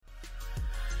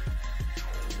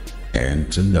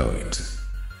And tonight,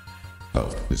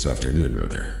 this afternoon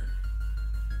rather,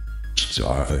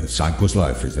 SideQuest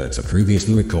Live presents a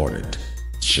previously recorded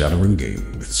Shadowrun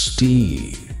game with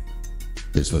Steve.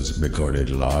 This was recorded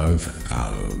live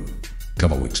a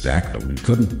couple weeks back, but we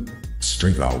couldn't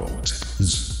stream it all at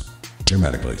once.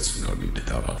 Dramatically, so no need to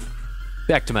tell off.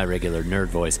 Back to my regular nerd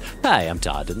voice. Hi, I'm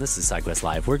Todd, and this is SideQuest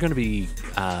Live. We're going to be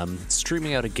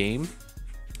streaming out a game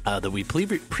that we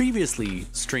previously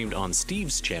streamed on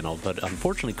Steve's channel, but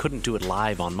unfortunately couldn't do it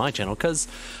live on my channel because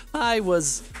I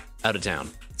was out of town.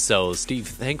 So Steve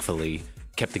thankfully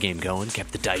kept the game going,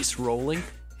 kept the dice rolling,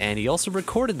 and he also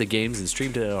recorded the games and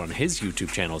streamed it on his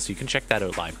YouTube channel, so you can check that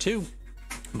out live too.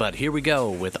 But here we go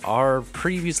with our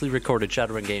previously recorded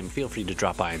Shadowrun game. Feel free to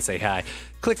drop by and say hi.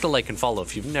 Click the like and follow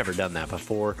if you've never done that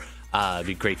before. It'd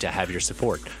be great to have your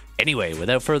support. Anyway,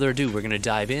 without further ado, we're going to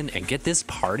dive in and get this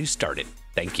party started.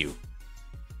 Thank you.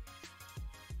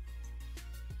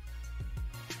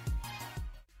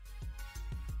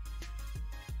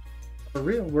 For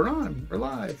real, we're on. We're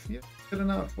live. Yeah, good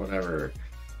enough. Whatever.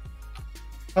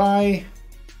 Bye.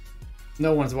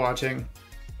 No one's watching.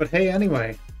 But hey,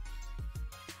 anyway.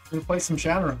 We're going to play some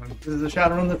Shadowrun. This is a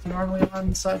Shadowrun that's normally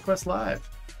on SideQuest Live.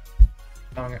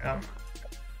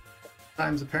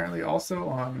 Times apparently also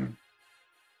on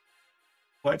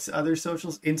what's other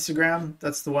socials? Instagram.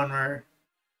 That's the one where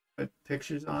I put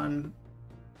pictures on.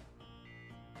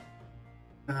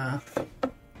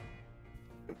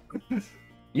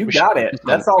 You got it.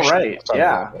 That's all right.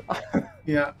 Yeah.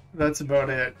 Yeah, that's about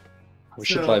it. We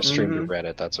should live stream to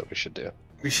Reddit. That's what we should do.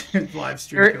 We should live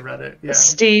stream to Reddit. Yeah.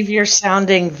 Steve, you're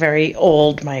sounding very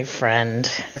old, my friend.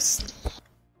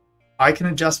 I can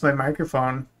adjust my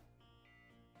microphone.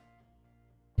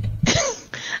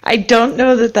 I don't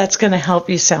know that that's going to help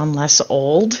you sound less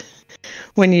old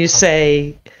when you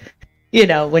say,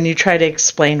 when you try to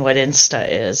explain what Insta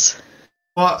is.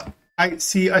 Well, I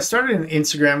started an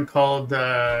Instagram called,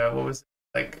 The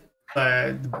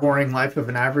Boring Life of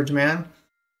an Average Man.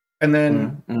 And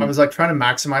then I was trying to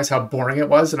maximize how boring it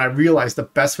was. And I realized the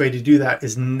best way to do that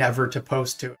is never to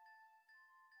post to it.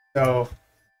 So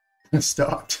I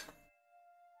stopped.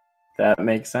 That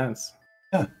makes sense.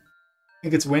 Yeah. I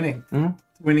think it's winning. Mm-hmm.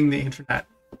 It's winning the internet.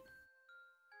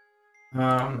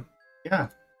 Yeah.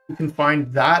 You can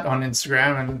find that on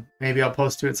Instagram and maybe I'll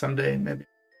post to it someday. Maybe.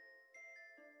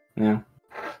 Yeah.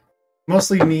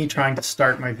 Mostly me trying to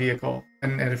start my vehicle.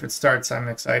 And if it starts, I'm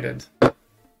excited.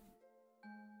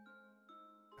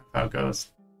 How it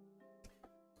goes.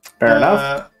 Fair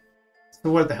enough.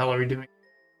 So what the hell are we doing?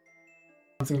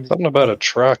 Something about a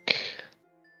truck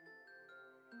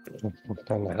and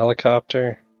a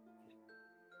helicopter.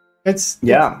 It's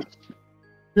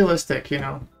realistic,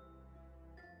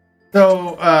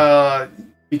 So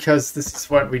because this is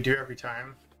what we do every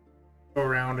time. Go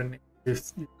around and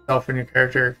introduce yourself and your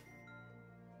character.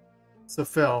 So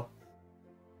Phil.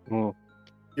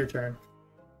 Your turn.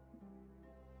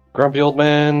 Grumpy old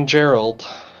man Gerald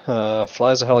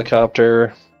flies a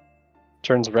helicopter,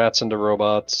 turns rats into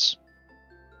robots,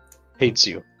 hates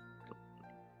you.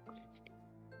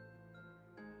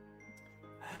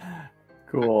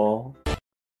 Cool.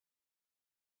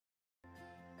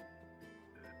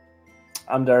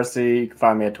 I'm Darcy. You can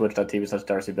find me at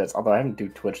twitch.tv/DarcyBits, although I haven't do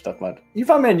Twitch stuff much. You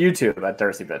find me on YouTube at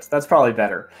DarcyBits. That's probably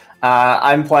better.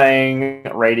 I'm playing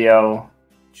Radio.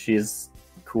 She's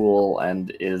cool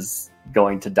and is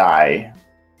going to die.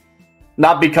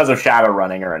 Not because of shadow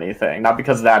running or anything. Not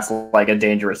because that's like a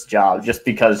dangerous job. Just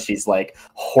because she's like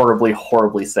horribly,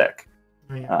 horribly sick.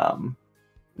 Yeah.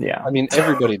 I mean,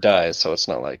 everybody dies, so it's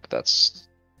not like that's...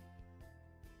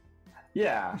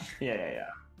 Yeah.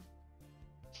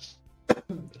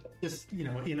 Just,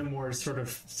 in a more sort of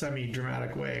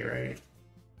semi-dramatic way, right?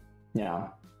 Yeah.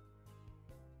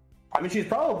 I mean, she's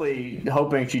probably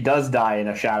hoping she does die in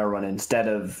a shadow run instead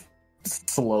of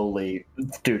slowly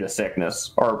due to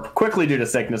sickness. Or quickly due to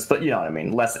sickness, but you know what I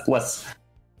mean. Less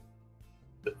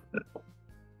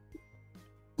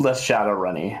shadow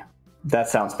runny. That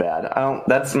sounds bad.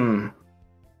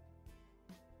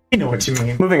 You know what you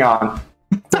mean. Moving on.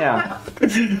 Yeah.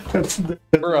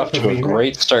 We're off to a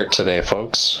great start today,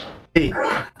 folks. Hey,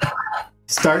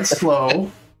 start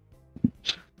slow.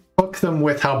 Hook them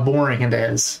with how boring it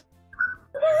is.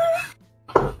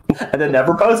 And then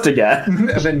never post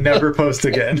again.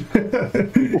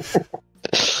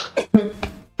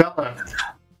 Bella,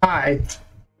 hi.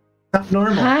 Not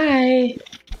normal. Hi.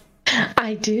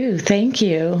 I do. Thank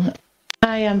you.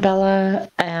 I am Bella,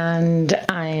 and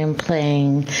I am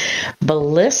playing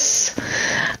Bliss,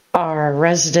 our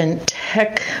resident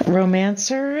tech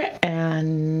romancer,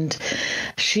 and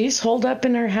She's holed up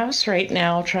in her house right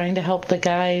now trying to help the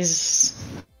guys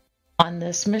on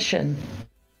this mission.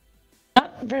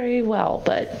 Not very well,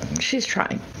 but she's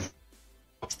trying.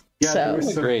 Yeah, So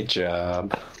Great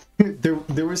job.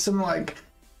 there was some like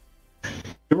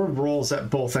there were roles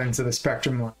at both ends of the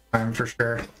spectrum last time for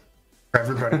sure. For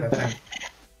everybody, I think.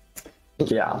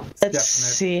 Yeah. let's Definite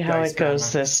see how dice it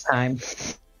goes drama. this time.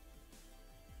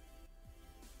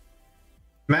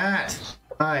 Matt,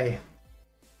 hi.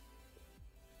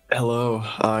 Hello,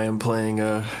 I am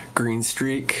playing Green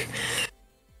Streak,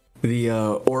 the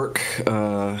orc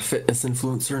fitness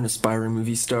influencer and aspiring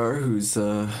movie star who's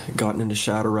gotten into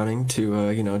Shadowrunning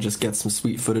to just get some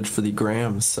sweet footage for the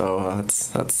gram. So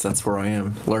that's where I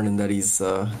am, learning that he's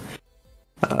I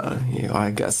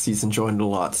guess he's enjoying it a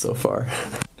lot so far.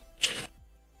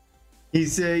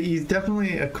 He's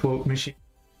definitely a quote machine.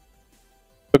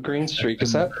 A green streak,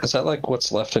 is that like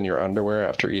what's left in your underwear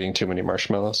after eating too many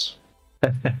marshmallows?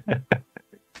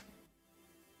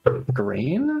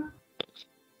 Green?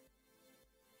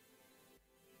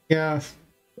 Yeah.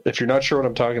 If you're not sure what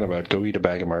I'm talking about, go eat a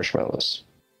bag of marshmallows.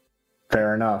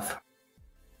 Fair enough.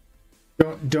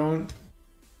 Don't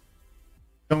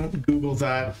Google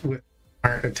that with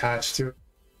art attached to it.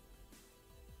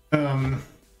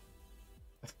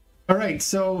 All right,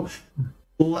 so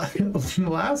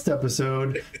last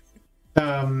episode,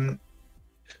 our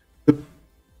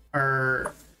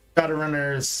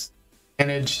Shadowrunners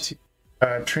managed to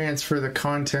transfer the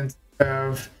content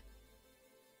of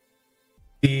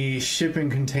the shipping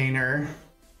container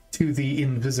to the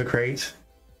Invisicrate,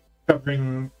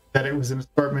 covering that it was an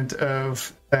assortment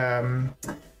of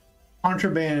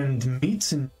contraband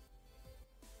meats and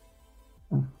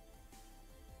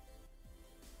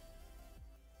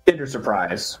Kinder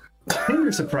Surprise.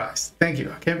 Kinder Surprise. Thank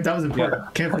you. That was important. Yeah.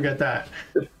 Can't forget that.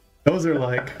 Those are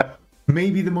like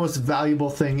maybe the most valuable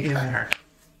thing in there.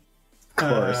 Of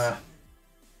course. I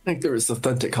think there was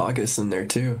authentic haggis in there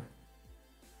too.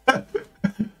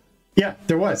 Yeah,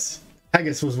 there was.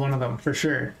 Haggis was one of them for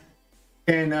sure.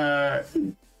 And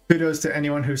kudos to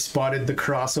anyone who spotted the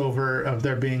crossover of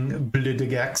there being bleu de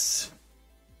gex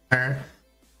there.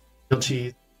 Grilled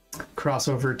cheese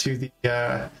crossover to the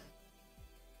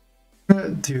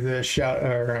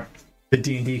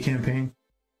D&D campaign.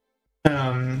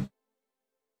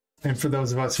 And for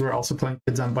those of us who are also playing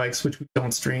Kids on Bikes, which we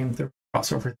don't stream, the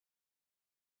crossover.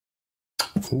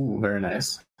 Ooh, very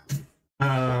nice.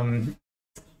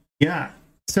 Yeah.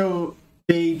 So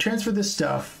they transferred this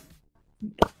stuff,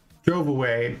 drove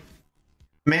away,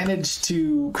 managed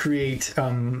to create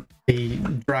a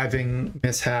driving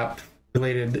mishap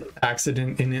related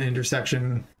accident in an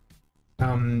intersection,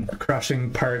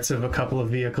 crushing parts of a couple of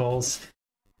vehicles.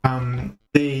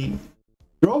 They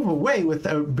drove away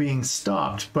without being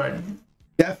stopped, but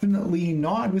definitely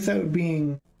not without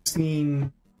being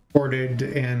seen, reported,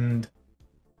 and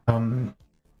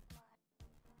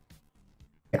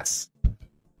yes.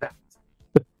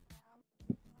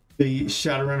 The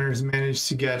Shadowrunners managed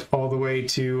to get all the way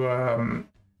to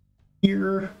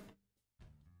here.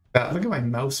 Look at my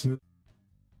mouse move.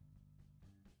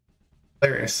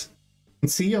 Hilarious. You can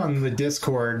see on the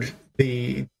Discord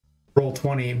the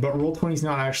Roll20, but Roll20 is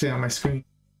not actually on my screen.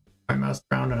 My mouse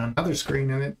around on another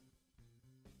screen in it.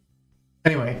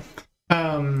 Anyway,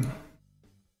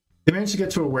 they managed to get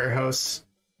to a warehouse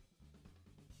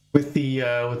with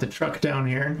the truck down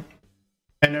here,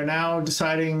 and are now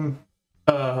deciding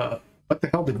what the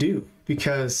hell to do,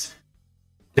 because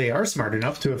they are smart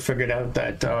enough to have figured out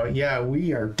that yeah,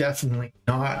 we are definitely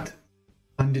not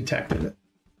undetected.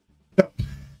 So,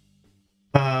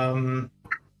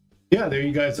 yeah, there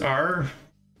you guys are.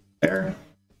 There.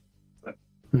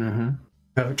 Mm-hmm.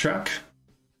 Have a truck,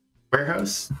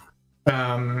 warehouse.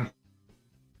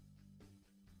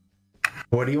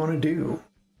 What do you want to do?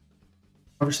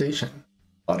 Conversation,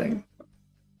 plotting.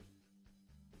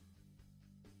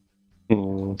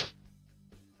 All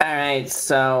right,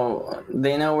 so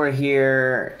they know we're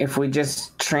here. If we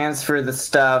just transfer the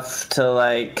stuff to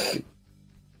like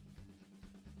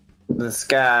the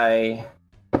sky,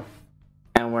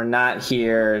 and we're not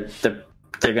here,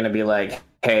 they're gonna be like,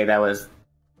 "Hey, that was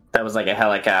like a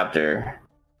helicopter."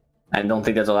 I don't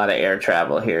think there's a lot of air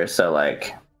travel here, so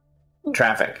like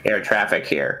air traffic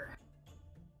here.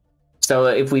 So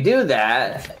if we do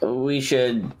that, we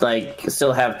should like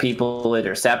still have people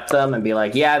intercept them and be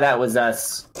like, "Yeah, that was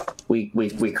us. We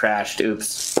crashed.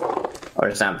 Oops,"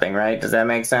 or something, right? Does that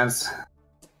make sense?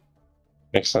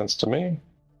 Makes sense to me.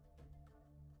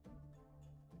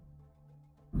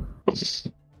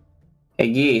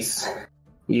 Hey, Geese,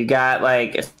 you got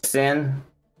like a sin?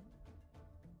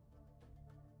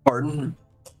 Pardon?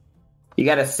 You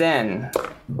got to sin.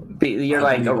 You're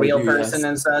like a real person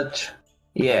and such. I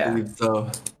Yeah. believe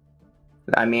so.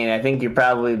 I mean, I think you're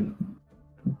probably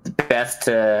best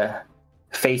to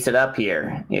face it up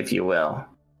here, if you will.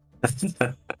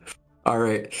 All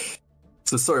right.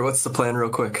 So sorry, what's the plan, real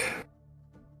quick?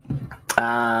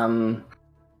 I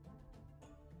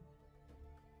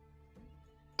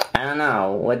don't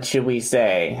know. What should we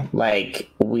say? Like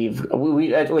we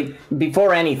like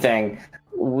before anything,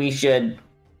 we should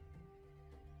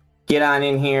get on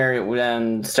in here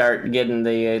and start getting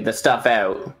the stuff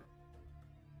out,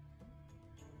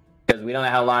 because we don't know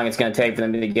how long it's going to take for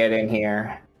them to get in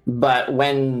here. But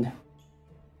when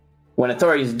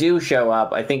authorities do show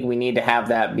up, I think we need to have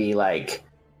that be like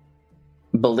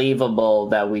believable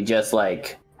that we just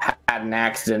like had an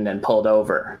accident and pulled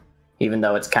over, even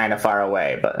though it's kind of far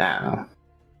away. But I don't know.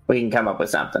 We can come up with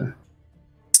something.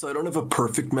 So I don't have a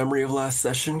perfect memory of last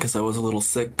session because I was a little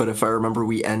sick, but if I remember,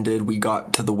 we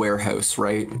got to the warehouse,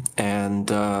 right? And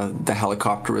the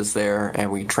helicopter was there,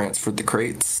 and we transferred the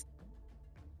crates.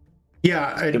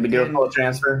 Yeah. Did we do a full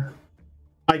transfer?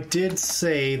 I did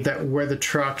say that where the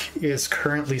truck is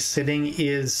currently sitting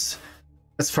is,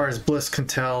 as far as Bliss can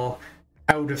tell,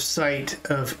 out of sight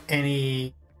of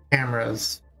any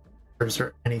cameras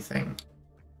or anything.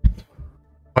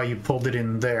 Why you pulled it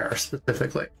in there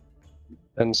specifically.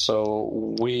 And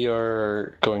so we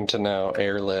are going to now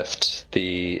airlift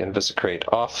the Invisicrate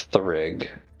off the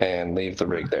rig and leave the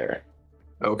rig there.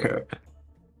 Okay.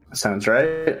 Sounds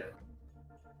right.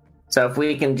 So if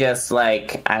we can just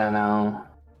like, I don't know,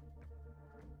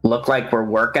 look like we're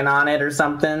working on it or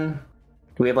something. Do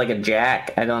we have like a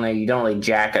jack? I don't know. You don't really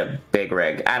jack a big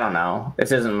rig. I don't know.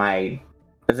 This isn't my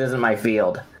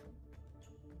field.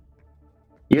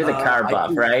 You're the car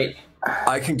buff, right?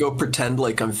 I can go pretend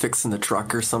like I'm fixing the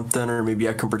truck or something, or maybe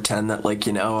I can pretend that, like,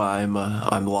 you know,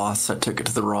 I'm lost. I took it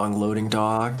to the wrong loading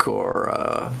dock, or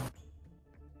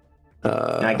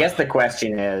And I guess the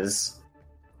question is,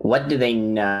 what do they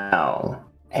know?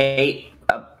 Hey,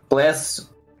 Bliss.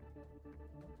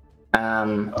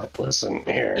 Listen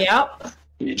here. Yep.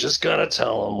 You just gotta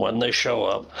tell them when they show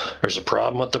up, there's a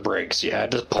problem with the brakes. You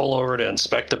had to pull over to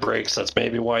inspect the brakes. That's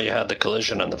maybe why you had the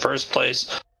collision in the first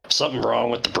place. Something wrong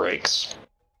with the brakes.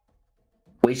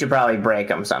 We should probably break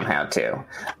them somehow too.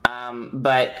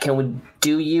 But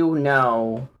do you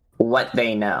know what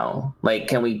they know? Like,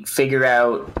 can we figure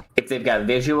out if they've got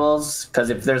visuals? Because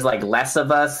if there's like less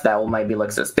of us, that will maybe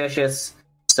look suspicious.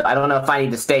 So I don't know if I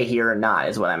need to stay here or not,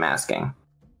 is what I'm asking.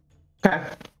 Okay.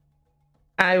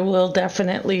 I will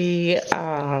definitely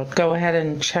go ahead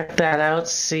and check that out,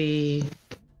 see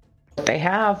what they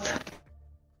have.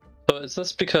 So is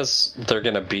this because they're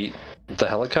gonna beat the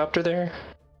helicopter there?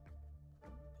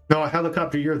 No, a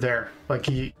helicopter, you're there. Like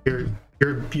you're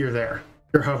there.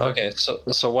 You're hovering. Okay,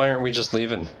 so why aren't we just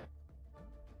leaving?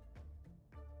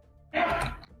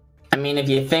 I mean, if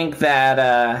you think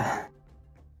that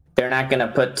they're not going to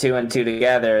put two and two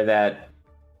together, that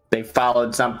they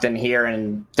followed something here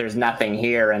and there's nothing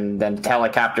here, and then the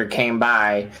helicopter came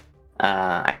by,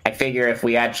 I figure if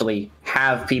we actually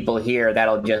have people here,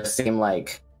 that'll just seem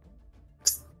like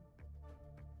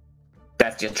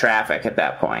that's just traffic at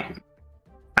that point.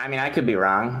 I mean, I could be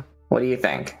wrong. What do you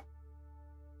think?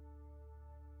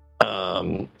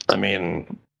 I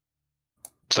mean,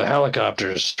 the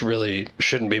helicopters really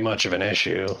shouldn't be much of an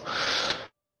issue.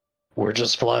 We're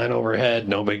just flying overhead,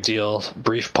 no big deal.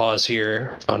 Brief pause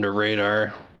here, under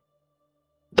radar.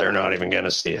 They're not even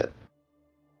gonna see it.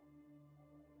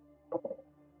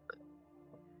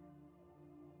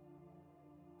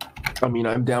 I mean,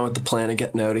 I'm down with the plan of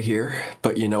getting out of here,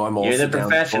 but, you know, I'm also You're the down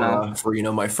professional. for you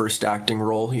know, my first acting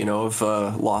role, you know, of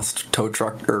lost tow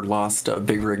truck or lost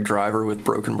big rig driver with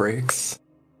broken brakes.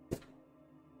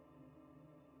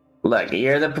 Look,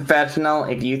 you're the professional.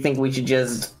 If you think we should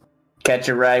just catch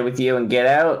a ride with you and get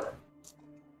out,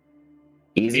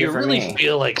 Do easier you for really me.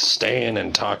 feel like staying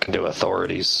and talking to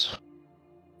authorities?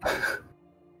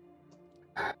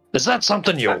 Is that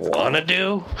something you want to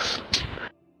do?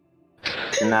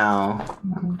 No.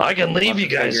 I can leave you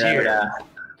guys Figure here. out,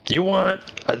 You want?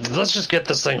 Let's just get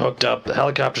this thing hooked up. The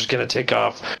helicopter's gonna take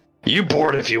off. You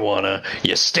board if you wanna.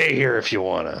 You stay here if you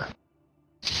wanna.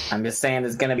 I'm just saying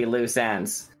there's gonna be loose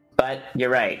ends. But you're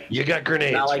right. You got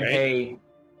grenades, It's not like right? they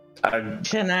are.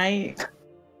 Can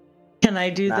I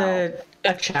do No.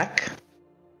 a check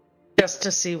just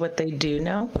to see what they do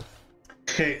know?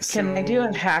 Okay, so Can I do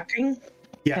a hacking? To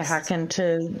yes. hack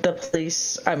into the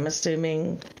police, I'm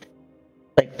assuming,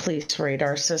 like, police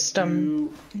radar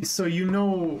system. So you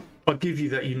know, I'll give you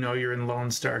that. You know, you're in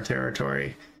Lone Star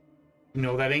territory. You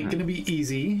know that ain't gonna be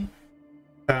easy.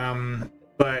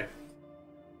 But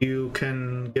You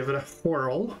can give it a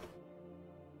whirl.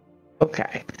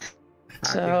 Okay.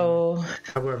 So,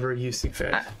 however you see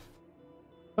fit. I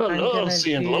I'm love gonna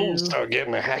seeing do- Lone Star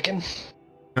getting a hacking.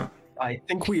 I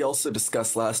think we also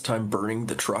discussed last time burning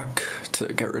the truck to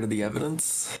get rid of the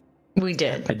evidence. we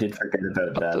did. I did forget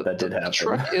about that. That did The happen.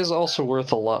 truck is also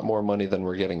worth a lot more money than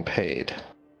we're getting paid.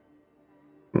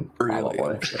 Really? Probably.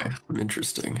 Okay.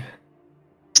 Interesting.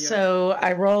 So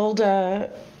I rolled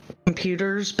a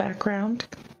computer's background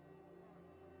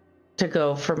to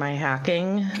go for my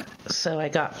hacking. So I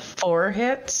got 4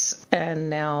 hits,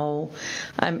 and now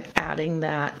I'm adding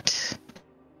that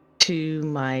to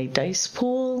my dice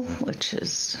pool, which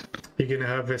is You're gonna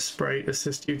have a sprite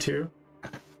assist you too.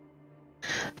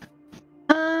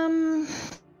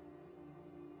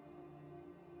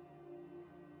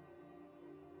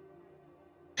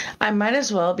 I might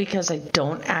as well, because I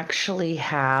don't actually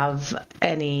have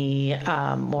any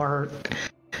more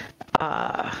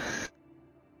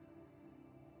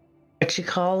what you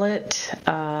call it,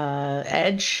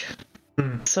 edge.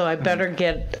 So I better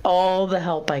get all the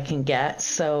help I can get.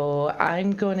 So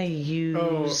I'm going to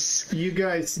use. Oh, you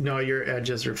guys know your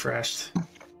edge is refreshed.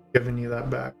 Giving you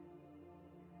that back.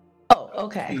 Oh,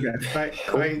 okay.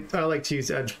 I like to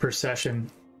use edge per session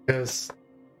because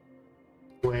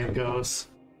the way it goes.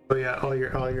 Oh yeah, all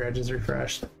your edges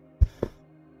refreshed.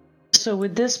 So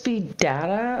would this be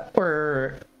data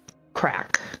or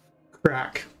crack?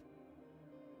 Crack.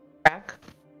 Crack.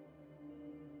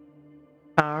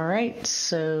 All right,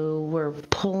 so we're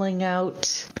pulling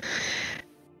out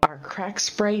our crack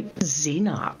sprite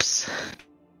Xenops,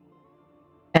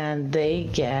 and they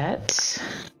get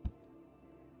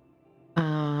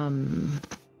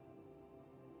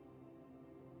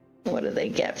what do they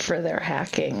get for their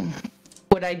hacking?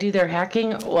 Would I do their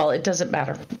hacking? Well, it doesn't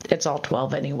matter. It's all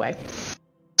 12 anyway.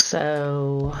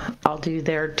 So I'll do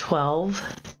their 12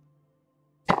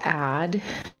 to add.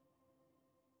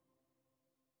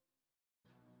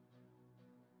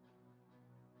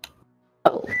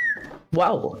 Oh,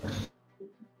 whoa.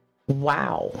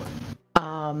 Wow.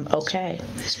 Okay.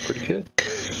 It's pretty good.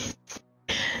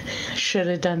 Should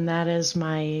have done that as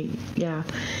my, yeah.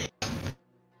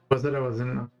 Was it? I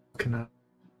wasn't looking at.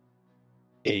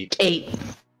 8. 8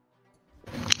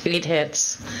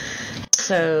 hits.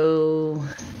 So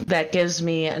that gives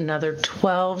me another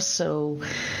 12. So,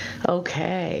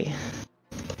 okay.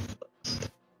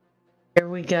 Here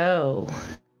we go.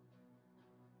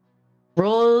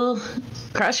 Roll,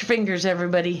 cross your fingers,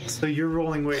 everybody. So you're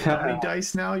rolling, wait, how many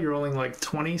dice now? You're rolling like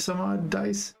 20 some odd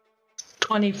dice?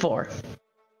 24.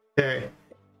 Okay.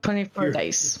 24 Here.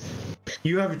 dice.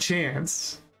 You have a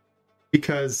chance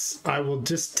because I will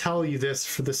just tell you this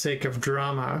for the sake of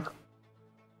drama.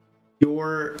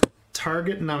 Your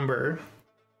target number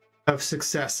of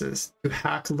successes to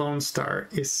hack Lone Star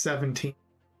is 17.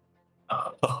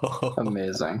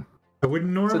 Amazing. I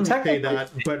wouldn't normally say technically that,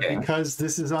 but speaking- because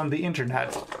this is on the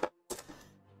internet,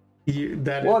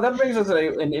 That brings us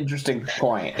to an interesting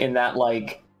point in that,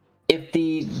 like, if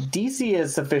the DC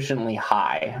is sufficiently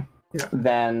high, Yeah.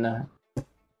 then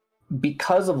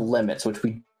because of limits, which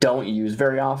we don't use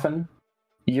very often,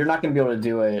 you're not going to be able to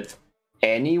do it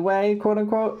anyway, quote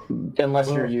unquote, unless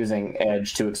you're using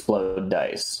Edge to explode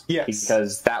dice. Yes.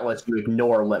 Because that lets you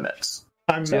ignore limits.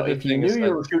 I'm So really if you knew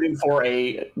you were shooting for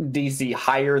a DC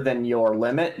higher than your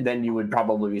limit, then you would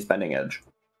probably be spending Edge.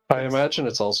 I imagine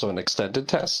it's also an extended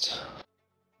test.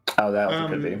 Oh, that also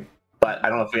could be. But I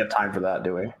don't know if we have time for that,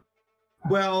 do we?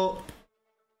 well.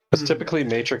 Because typically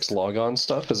Matrix logon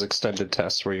stuff is extended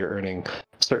tests where you're earning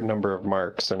a certain number of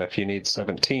marks, and if you need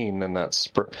 17, then it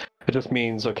just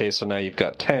means, okay, so now you've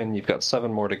got 10, you've got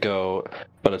 7 more to go,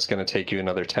 but it's going to take you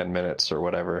another 10 minutes or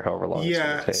whatever, however long it's going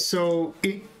Yeah. to take. So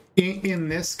in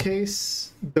this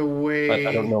case, the way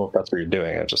I don't know if that's what you're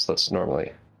doing. That's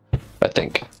normally, I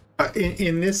think.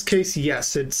 in this case,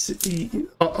 yes, it's.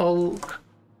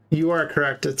 You are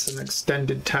correct. It's an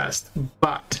extended test,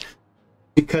 but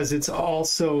because it's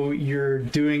also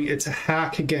it's a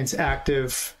hack against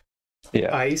active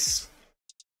Yeah. ice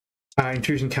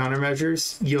intrusion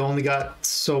countermeasures. You only got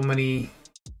so many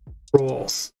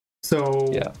rolls. So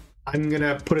Yeah. I'm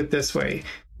gonna put it this way: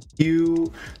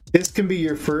 this can be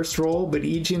your first roll, but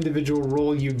each individual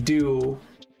roll you do,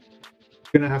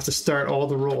 you're gonna have to start all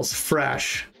the rolls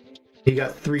fresh. You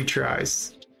got 3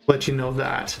 tries. Let you know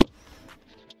that.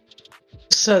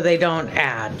 So they don't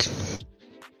add.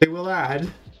 They will add,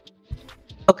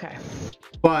 Okay.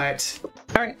 but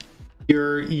All right.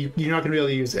 you're not going to be able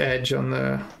to use edge on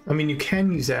the. I mean, you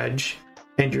can use edge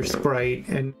and your sprite,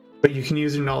 but you can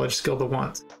use your knowledge skill the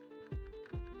once.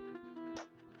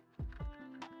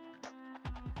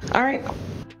 All right.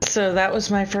 So that was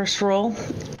my first roll.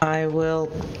 I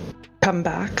will come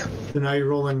back. So now you're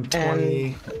rolling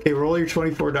 20. Okay, roll your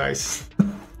 24 dice.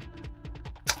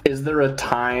 Is there a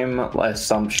time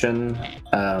assumption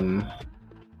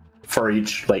for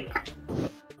each, like,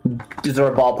 is there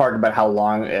a ballpark about how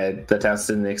long the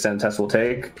test and the extended test will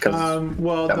take?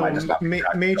 Well, that might just not be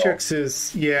Matrix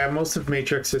is, Most of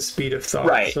Matrix is speed of thought.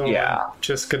 Right, so yeah. I'm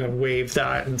just going to waive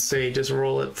that and say just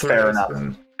roll it through. Fair enough.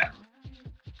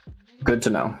 Good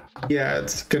to know. Yeah,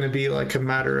 it's going to be like a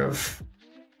matter of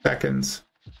seconds.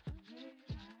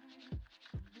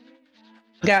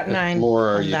 Got 9. More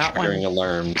are on you that triggering one.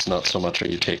 alarms, not so much are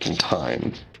you taking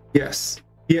time. Yes.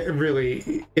 Yeah,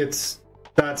 really,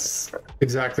 that's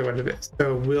exactly what it is.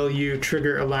 So will you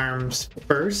trigger alarms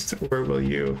first, or will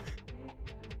you...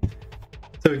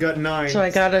 So we got 9. So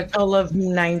I got a total of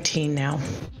 19 now.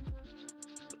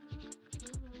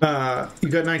 You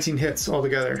got 19 hits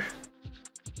altogether.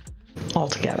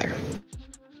 Altogether.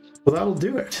 Well, that'll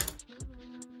do it.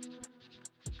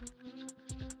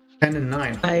 10 and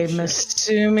 9. I'm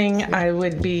assuming I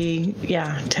would be,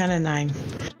 10 and 9.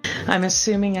 I'm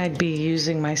assuming I'd be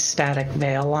using my static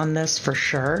veil on this for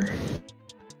sure.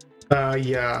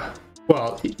 Yeah.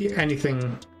 Well,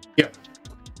 anything. Yeah.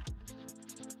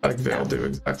 Like they'll do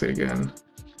exactly again.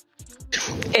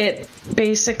 It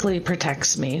basically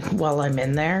protects me while I'm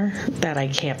in there, that I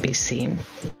can't be seen.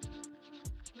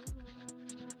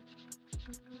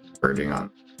 Birding on.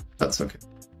 That's okay.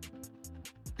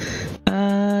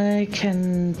 I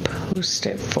can post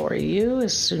it for you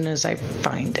as soon as I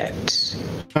find it.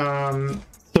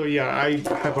 So yeah, I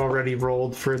have already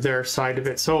rolled for their side of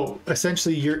it. So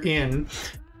essentially you're in.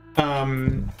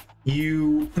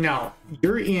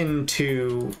 You're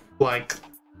into like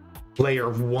layer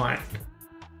 1.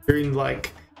 You're in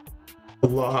like the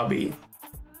lobby.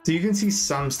 So you can see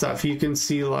some stuff. You can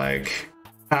see like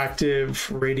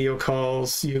active radio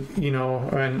calls, you know,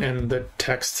 and the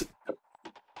text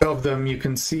of them. You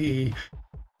can see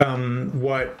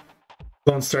what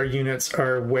Lone Star units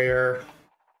are where,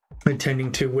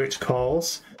 attending to which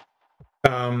calls,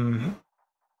 and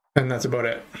that's about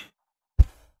it.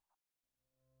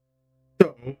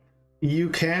 So you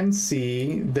can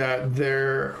see that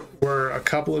there were a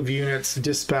couple of units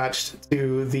dispatched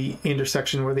to the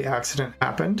intersection where the accident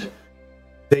happened.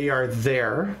 They are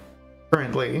there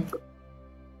currently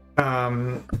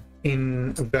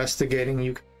in investigating.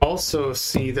 You can also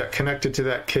see that connected to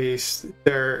that case,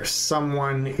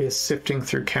 someone is sifting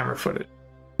through camera footage.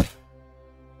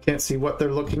 Can't see what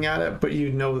they're looking at it, but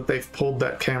you know that they've pulled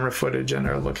that camera footage and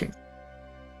are looking.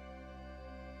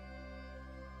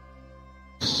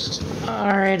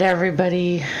 All right,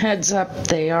 everybody, heads up.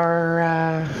 They are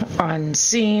on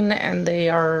scene and they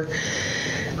are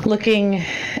looking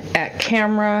at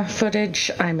camera footage.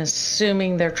 I'm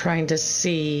assuming they're trying to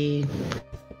see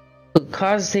who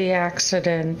caused the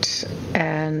accident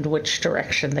and which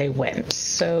direction they went.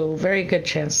 So very good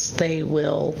chance they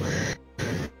will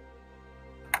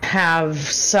have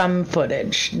some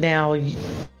footage. Now,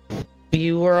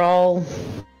 you were all,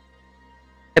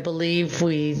 I believe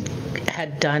we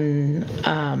had done,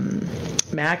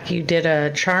 Mac, you did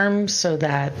a charm so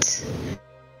that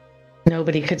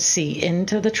nobody could see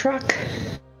into the truck.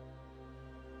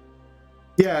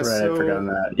 Yeah, Right, so I'd forgotten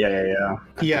that. Yeah.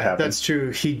 yeah, that's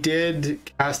true. He did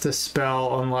cast a spell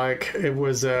on, like, it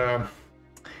was on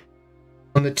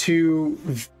the two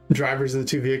drivers of the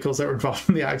two vehicles that were involved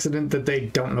in the accident, that they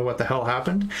don't know what the hell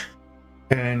happened,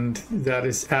 and that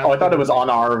is. I thought it was on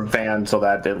our van so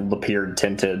that it appeared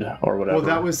tinted or whatever. Well,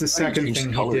 that was the second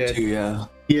thing he did. Too, yeah.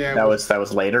 Yeah, that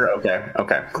was later.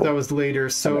 Okay, cool. That was later.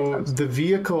 So the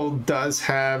vehicle does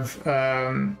have.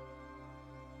 I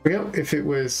forget if it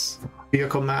was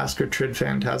vehicle mask or Trid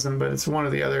Phantasm, but it's one or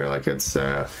the other. Like it's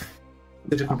a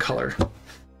different color.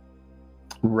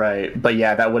 Right, but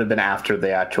yeah, that would have been after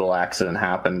the actual accident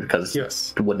happened because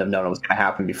yes, we wouldn't have known it was going to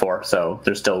happen before. So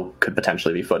there still could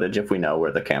potentially be footage if we know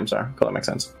where the cams are. Cool, that makes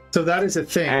sense. So that is a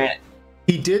thing.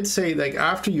 He did say, like,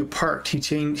 after you parked,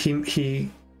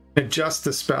 he adjusts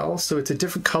the spell, so it's a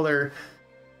different color.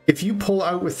 If you pull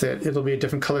out with it, it'll be a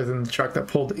different color than the truck that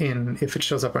pulled in if it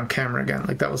shows up on camera again.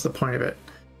 Like, that was the point of it.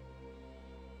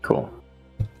 Cool.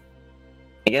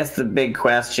 I guess the big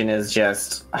question is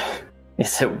just,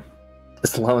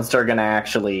 is Lone Star going to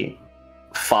actually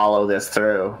follow this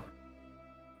through?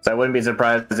 So I wouldn't be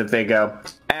surprised if they go,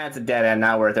 it's a dead end,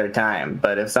 not worth their time.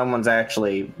 But if someone's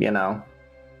actually,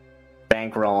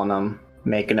 bankrolling them,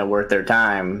 making it worth their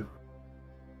time,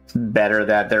 it's better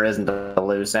that there isn't a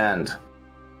loose end.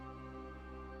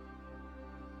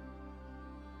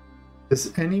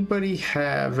 Does anybody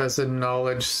have, as a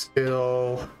knowledge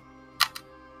skill,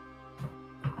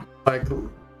 like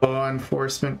law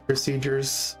enforcement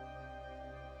procedures.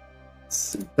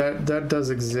 That does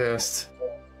exist.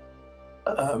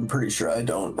 I'm pretty sure I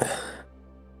don't.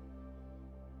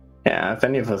 Yeah, if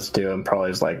any of us do, it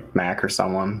probably is like Mac or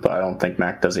someone, but I don't think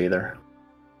Mac does either.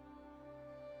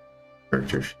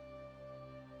 Characters.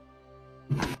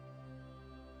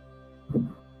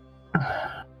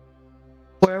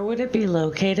 Where would it be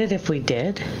located if we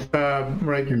did?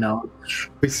 Right You know,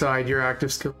 beside your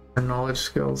active skills or knowledge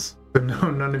skills. But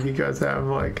no, none of you guys have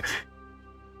like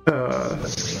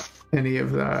any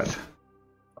of that.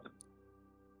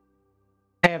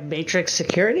 I have matrix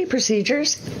security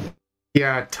procedures.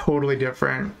 Yeah, totally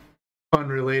different,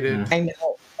 unrelated, I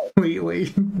know.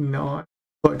 completely not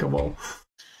applicable.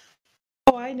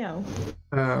 Oh, I know.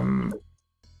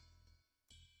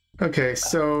 Okay,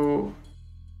 so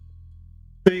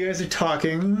you guys are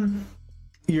talking.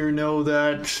 You know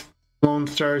that Lone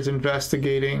Star is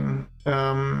investigating.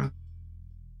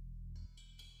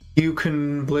 You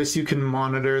can, Bliss, you can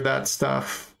monitor that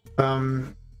stuff.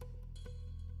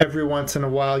 Every once in a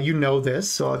while, you know this,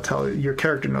 so I'll tell you. Your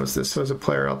character knows this, so as a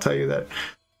player, I'll tell you that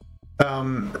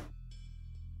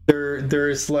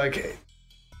there's like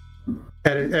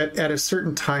at a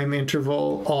certain time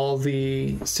interval, all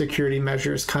the security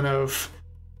measures kind of,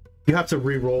 you have to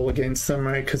re-roll against them,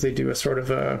 right? Because they do a sort of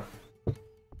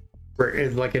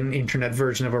like an internet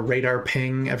version of a radar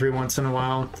ping every once in a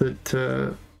while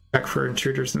to check for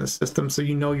intruders in the system. So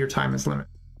you know your time is limited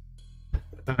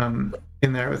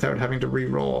in there without having to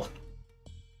re-roll.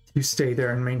 You stay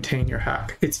there and maintain your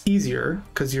hack. It's easier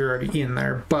because you're already in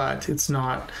there, but it's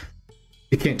not.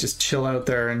 You can't just chill out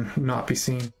there and not be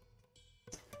seen.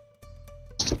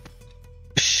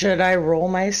 Should I roll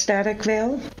my static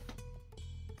veil?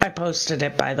 I posted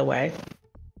it, by the way.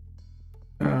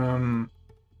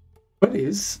 What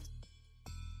is?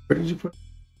 Where did you put?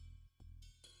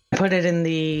 I put it in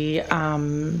the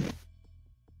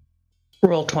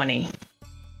roll 20.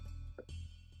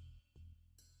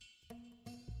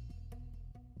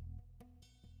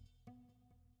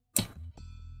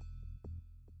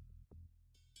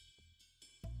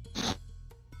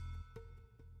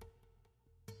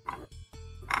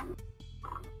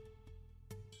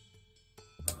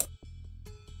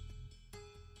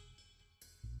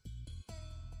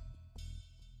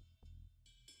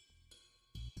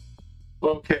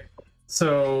 Okay,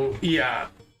 so yeah,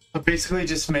 it basically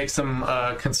just makes them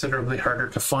considerably harder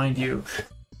to find you.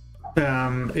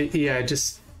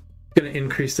 Just gonna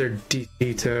increase their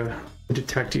DC to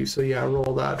detect you. So yeah,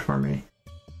 roll that for me.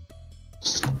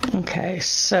 Okay,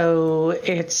 so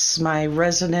it's my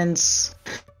resonance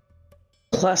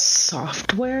plus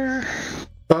software.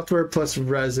 Software plus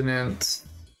resonance.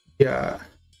 Yeah.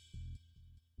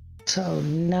 So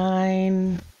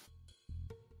 9.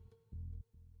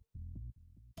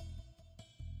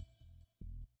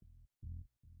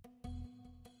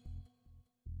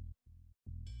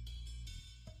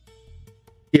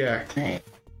 Yeah. Right.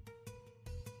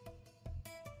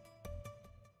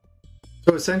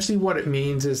 So essentially what it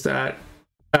means is that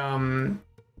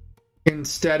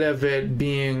instead of it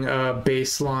being a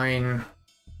baseline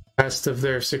test of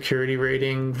their security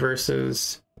rating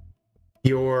versus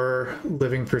your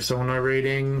living persona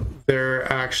rating,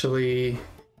 they're actually,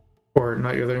 or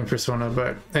not your living persona,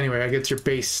 but anyway, I get your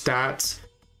base stats.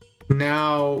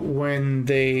 Now when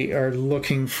they are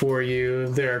looking for you,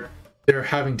 they're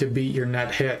having to beat your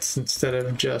net hits instead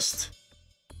of just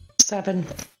 7.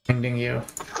 finding you.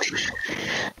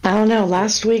 I don't know.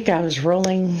 Last week I was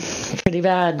rolling pretty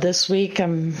bad. This week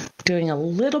I'm doing a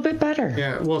little bit better.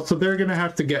 Yeah, well, so they're gonna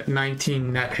have to get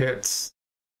 19 net hits,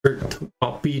 or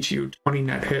beat you 20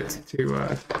 net hits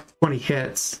to 20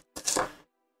 hits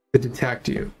to detect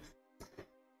you.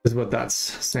 Is what that's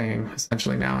saying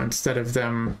essentially now. Instead of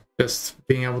them just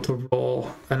being able to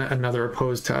roll another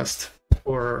opposed test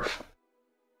or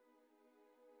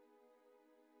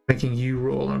making you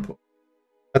roll an opposed.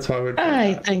 That's how I would.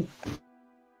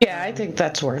 I think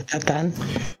that's worth it then.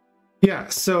 Yeah.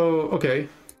 So okay,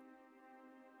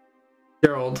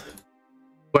 Gerald,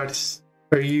 what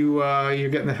are you? You're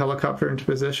getting the helicopter into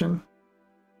position.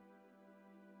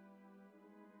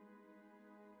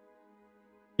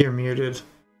 You're muted.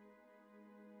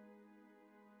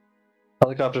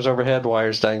 Helicopters overhead,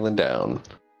 wires dangling down.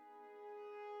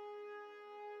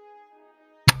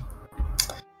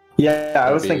 yeah,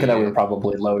 I was thinking that we were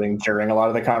probably loading during a lot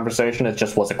of the conversation. It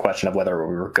just was a question of whether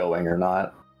we were going or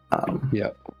not.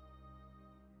 Yep.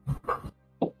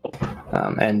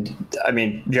 And I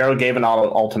mean, Gerald gave an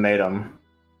ultimatum,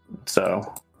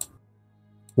 so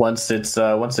once it's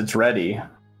ready,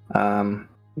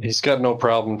 He's got no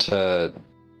problem to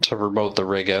to remote the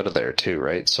rig out of there too,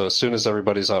 right? So as soon as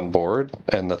everybody's on board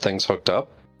and the thing's hooked up,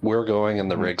 we're going and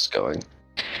the rig's going.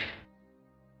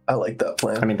 I like that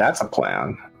plan. I mean, that's a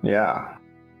plan. Yeah.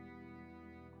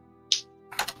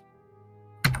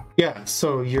 Yeah,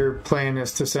 so your plan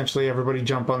is to essentially everybody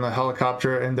jump on the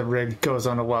helicopter and the rig goes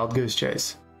on a wild goose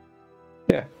chase.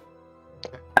 Yeah.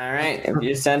 All right, if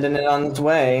you're sending it on its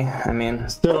way, I mean,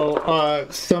 So,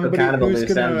 somebody kind of a who's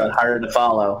loose end, but gonna harder to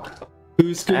follow.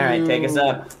 who's gonna All right, take us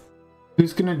up.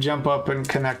 Who's gonna jump up and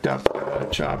connect up the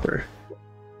chopper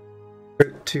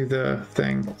to the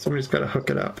thing? Somebody's got to hook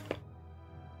it up.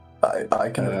 I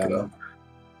can hook it up.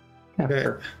 Okay.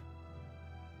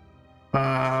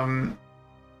 I'm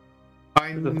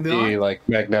The not. like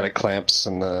magnetic clamps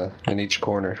in each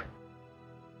corner.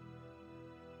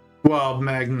 Well,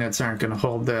 magnets aren't going to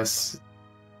hold this.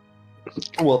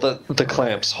 Well, the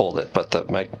clamps hold it, but the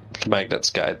magnets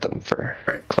guide them for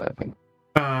clamping.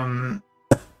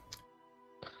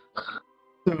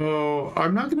 So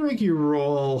I'm not going to make you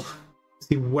roll to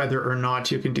see whether or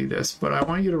not you can do this, but I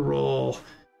want you to roll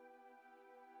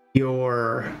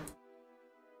your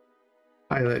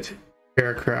pilot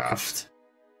aircraft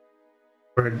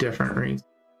for a different reason.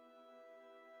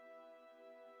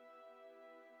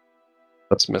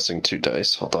 That's missing 2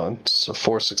 dice. Hold on. So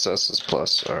 4 successes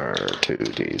plus are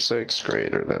 2d6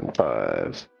 greater than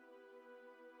 5.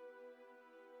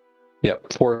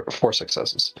 Yep, four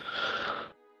successes.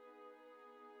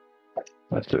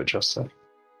 I have to adjust that.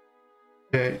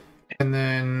 Okay, and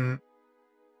then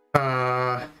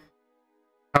how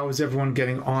is everyone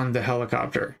getting on the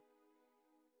helicopter?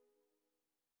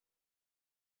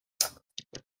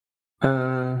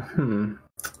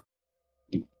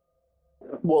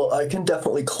 Well, I can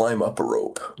definitely climb up a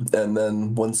rope, and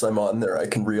then once I'm on there, I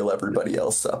can reel everybody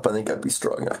else up. I think I'd be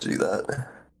strong enough to do that.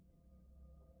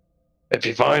 If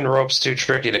you find ropes too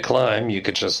tricky to climb, you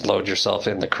could just load yourself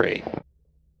in the crate.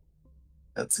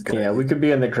 That's a good Yeah, idea. we could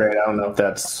be in the crate. I don't know if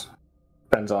that's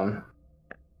depends on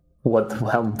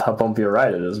how bumpy a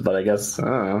ride it is, but I guess I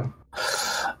don't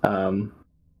know.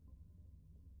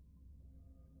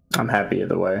 I'm happy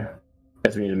either way.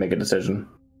 Guess we need to make a decision.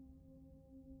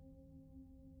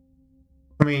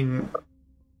 I mean,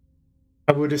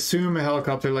 I would assume a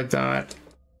helicopter like that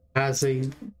has a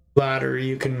ladder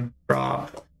you can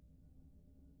drop.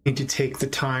 You need to take the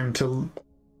time to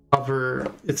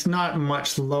hover. It's not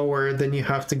much lower than you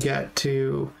have to get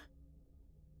to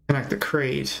connect the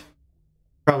crate.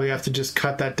 Probably have to just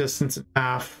cut that distance in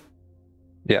half.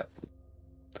 Yeah.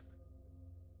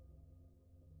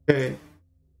 Okay.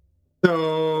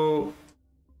 So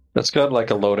It's got like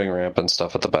a loading ramp and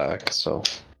stuff at the back, so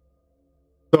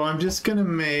I'm just gonna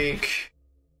make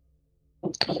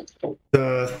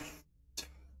the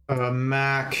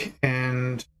Mac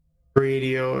and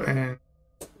radio and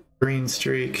green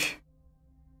streak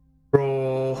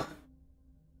roll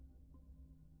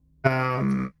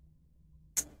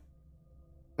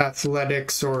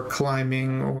athletics or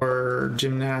climbing or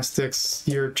gymnastics,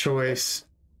 your choice.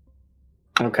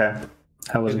 Okay.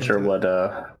 I wasn't sure what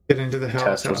Get into the test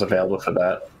was helicopter. available for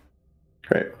that.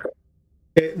 Great.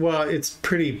 Well, it's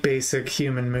pretty basic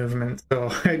human movement, so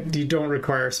you don't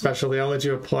require specialty. I'll let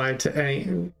you apply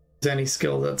to any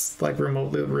skill that's like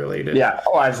remotely related. Yeah.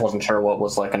 Oh, I just wasn't sure what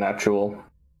was like an actual,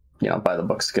 by the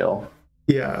book skill.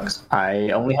 Yeah. I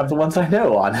only have the ones I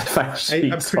know on my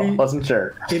sheet, so I wasn't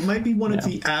sure. It might be one of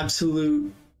the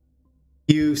absolute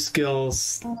few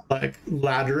skills, like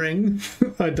laddering.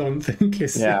 I don't think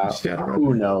is Shadowrun.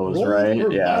 Who knows, Roll right?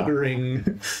 or Yeah.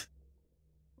 laddering.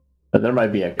 But there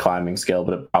might be a climbing skill,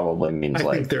 but it probably means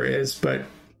I think there is, but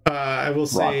I will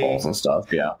rock say balls and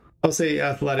stuff. Yeah. I'll say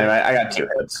athletic Anyway, I got 2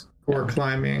 hits. or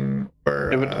climbing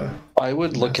or I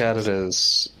would look at it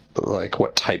as like,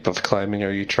 what type of climbing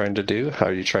are you trying to do?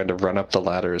 Are you trying to run up the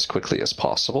ladder as quickly as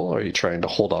possible? Are you trying to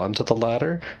hold on to the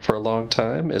ladder for a long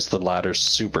time? Is the ladder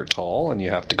super tall and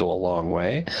you have to go a long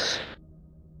way?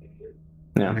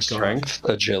 Yeah. Strength,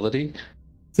 agility.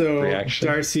 so reaction.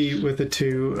 Darcy with a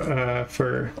 2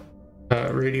 for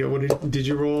radio. What did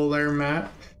you roll there, Matt?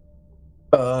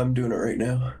 I'm doing it right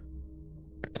now.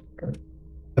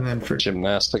 And then for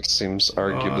Gymnastics seems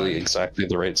arguably exactly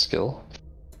the right skill.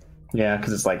 Yeah,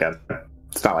 because it's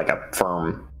not like a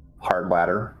firm, hard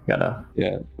ladder. You gotta be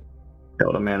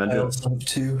able to manage I it. also have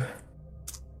 2.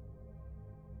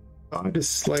 I'm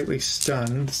just slightly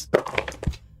stunned.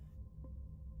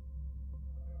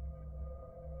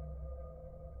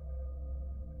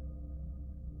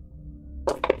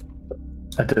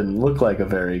 That didn't look like a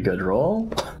very good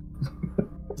roll.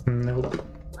 Nope.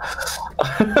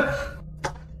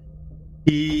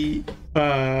 He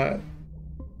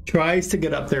tries to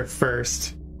get up there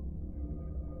first,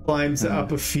 climbs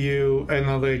up a few, and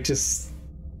then like just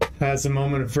has a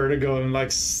moment of vertigo and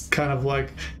like kind of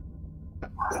like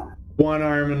one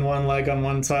arm and one leg on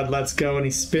one side lets go, and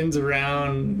he spins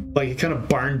around like he kind of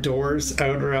barn doors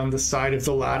out around the side of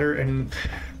the ladder and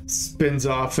spins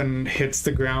off and hits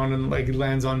the ground and like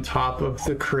lands on top of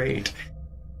the crate.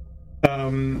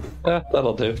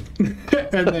 That'll do.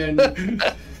 And then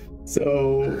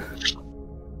so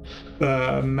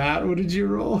Matt, what did you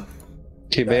roll?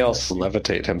 He may also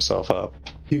levitate himself up.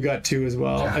 You got 2 as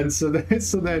well. And so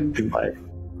then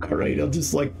all right, I'll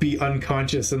just like be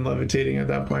unconscious and levitating at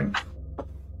that point.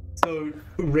 So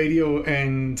Radio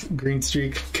and Green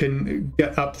Streak can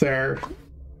get up there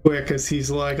quick as he's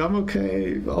like, I'm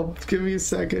okay, I'll give me a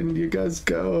second, you guys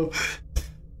go.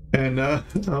 And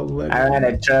I'll let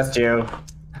I trust you.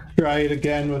 try it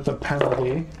again with a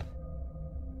penalty.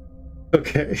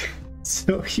 Okay,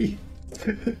 so he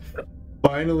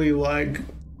finally like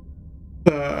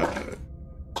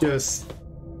just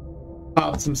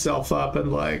pops himself up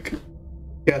and like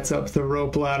gets up the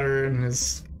rope ladder and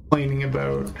is complaining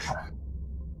about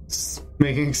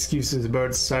making excuses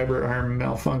about cyber arm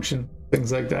malfunction,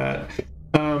 things like that.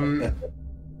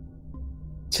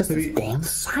 Just a damn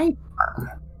cyber.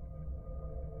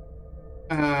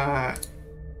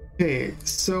 Okay,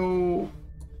 so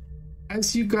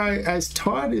as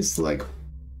Todd is like,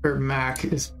 or Mac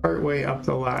is partway up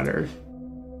the ladder,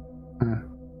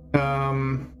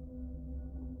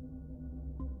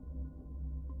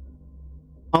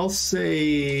 I'll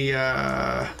say,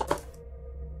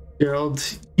 Gerald,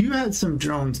 you had some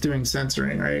drones doing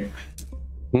censoring, right?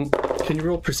 Can you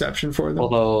roll perception for them?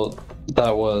 Although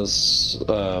that was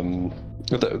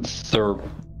they're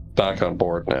back on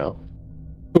board now.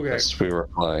 Okay. Yes, we were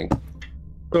flying.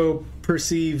 So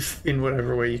perceive in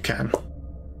whatever way you can.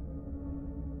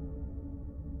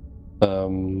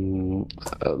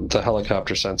 The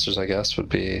helicopter sensors, I guess, would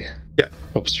be. Yeah.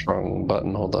 Oops, wrong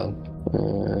button. Hold on.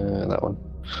 That one.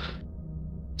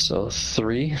 So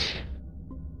 3.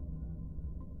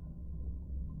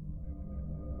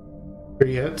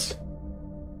 3 hits.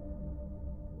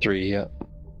 3, yeah.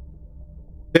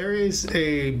 There is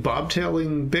a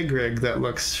bobtailing big rig that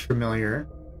looks familiar,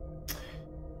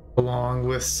 along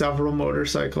with several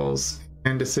motorcycles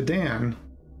and a sedan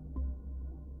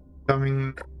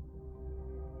coming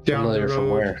down Familiar the road. from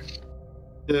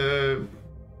where?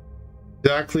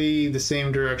 Exactly the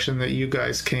same direction that you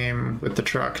guys came with the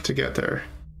truck to get there.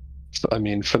 I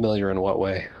mean, familiar in what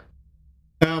way?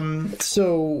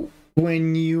 So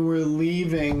when you were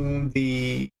leaving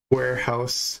the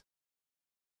warehouse,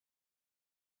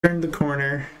 turned the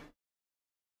corner,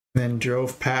 then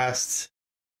drove past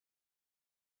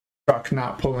truck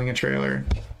not pulling a trailer.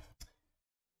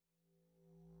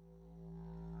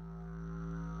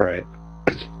 Right.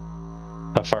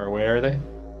 How far away are they?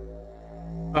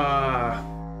 A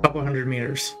couple hundred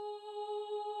meters.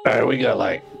 All right, we got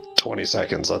like 20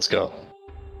 seconds. Let's go.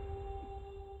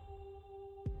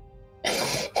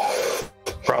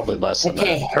 Probably less than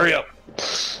Okay. that. Hurry up.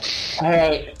 All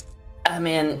right, I'm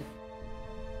in.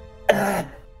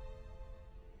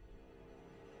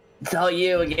 It's all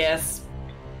you, I guess.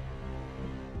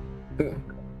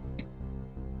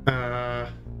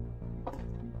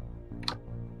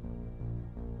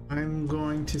 I'm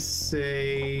going to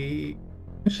say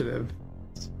initiative.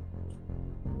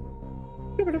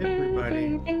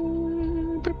 Everybody.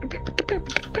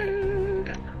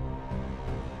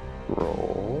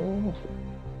 Roll.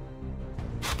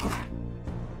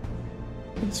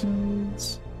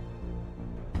 Episodes.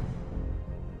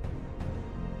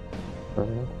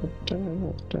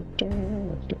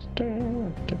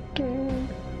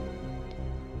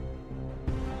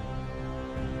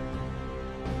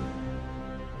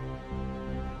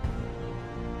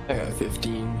 I got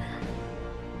 15.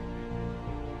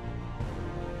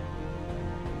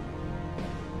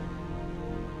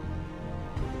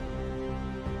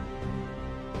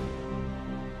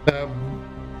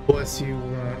 Bless you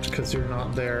won't, because you're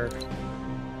not there.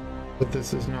 But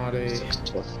this is not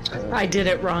I did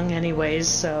it wrong anyways,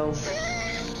 so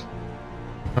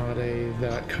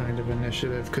that kind of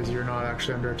initiative, because you're not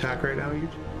actually under attack right now. You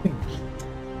think?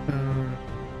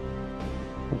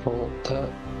 Roll that.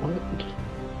 What?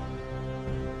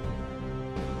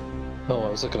 Oh, I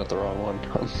was looking at the wrong one.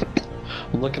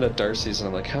 I'm looking at Darcy's and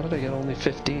I'm like, how did I get only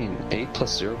 15? 8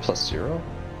 plus 0 plus 0?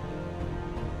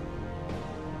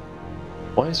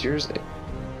 Why is yours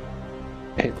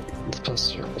 8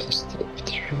 plus 0 plus 3?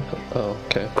 Oh,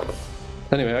 okay.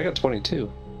 Anyway, I got 22.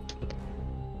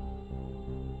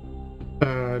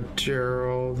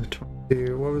 Gerald,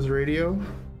 22. What was radio?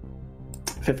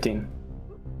 15.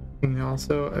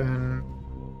 Also, and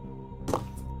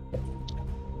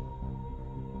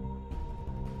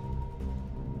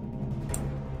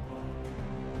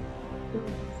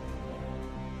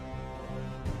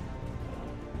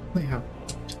They have.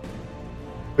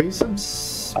 Some.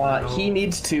 He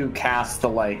needs to cast the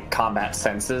like combat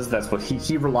senses. That's what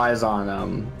he relies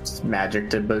on magic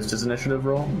to boost his initiative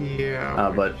roll.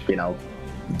 Yeah. But you know,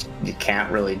 you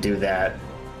can't really do that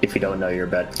if you don't know you're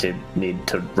about to need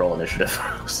to roll initiative.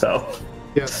 So.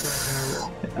 Yes.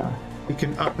 Yeah. You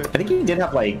can up it. I think he did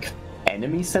have like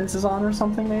enemy senses on or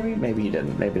something. Maybe he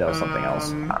didn't. Maybe that was something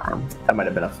else. I don't know. That might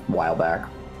have been a while back.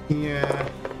 Yeah.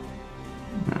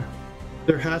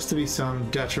 There has to be some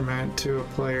detriment to a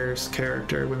player's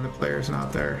character when the player's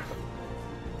not there.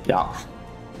 Yeah.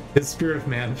 His spirit of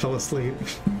man fell asleep.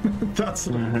 That's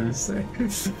what I'm going to say.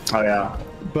 Oh yeah.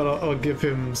 But I'll give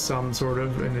him some sort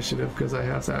of initiative because I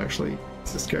have to actually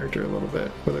use this character a little bit,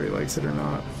 whether he likes it or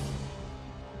not.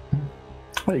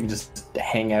 Well, you can just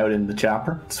hang out in the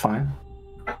chopper. It's fine.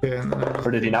 Yeah, and then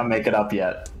Or did he not make it up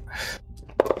yet?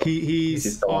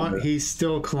 he's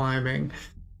still climbing.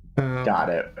 Got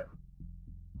it.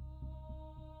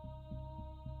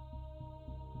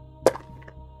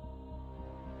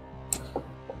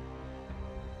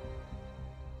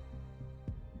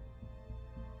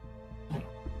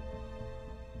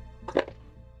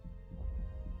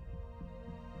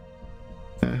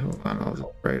 Hold on, I'll just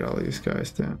write all these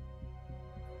guys down.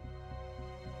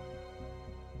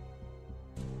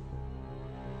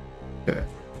 Okay.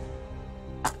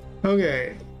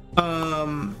 Okay.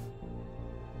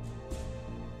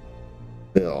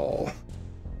 Bill.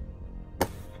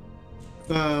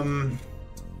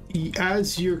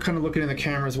 As you're kind of looking in the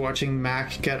cameras watching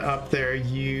Mac get up there,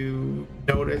 you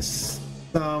notice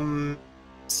some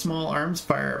small arms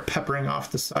fire peppering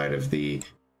off the side of the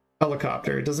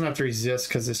helicopter. It doesn't have to resist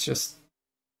because it's just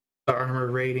the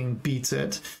armor rating beats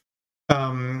it.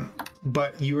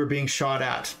 But you were being shot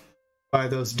at by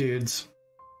those dudes.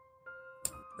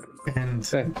 And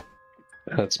Okay.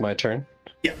 That's my turn.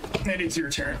 yeah, it is your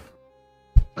turn.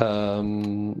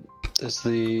 Is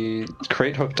the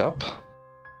crate hooked up?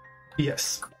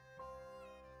 Yes.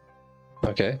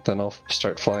 Okay, then I'll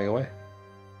start flying away.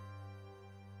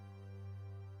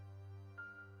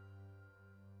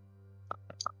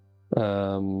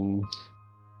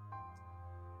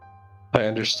 I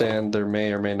understand there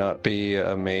may or may not be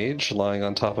a mage lying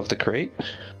on top of the crate.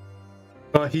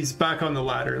 He's back on the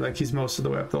ladder. Like, he's most of the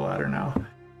way up the ladder now.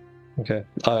 Okay.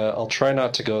 I'll try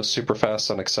not to go super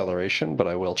fast on acceleration, but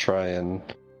I will try and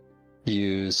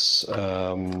use...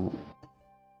 I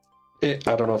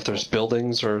don't know if there's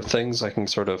buildings or things I can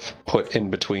sort of put in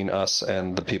between us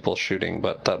and the people shooting,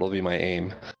 but that will be my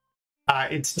aim.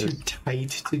 It's too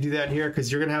tight to do that here,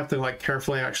 because you're going to have to, like,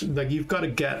 carefully actually... Like, you've got to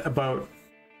get about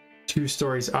 2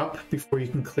 stories up before you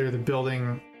can clear the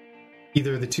building,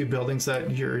 either of the 2 buildings that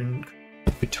you're in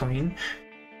between.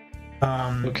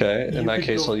 Okay, in that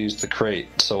case go... I'll use the crate,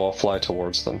 so I'll fly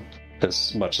towards them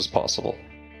as much as possible.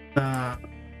 Because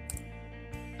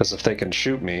if they can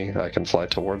shoot me, I can fly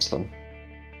towards them.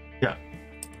 Yeah.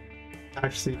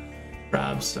 Actually,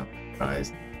 grab some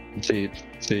guys.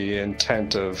 The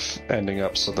intent of ending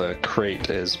up so the crate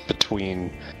is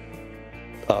between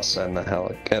us and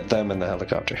them and the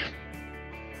helicopter.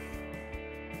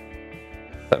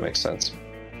 That makes sense.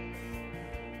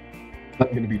 I'm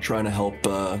going to be trying to help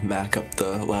Mac up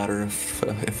the ladder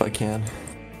if I can.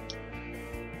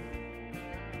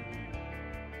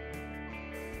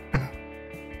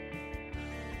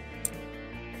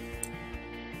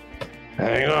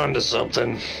 Hang on to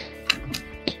something.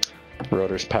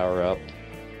 Rotors power up.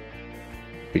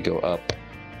 We go up.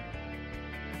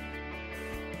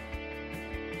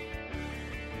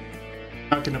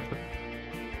 Not gonna put...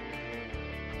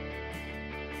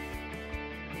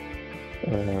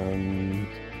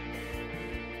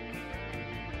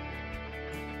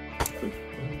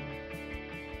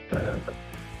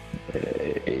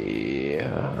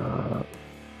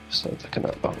 So looking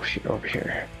up over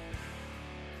here.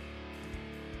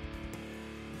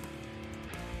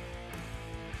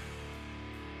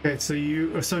 Okay,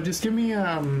 so just give me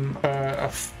I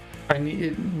need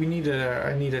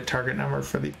a target number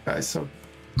for these guys. So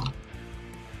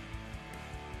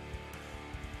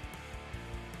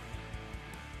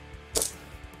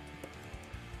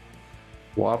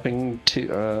Whopping 2.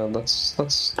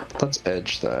 Let's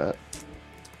edge that.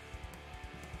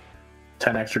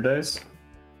 10 extra days.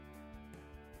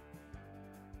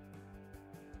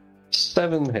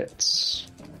 7 hits.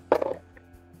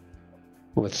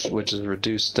 Which is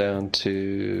reduced down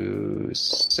to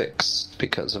 6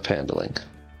 because of handling.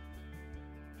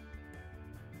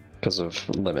 Because of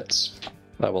limits.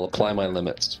 I will apply my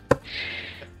limits.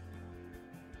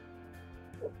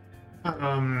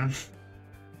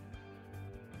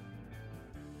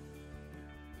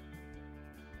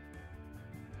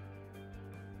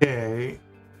 Okay.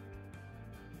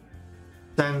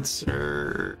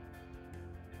 Sensor.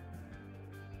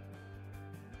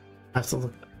 I have to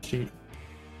look at the sheet.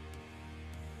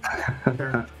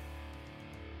 Sure.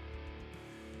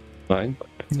 Fine.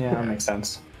 Yeah, that makes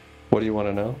sense. What do you want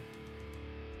to know?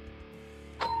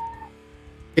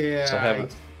 Yeah. So I have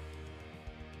it.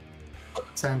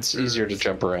 Sensor. It's easier to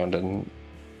jump around, and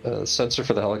sensor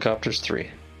for the helicopter's 3.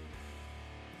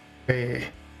 Okay.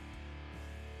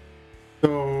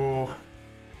 So,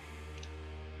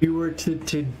 if you were to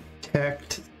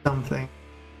detect something,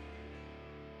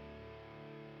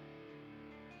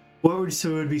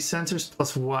 so it would be sensors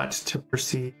plus what to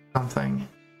perceive something?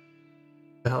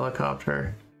 The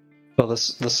helicopter. Well, the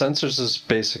sensors is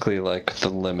basically like the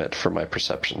limit for my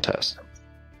perception test.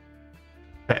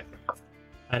 Okay.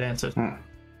 That answers.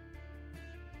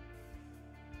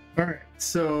 Alright,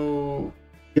 so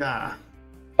yeah.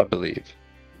 I believe.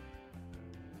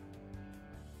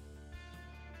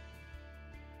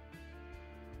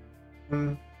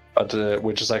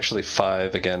 Which is actually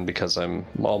 5 again, because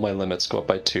all my limits go up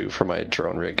by 2 for my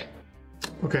drone rig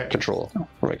Okay. control,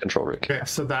 for my control rig. Okay,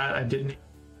 so that I didn't.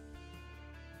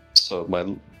 So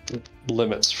my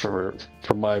limits for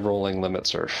my rolling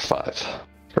limits are 5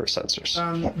 for sensors.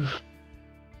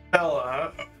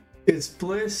 Bella, is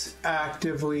Bliss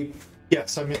actively?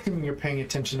 Yes, I'm assuming you're paying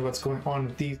attention to what's going on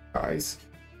with these guys.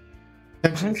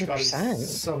 100%.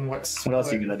 Somewhat. What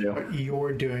else are you gonna do? What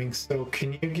you're doing? So,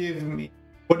 can you give me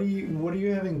what are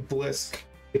you having Bliss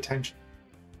pay attention?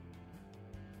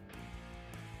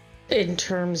 In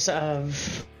terms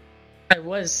of, I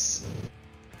was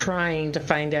trying to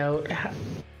find out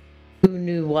who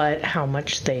knew what, how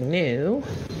much they knew.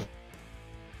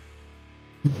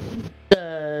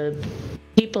 The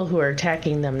people who are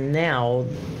attacking them now,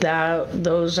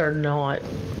 those are not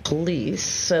police,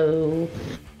 so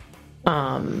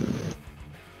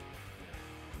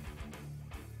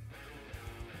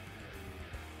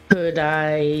could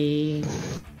I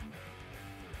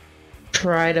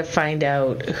try to find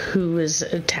out who is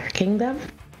attacking them?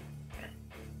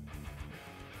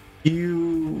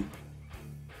 You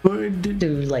could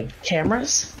Do like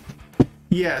cameras?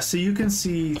 yeah, so you can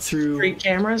see through 3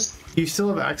 cameras? You still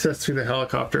have access to the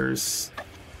helicopter's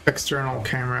external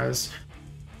cameras.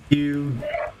 You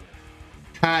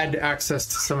had access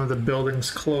to some of the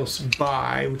buildings close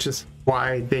by, which is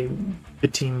why the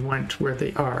team went where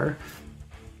they are.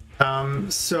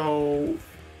 So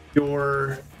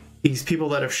these people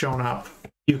that have shown up,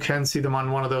 you can see them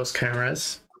on one of those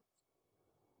cameras.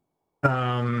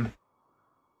 And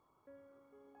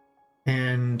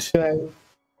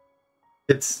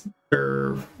it's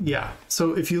yeah.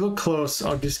 So if you look close,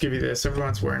 I'll just give you this.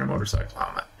 Everyone's wearing a motorcycle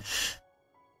helmet.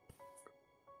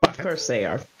 Of course they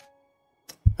are.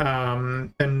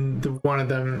 And one of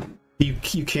them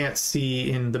you can't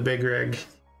see in the big rig.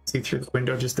 See through the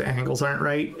window, just the angles aren't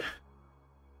right.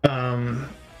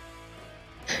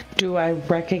 Do I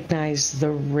recognize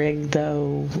the rig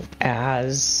though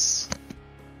as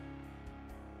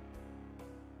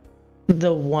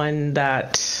the one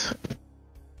that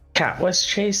Cat was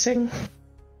chasing?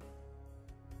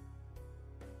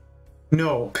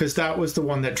 No, because that was the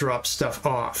one that dropped stuff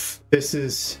off. This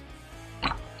is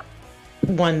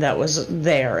One that was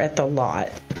there at the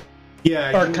lot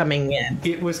yeah, or coming in.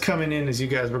 it was coming in as you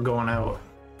guys were going out.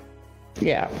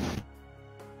 Yeah.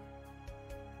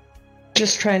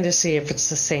 Just trying to see if it's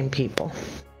the same people.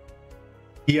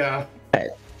 Yeah, Right.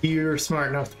 you're smart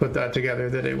enough to put that together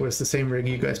that it was the same rig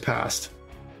you guys passed.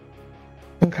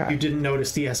 You Okay. didn't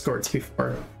notice the escorts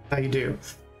before. Now you do.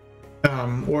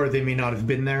 Or they may not have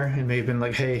been there and may have been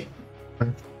like, hey,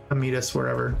 meet us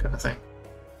wherever, kind of thing.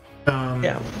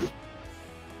 Yeah.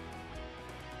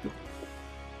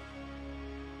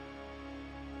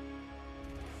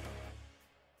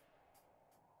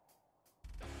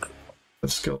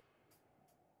 Skill.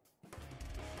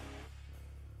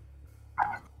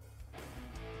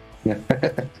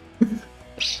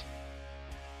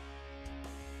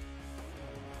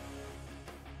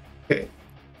 Okay.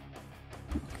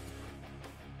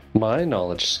 My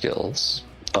knowledge skills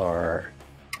are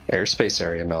airspace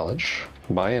area knowledge,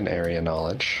 Mayan area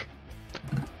knowledge,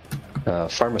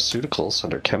 pharmaceuticals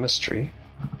under chemistry,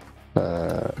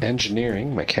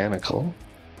 engineering, mechanical,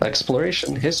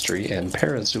 exploration, history, and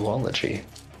parazoology.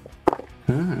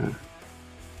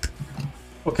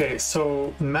 Okay,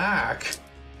 so Mac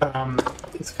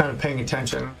is kind of paying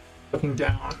attention, looking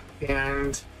down,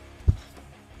 and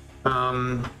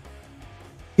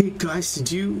hey guys,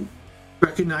 did you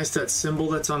recognize that symbol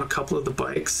that's on a couple of the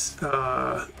bikes?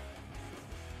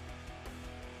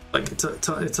 Like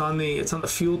it's on the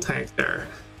fuel tank there.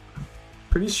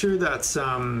 pretty sure that's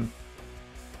a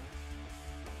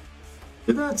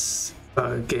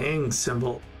gang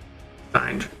symbol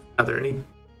kind. Are there any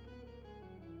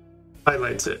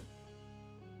highlights it?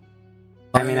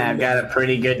 I mean, I've got a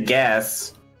pretty good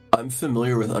guess. I'm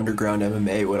familiar with underground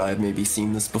MMA. Would I have maybe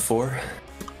seen this before?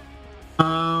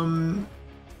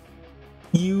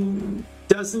 You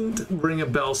doesn't ring a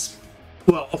bell.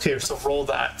 Well, okay, so roll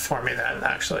that for me then.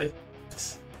 Actually,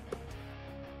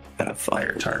 got a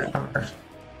fire target number.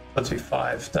 Let's be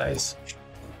 5 dice.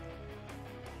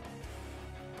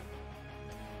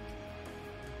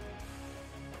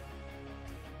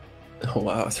 Oh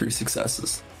wow, 3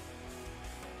 successes.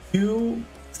 You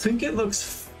think it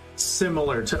looks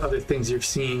similar to other things you've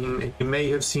seen. You may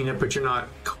have seen it, but you're not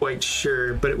quite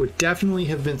sure. But it would definitely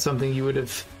have been something you would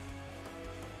have.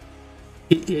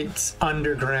 It's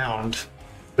underground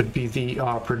would be the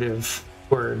operative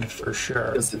word for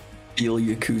sure. Does it feel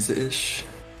Yakuza-ish?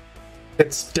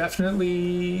 It's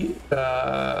definitely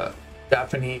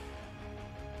Japanese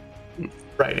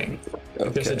writing. Okay.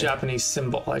 There's a Japanese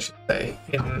symbol, I should say,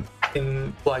 in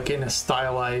a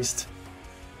stylized,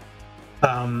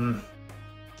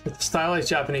 it's a stylized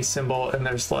Japanese symbol, and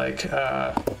there's like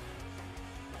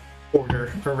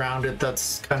border around it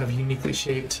that's kind of uniquely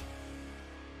shaped.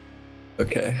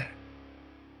 Okay.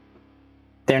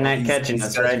 They're not catching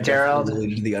us, right, Gerald?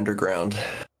 Related to the underground.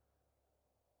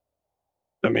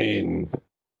 I mean,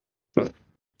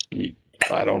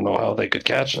 I don't know how they could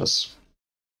catch us.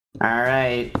 All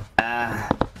right.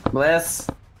 Bliss,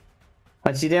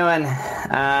 what you doing?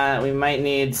 We might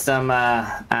need some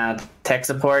tech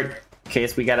support in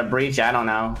case we got a breach. I don't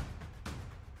know.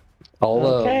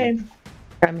 Okay.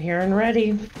 I'm here and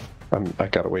ready. I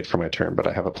gotta wait for my turn, but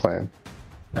I have a plan.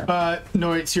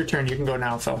 No, it's your turn. You can go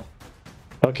now, Phil.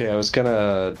 Okay, I was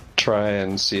gonna try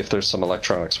and see if there's some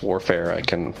electronics warfare I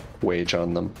can wage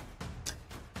on them.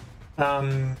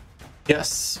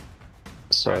 Yes.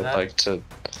 So I'd like to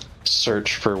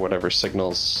search for whatever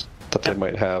signals that they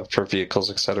might have for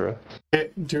vehicles, etc. Okay,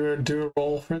 do a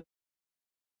roll for.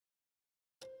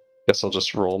 Guess I'll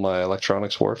just roll my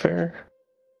electronics warfare,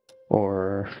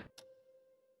 or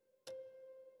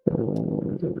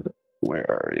where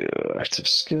are you? Active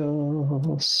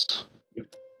skills.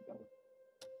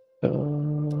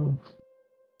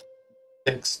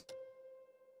 6.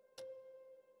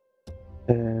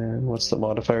 And what's the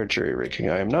modifier? Jury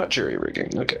rigging. I am not jury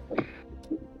rigging. Okay.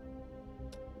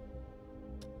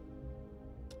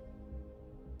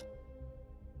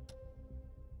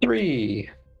 Three.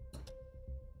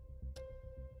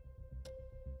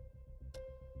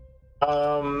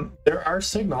 There are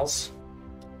signals.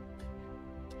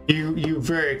 You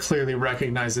very clearly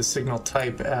recognize the signal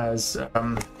type as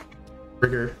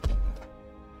trigger.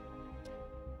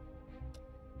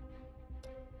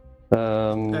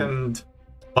 And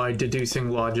by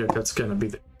deducing logic, that's going to be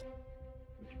the.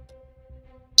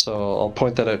 So I'll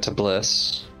point that out to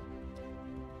Bliss.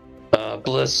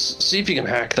 Bliss, see if you can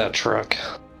hack that truck.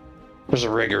 There's a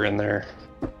rigger in there.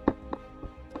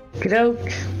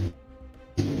 Okey-doke.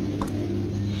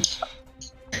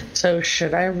 So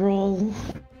should I roll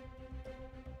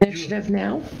initiative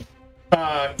now?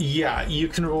 Yeah, you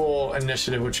can roll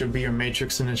initiative, which would be your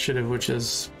matrix initiative, which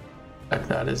is like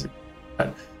that is.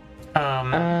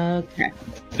 Okay.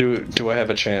 Do I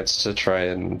have a chance to try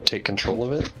and take control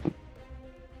of it?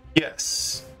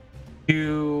 Yes.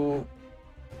 You.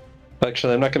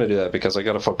 Actually, I'm not going to do that because I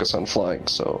got to focus on flying.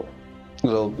 So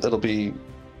it'll be.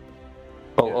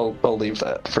 I'll leave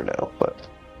that for now. But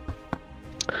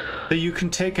So you can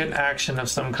take an action of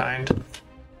some kind.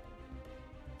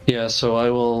 yeah, so I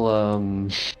will.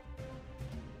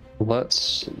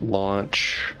 Let's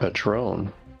launch a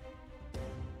drone.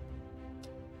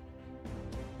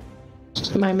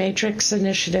 My matrix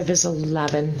initiative is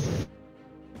 11.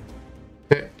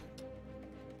 Okay.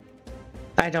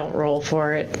 I don't roll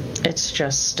for it. It's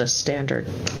just a standard.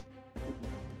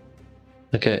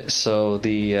 Okay, so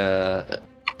the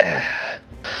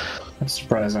That's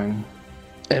surprising.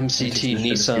 MCT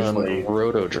Nissan usually-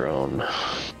 Rotodrone.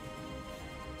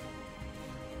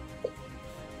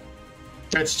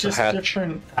 It's just hatch.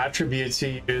 different attributes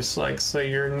you use. Like, so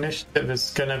your initiative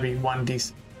is going to be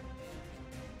 1d6.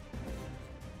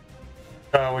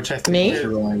 Which I think Me? is-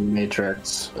 Rolling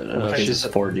matrix, which is she's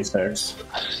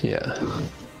 4d6. yeah.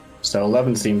 So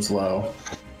 11 seems low.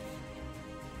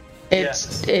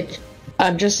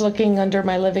 I'm just looking under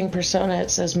my living persona.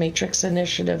 It says matrix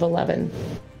initiative 11.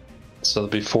 So it'll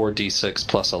be 4d6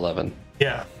 plus 11.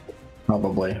 Yeah.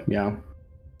 Probably, yeah.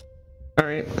 All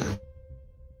right.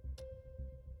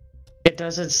 It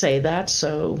doesn't say that,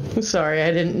 so sorry,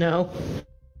 I didn't know.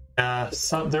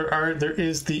 So there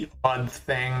is the odd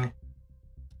thing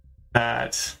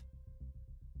that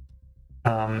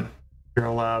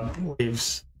Hero Lab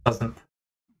leaves doesn't.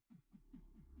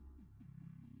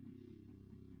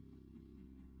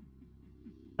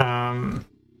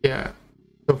 Yeah.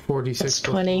 So 46 That's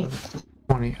 20.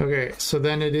 20. Okay, so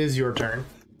then it is your turn.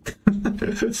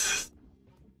 So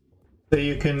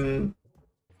you can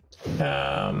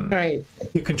Right.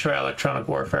 you can try electronic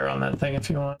warfare on that thing if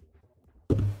you want.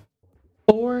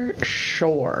 For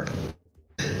sure.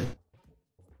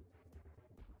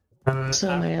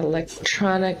 So my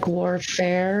electronic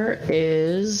warfare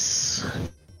is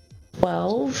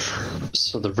 12.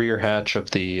 So the rear hatch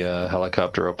of the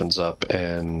helicopter opens up,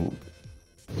 and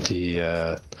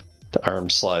the arm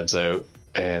slides out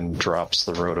and drops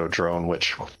the roto drone,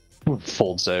 which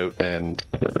folds out and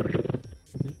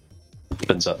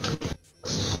spins up.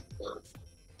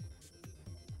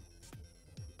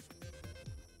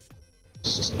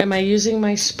 Am I using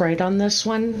my sprite on this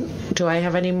one? Do I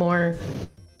have any more?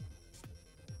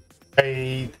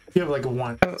 You have like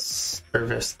one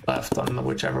service left on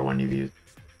whichever one you've used.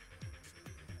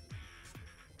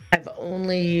 I've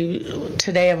only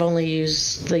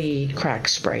used the crack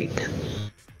sprite.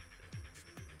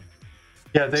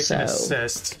 Yeah, they can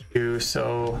assist you,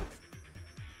 so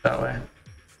that way.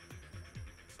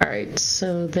 All right,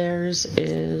 so theirs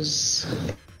is,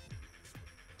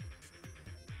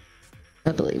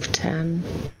 I believe, 10.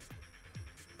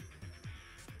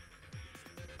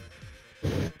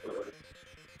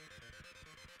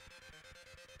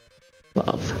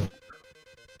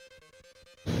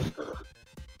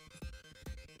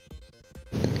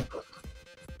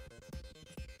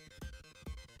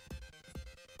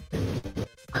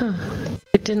 Huh.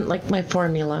 It didn't like my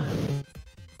formula.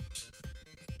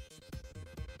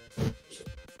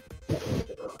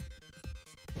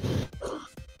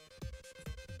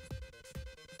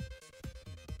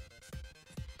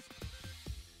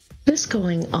 What is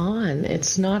going on?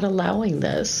 It's not allowing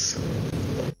this.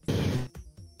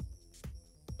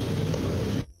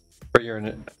 But you're in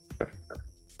it.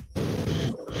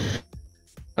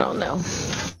 Oh no.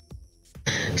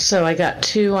 So I got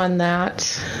 2 on that.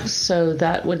 So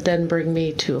that would then bring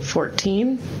me to a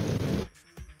 14.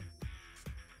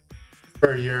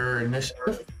 For your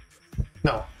initiative?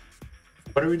 No.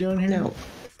 What are we doing here? No.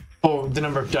 Oh, the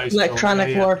number of dice.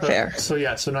 Electronic warfare. So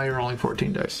now you're rolling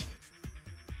 14 dice.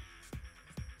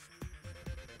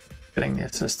 Getting the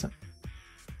assistant.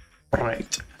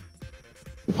 Right.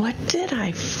 What did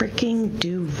I freaking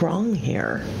do wrong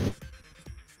here?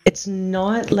 It's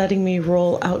not letting me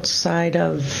roll outside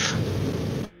of...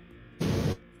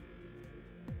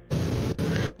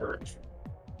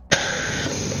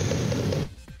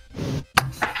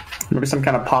 Maybe some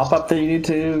kind of pop-up that you need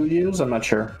to use? I'm not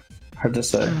sure. Hard to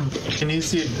say. You can use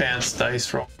the advanced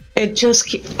dice roll. It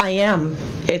just... I am.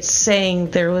 It's saying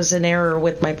there was an error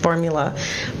with my formula,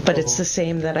 but it's the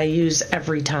same that I use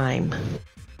every time.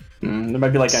 There might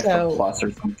be like extra plus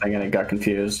or something and it got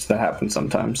confused. That happens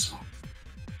sometimes.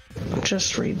 I'm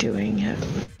just redoing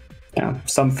it. Yeah.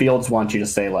 Some fields want you to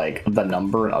say like the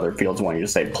number and other fields want you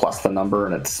to say plus the number,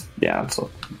 and it's a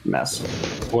mess.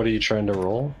 What are you trying to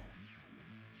roll?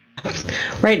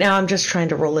 Right now I'm just trying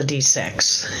to roll a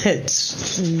d6.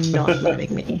 It's not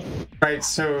letting me. Right,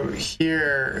 so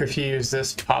here, if you use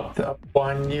this pop up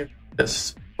one, you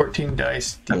this 14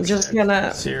 dice. I'm just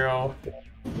gonna 0.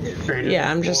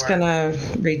 I'm just gonna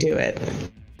redo it.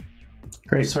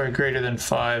 Great. Sorry, greater than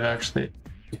 5 actually.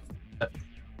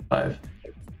 5.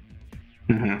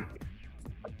 Mm-hmm.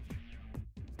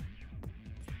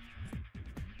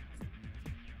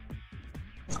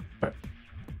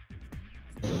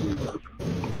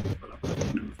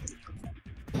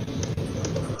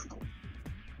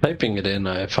 Typing it in,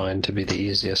 I find to be the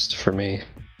easiest for me.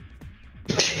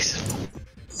 Jeez.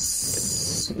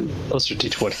 Those are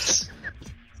d20s.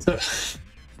 So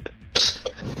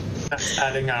that's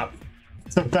adding up.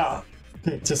 It's about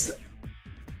just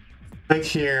click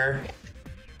here.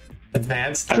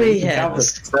 Advanced. 3 Count the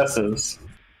hits. successes.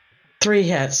 3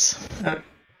 hits.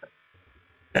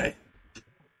 Okay.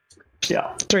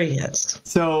 Yeah. 3 hits.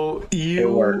 So It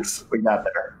works. We got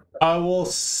there. I will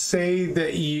say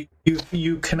that you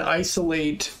can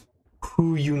isolate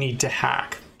who you need to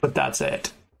hack, but that's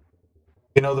it.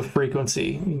 You know the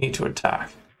frequency you need to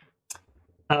attack.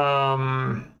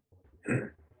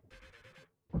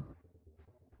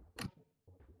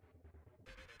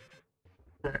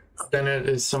 Then it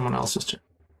is someone else's turn.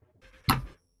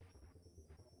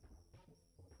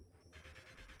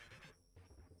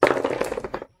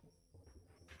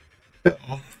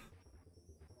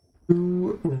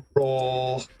 You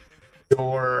roll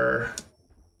your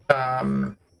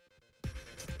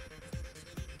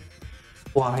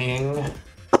flying.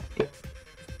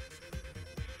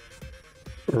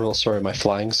 Real sorry, my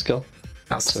flying skill.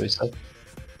 That's what he said.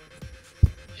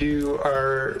 You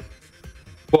are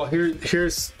well.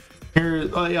 Here's.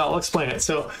 Oh yeah, I'll explain it.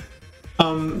 So,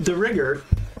 the rigger,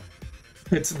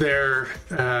 it's their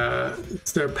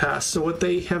pass. So what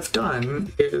they have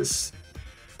done is,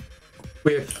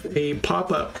 with a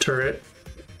pop-up turret,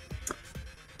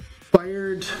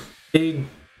 fired a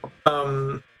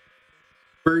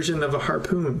version of a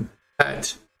harpoon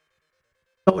at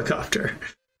helicopter.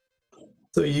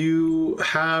 So you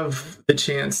have the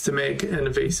chance to make an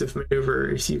evasive maneuver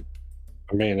if you.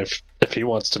 I mean, if he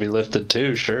wants to be lifted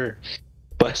too, sure.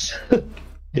 But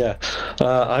yeah,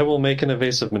 I will make an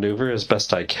evasive maneuver as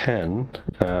best I can.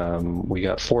 We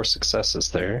got 4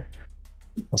 successes there.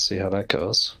 I'll see how that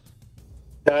goes.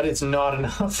 That is not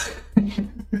enough.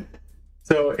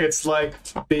 So it's like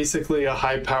basically a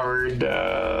high-powered.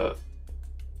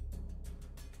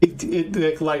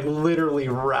 It like literally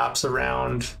wraps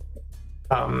around.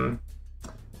 That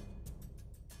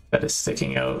is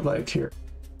sticking out like here.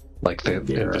 Like the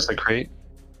Invisicrate?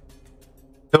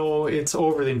 No, it's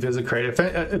over the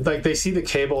Invisicrate. Like they see the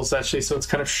cables actually, so it's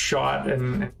kind of shot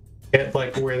and hit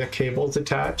like where the cables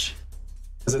attach,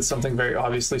 because it's something very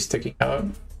obviously sticking out.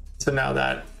 So now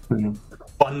that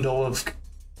bundle of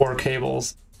 4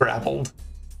 cables grappled.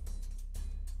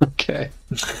 Okay,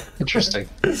 interesting.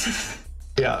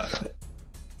 Yeah.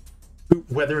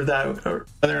 Whether or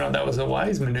not that was a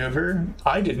wise maneuver,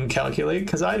 I didn't calculate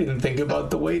because I didn't think about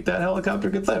the weight that helicopter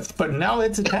could lift. But now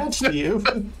it's attached to you.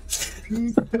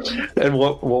 And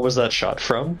what was that shot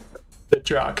from? The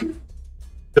truck,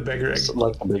 the big rig.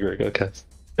 Like the big rig. Okay.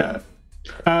 Yeah.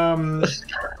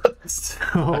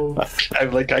 So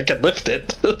I'm like, I can lift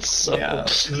it. So. Yeah,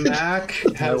 Mac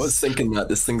has... I was thinking that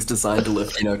this thing's designed to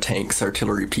lift, tanks,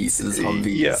 artillery pieces,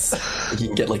 Humvees. Yeah. You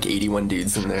can get like 81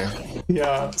 dudes in there.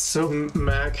 Yeah, so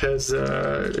Mac has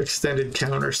extended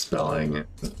counter spelling.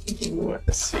 What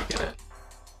is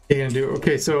he gonna do?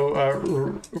 Okay,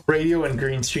 so radio and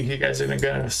Green Streak, you guys are gonna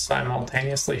go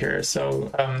simultaneously here.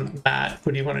 So Matt,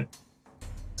 what do you want to?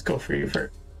 Let's go for you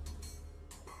first.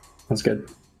 That's good.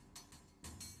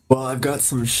 Well, I've got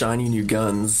some shiny new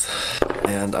guns,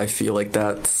 and I feel like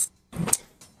that's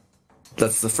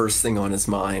the first thing on his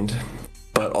mind.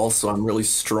 But also, I'm really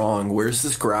strong. Where's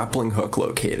this grappling hook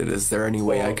located? Is there any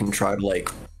way I can try to,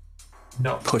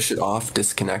 no, push it off,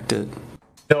 disconnect it?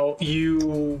 No,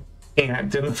 you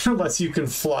can't, unless you can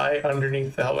fly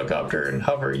underneath the helicopter and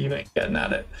hover. You ain't getting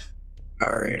at it.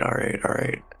 All right. All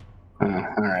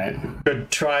right. Could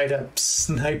try to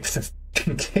snipe the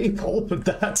cable, but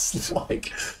that's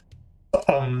like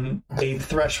a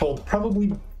threshold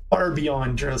probably far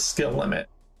beyond your skill limit,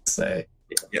 say.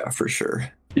 Yeah, for sure.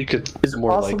 You could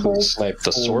more likely snipe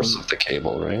the source of the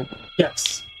cable, right?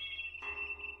 Yes.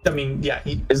 I mean, yeah.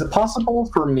 Is it possible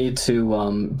for me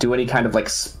to do any kind of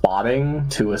spotting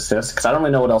to assist? Because I don't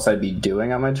really know what else I'd be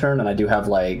doing on my turn, and I do have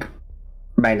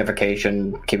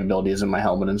magnification capabilities in my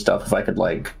helmet and stuff. If I could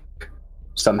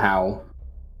somehow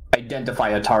identify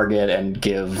a target and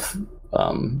give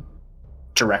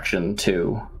direction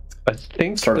to, I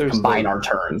think, sort of combine our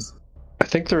turns. I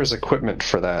think there is equipment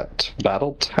for that.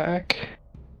 Battle Tac,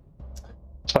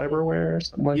 cyberware, or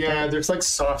something like that. Yeah, there's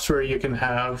software you can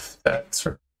have that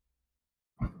sort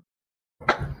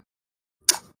of...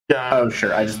 Yeah. Oh,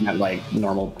 sure. I just meant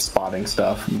normal spotting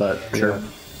stuff, but sure. Yeah.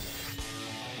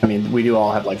 I mean, we do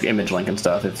all have image link and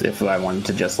stuff. If I wanted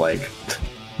to just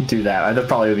do that, that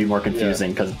probably would be more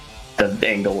confusing because the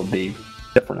angle would be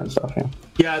different and stuff.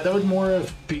 Yeah, that would more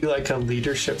be a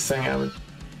leadership thing. I would.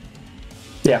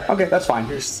 Yeah. Okay, that's fine.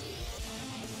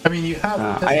 I mean, you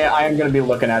have. I am going to be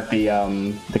looking at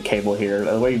the cable here.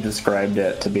 The way you described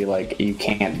it to be you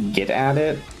can't get at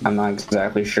it. I'm not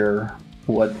exactly sure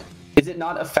what. Is it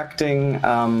not affecting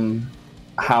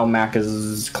how Mac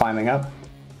is climbing up?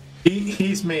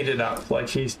 He's made it up.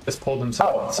 He's just pulled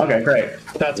himself. Oh, okay, great.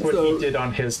 That's what he did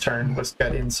on his turn, was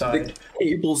get inside. The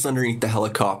cable's underneath the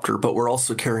helicopter, but we're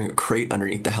also carrying a crate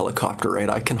underneath the helicopter, right?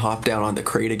 I can hop down on the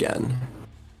crate again.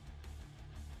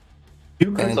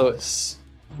 You can.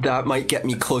 That might get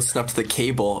me close enough to the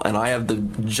cable, and I have the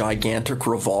gigantic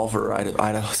revolver.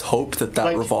 I'd hope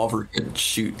that revolver could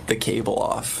shoot the cable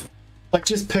off.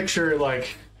 Just picture,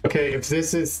 okay, if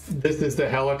this is the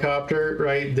helicopter,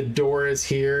 right? The door is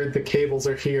here, the cables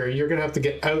are here. You're gonna have to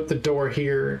get out the door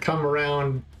here, come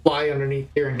around, fly underneath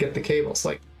here, and get the cables.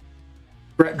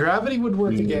 Gravity would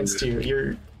work against you.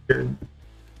 You're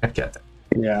I get that.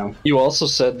 Yeah. You also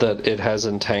said that it has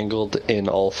entangled in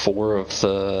all 4 of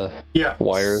the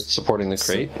wires supporting the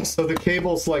crate. So the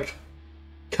cables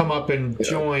come up and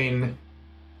join.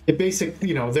 It basically,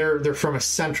 you know, they're from a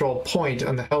central point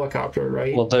on the helicopter,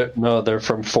 right? Well, they're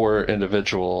from 4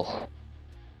 individual.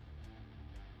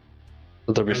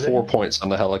 There'll be 4 points on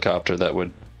the helicopter that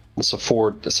would. So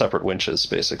 4 separate winches,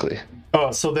 basically.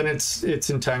 Oh, so then it's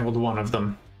entangled one of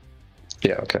them.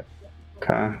 Yeah. Okay.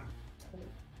 Okay. I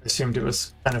assumed it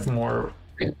was kind of more.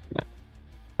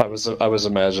 I was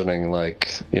imagining,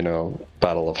 like, you know,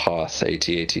 Battle of Hoth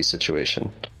AT-AT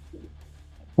situation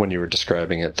when you were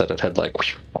describing it, that it had like.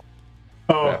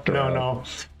 Oh no,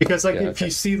 because like if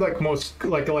you see like most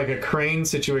like a crane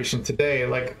situation today,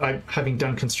 like I having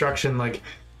done construction, like,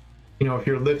 you know, if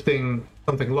you're lifting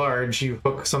something large, you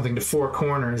hook something to 4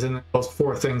 corners, and then those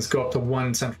 4 things go up to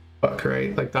one central hook,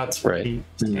 right? Like that's Right. the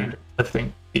standard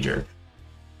lifting procedure.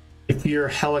 If your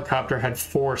helicopter had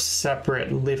 4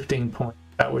 separate lifting points,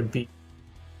 that would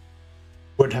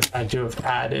have had to have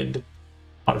added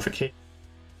modification.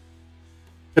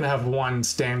 Gonna have one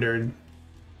standard,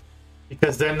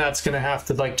 because then that's gonna have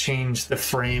to like change the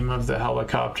frame of the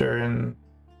helicopter and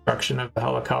construction of the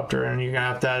helicopter, and you're gonna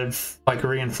have to add like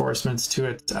reinforcements to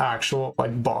its actual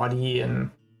like body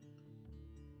and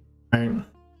right.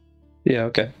 Yeah.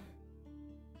 Okay.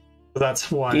 So that's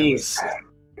why it was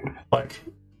like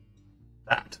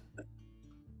that.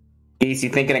 Geese, you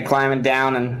thinking of climbing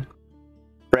down and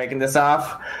breaking this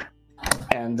off?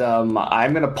 And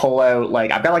I'm gonna pull out,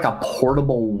 like, I've got like a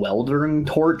portable welding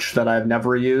torch that I've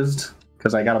never used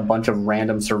because I got a bunch of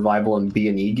random survival and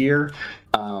B&E gear.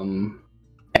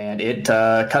 And it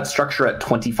cuts structure at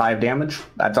 25 damage.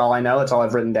 That's all I know. That's all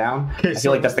I've written down. Okay, I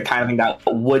feel like that's the kind of thing that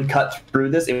would cut through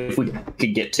this if we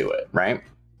could get to it, right?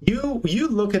 You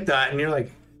look at that and you're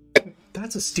like,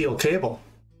 that's a steel cable.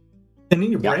 And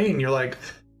in your brain, you're like,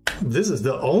 this is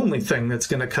the only thing that's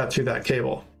going to cut through that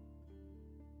cable.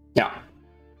 Yeah.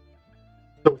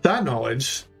 So with that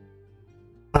knowledge,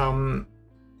 so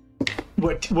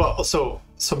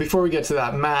before we get to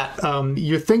that, Matt,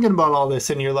 you're thinking about all this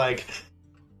and you're like,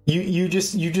 you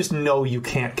just know you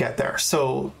can't get there.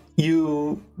 So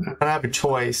you don't have a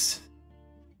choice.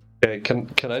 Okay,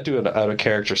 can I do an out of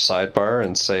character sidebar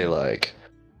and say, like,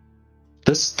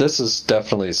 this is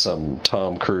definitely some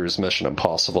Tom Cruise Mission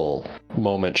Impossible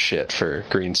moment shit for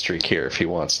Green Streak here if he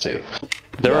wants to.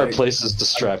 There are places to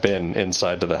strap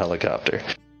inside to the helicopter.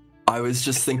 I was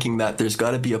just thinking that there's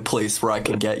got to be a place where I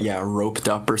can get roped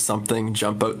up or something,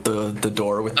 jump out the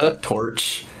door with the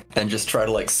torch, and just try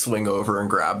to like swing over and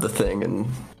grab the thing and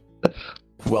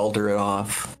welder it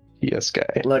off. Yes,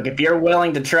 guy. Look, if you're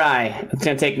willing to try, it's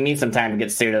gonna take me some time to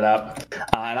get suited up,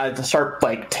 and I have to start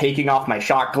like taking off my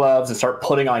shock gloves and start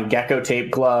putting on gecko tape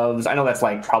gloves. I know that's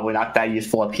like probably not that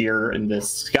useful up here in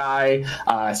this sky.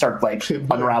 I start like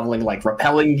unraveling like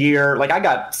rappelling gear. Like I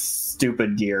got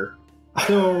stupid gear.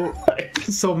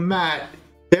 So Matt,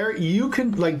 there you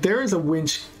can like there is a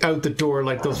winch out the door,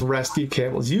 like those rescue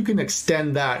cables. You can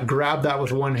extend that, grab that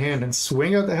with one hand, and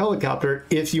swing out the helicopter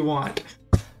if you want.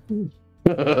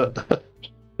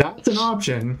 That's an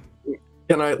option.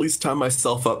 Can I at least tie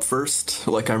myself up first?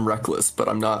 Like I'm reckless, but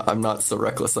I'm not so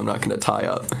reckless. I'm not going to tie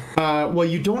up. Well,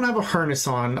 you don't have a harness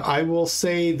on. I will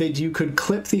say that you could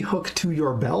clip the hook to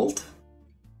your belt.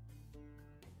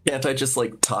 Can't I just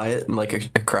like tie it in like a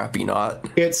crappy knot?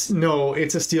 It's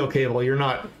a steel cable. You're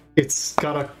not. It's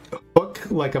got a hook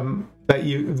like that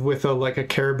you with a like a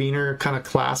carabiner kind of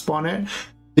clasp on it.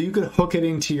 So you could hook it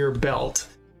into your belt.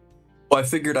 Well, I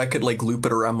figured I could like loop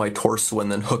it around my torso and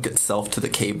then hook itself to the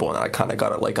cable, and I kind of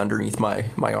got it like underneath my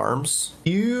arms.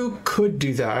 You could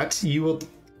do that. You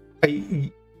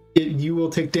will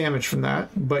take damage from that,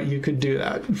 but you could do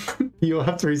that. You'll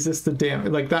have to resist the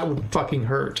damage. Like that would fucking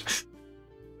hurt.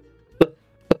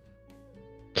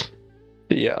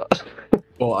 Yeah.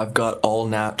 Well, I've got all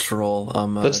natural.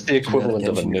 That's the equivalent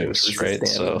of a noose, right?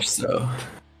 So.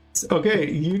 Okay,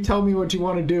 you tell me what you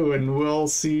want to do, and we'll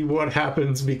see what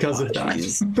happens because of that.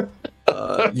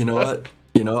 You know what?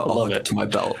 I'll hook it to my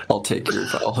belt. I'll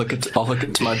hook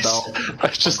it to my belt. I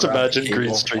just imagine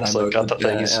Green Streak's like got the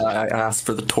things. I asked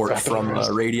for the torch from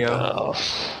radio.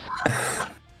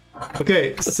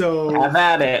 Okay, so have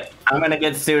at it. I'm gonna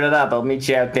get suited up. I'll meet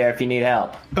you out there if you need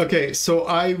help. Okay, so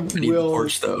I need the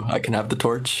torch though. I can have the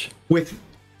torch. With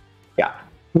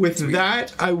Sweet.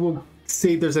 that, I will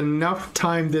say there's enough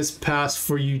time this passed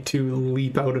for you to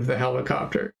leap out of the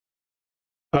helicopter.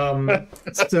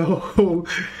 So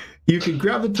you can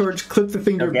grab the torch, clip the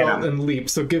thing to your belt, and leap.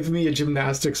 So give me a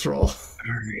gymnastics roll. All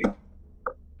right.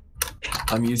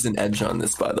 I'm using edge on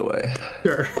this, by the way.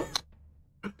 Sure.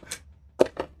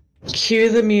 Cue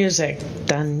the music.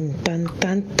 Dun dun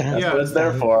dun dun. That's what it's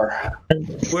there for.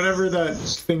 Whatever that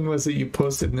thing was that you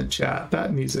posted in the chat,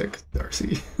 that music,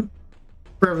 Darcy.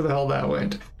 Wherever the hell that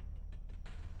went.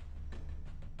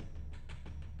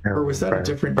 Or was that a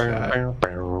different chat? I don't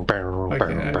remember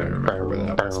where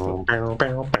that was.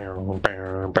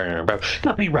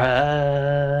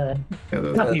 Copyright. Yeah,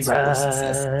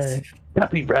 Copyright.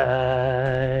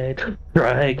 Copyright.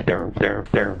 Strike.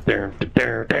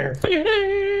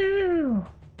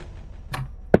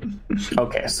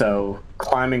 Okay, so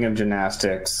climbing and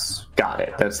gymnastics. Got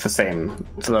it. That's the same.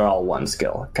 So they're all one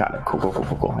skill. Got it.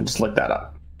 Cool. I just looked that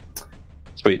up.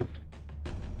 Sweet.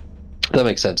 That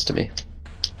makes sense to me.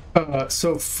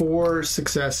 So 4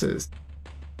 successes.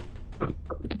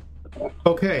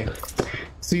 Okay.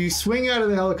 So you swing out of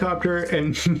the helicopter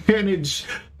and manage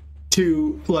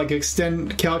to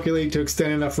calculate to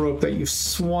extend enough rope that you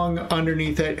swung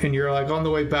underneath it, and you're like on the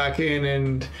way back in,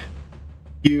 and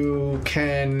you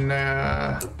can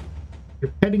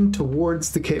you're heading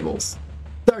towards the cables.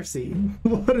 Darcy,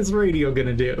 what is radio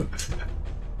gonna do?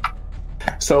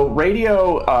 So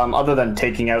radio, other than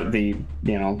taking out the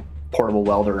portable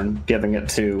welder and giving it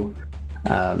to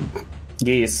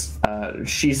Geese,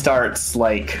 she starts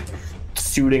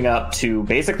suiting up to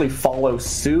basically follow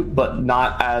suit, but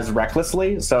not as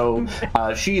recklessly. So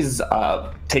she's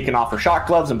taking off her shot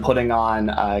gloves and putting on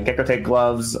gecko tape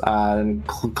gloves.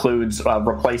 Includes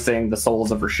replacing the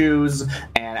soles of her shoes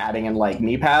and adding in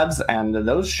knee pads, and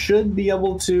those should be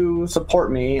able to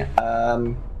support me.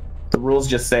 The rules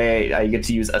just say you get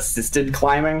to use assisted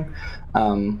climbing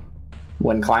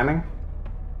when climbing.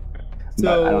 So,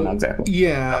 but I don't know exactly.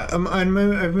 Yeah, if I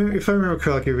remember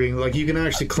correctly, reading you can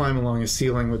actually climb along a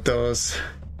ceiling with those.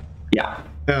 Yeah.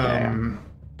 I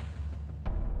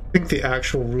think the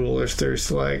actual rule is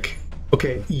there's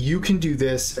okay, you can do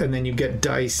this, and then you get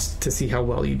dice to see how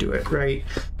well you do it, right?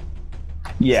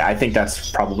 Yeah, I think that's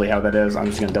probably how that is. I'm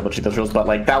just gonna double check those rules, but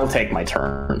that will take my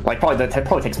turn. That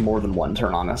probably takes more than one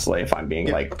turn, honestly, if I'm being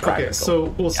practical. Okay,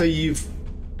 so we'll say you've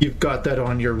got that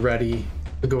on. You're ready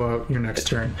to go out your next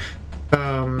turn.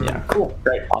 Yeah, cool,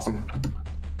 great, awesome.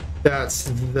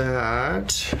 That's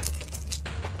that.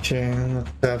 Okay, let's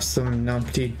have some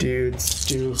numpty dudes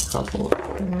do a couple.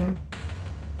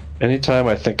 Anytime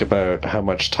I think about how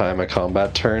much time a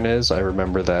combat turn is, I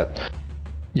remember that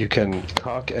you can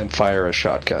cock and fire a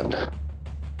shotgun.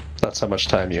 That's how much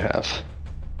time you have.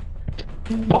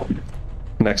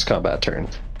 Next combat turn.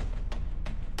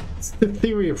 It's the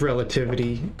theory of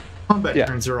relativity. Combat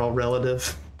turns are all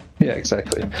relative. Yeah,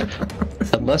 exactly.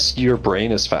 Unless your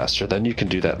brain is faster, then you can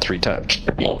do that 3 times.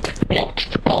 But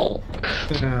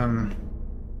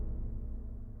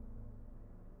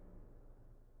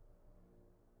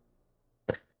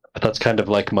that's kind of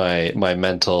like my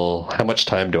mental, how much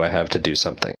time do I have to do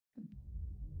something?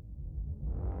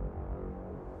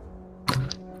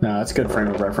 No, that's good frame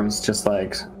of reference, just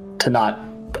to not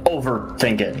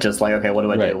overthink it, just okay, what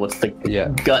do I do? What's the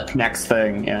gut next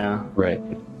thing? Yeah. Right.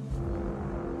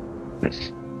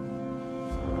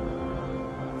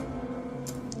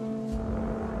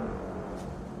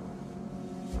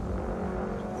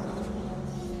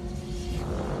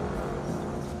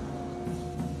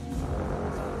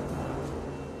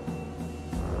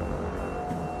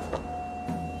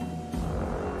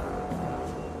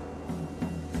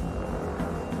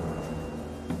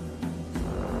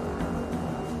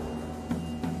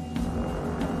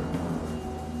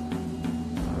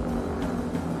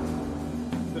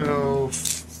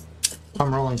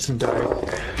 I'm rolling some die.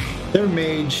 Their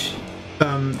mage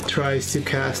tries to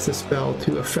cast a spell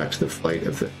to affect the flight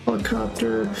of the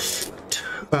helicopter.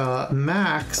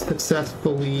 Max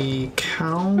successfully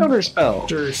counter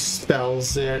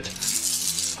spells it.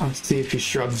 Let's see if he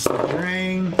shrugs the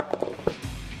drain.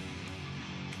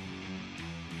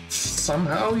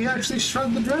 Somehow he actually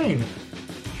shrugged the drain.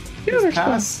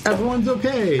 Pass. Everyone's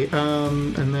okay.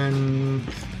 And then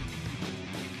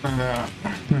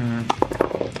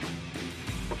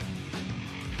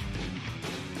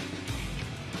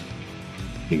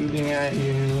shooting at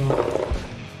you.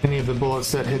 Any of the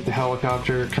bullets that hit the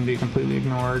helicopter can be completely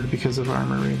ignored because of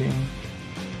armor rating.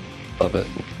 Love it.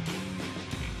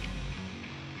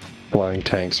 Flying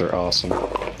tanks are awesome.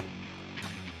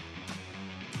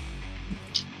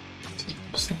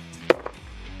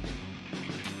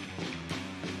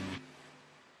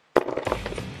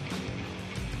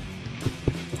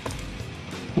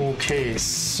 Okay,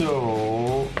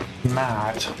 so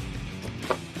Matt.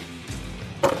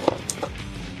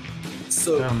 So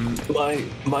But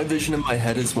my vision in my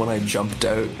head is when I jumped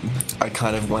out,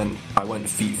 I went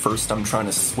feet first. I'm trying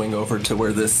to swing over to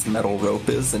where this metal rope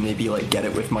is and maybe like get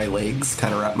it with my legs,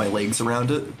 kind of wrap my legs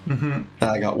around it. And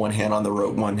I got one hand on the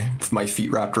rope, one with my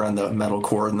feet wrapped around the metal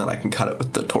cord, and then I can cut it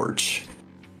with the torch.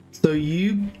 So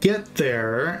you get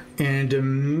there and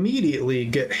immediately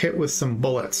get hit with some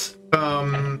bullets.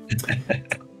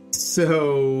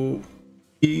 So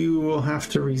you will have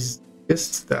to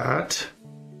resist that.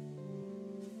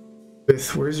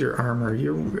 Where's your armor?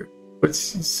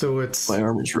 My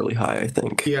armor's really high, I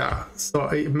think. Yeah, so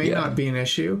it may not be an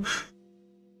issue.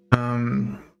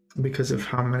 Because of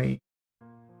how many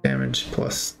damage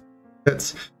plus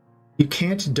that's you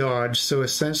can't dodge, so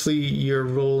essentially you're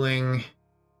rolling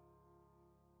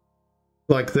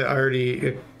like I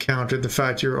already counted the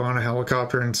fact you're on a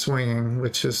helicopter and swinging,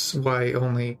 which is why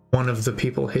only one of the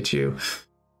people hit you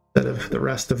instead of the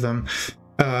rest of them.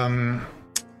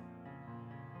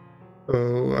 So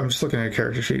I'm just looking at a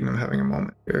character sheet and I'm having a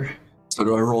moment here. So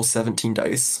do I roll 17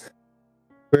 dice?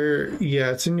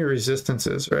 It's in your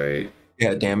resistances, right?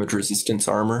 Yeah, damage resistance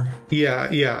armor.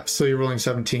 Yeah. So you're rolling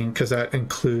 17 because that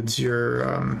includes your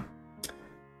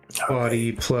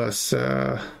body plus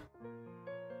your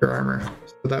armor.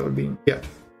 So that would be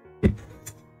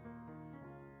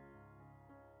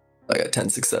I got 10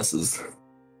 successes.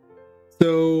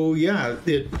 So yeah,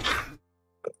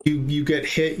 you get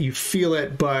hit, you feel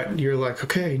it, but you're like,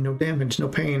 okay, no damage, no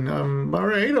pain. All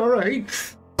right.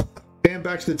 And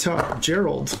back to the top,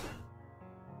 Gerald.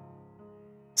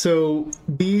 So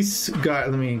these guys,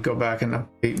 let me go back and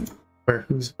update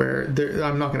who's where.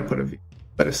 I'm not going to put a V,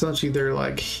 but essentially they're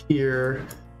like here.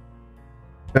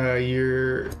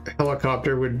 Your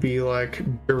helicopter would be like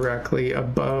directly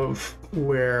above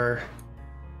where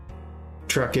the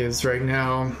truck is right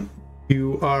now.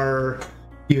 You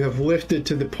have lifted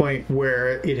to the point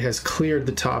where it has cleared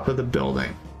the top of the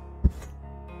building.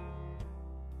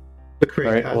 The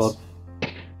crate has. Well,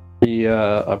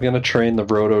 I'm going to train the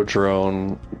roto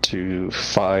drone to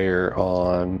fire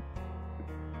on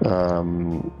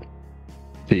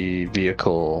the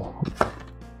vehicle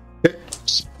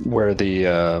where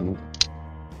the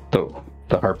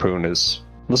harpoon is,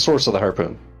 the source of the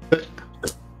harpoon.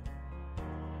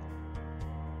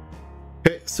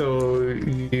 Okay, so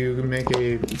you make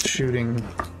a shooting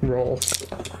roll.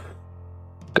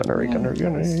 Gunnery.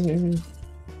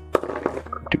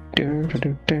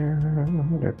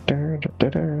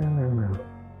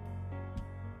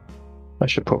 I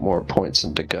should put more points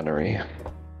into gunnery.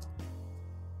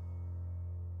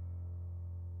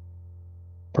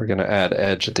 We're going to add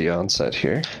edge at the onset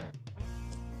here.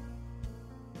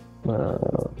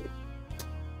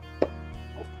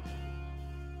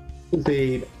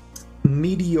 The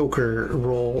mediocre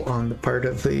roll on the part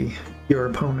of your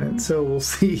opponent, so we'll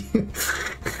see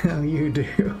how you do.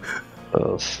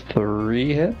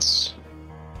 3 hits.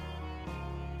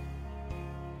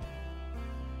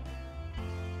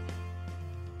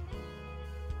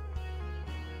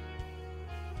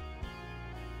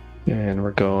 And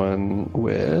we're going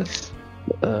with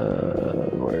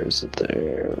where is it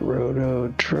there?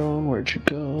 Roto drone, where'd you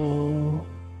go?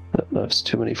 That's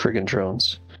too many friggin'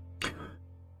 drones.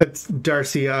 It's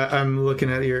Darcy. I'm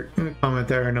looking at your comment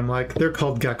there, and I'm like, they're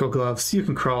called gecko gloves. You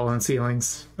can crawl on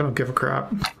ceilings. I don't give a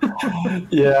crap.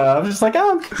 Yeah, I'm just like,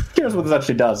 here's what this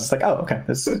actually does. It's like, okay.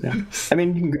 I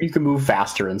mean, you can move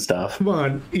faster and stuff. Come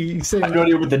on. You say, I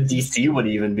don't know what the DC would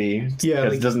even be. Yeah,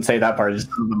 it doesn't say that part. Just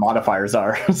who the modifiers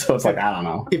are. So it's like, I don't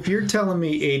know. If you're telling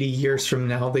me 80 years from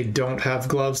now they don't have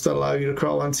gloves that allow you to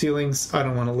crawl on ceilings, I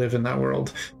don't want to live in that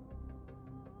world.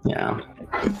 Yeah.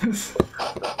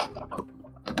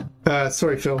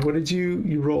 Sorry, Phil. What did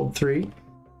you rolled 3?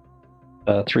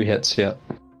 3 hits, yeah.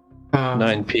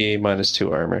 9p minus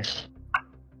 2 armor.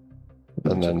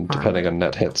 And then depending on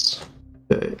net hits.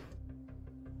 Okay,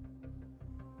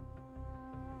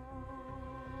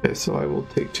 so I will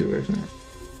take 2 right now.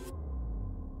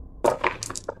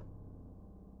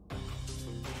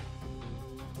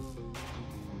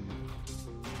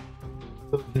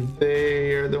 So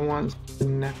they are the ones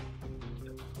in that.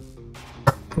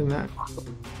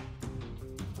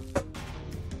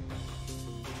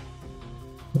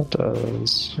 What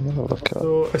does? I'm gonna look up.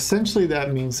 So essentially,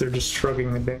 that means they're just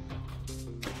shrugging the bit.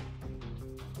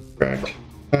 Correct.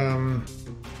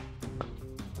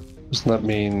 Doesn't that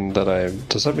mean that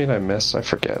does that mean I miss? I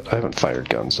forget. I haven't fired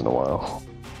guns in a while.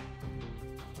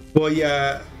 Well,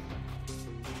 yeah.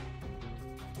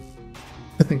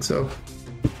 I think so.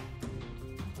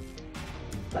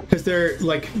 Because they're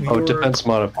like... defense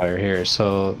modifier here.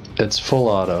 So it's full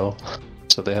auto.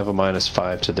 So they have a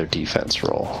 -5 to their defense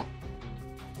roll.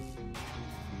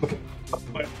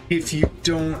 if you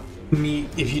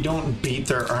don't beat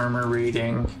their armor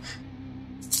rating,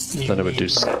 Then it would do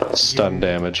stun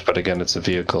damage, but again, it's a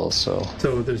vehicle, so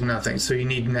there's nothing. So you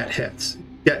need net hits.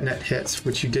 Get net hits,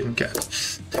 which you didn't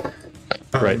get.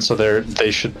 right. So their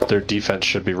defense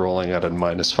should be rolling at a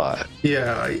 -5.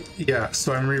 Yeah.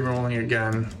 So I'm re-rolling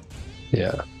again.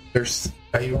 Yeah.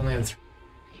 You only have 3.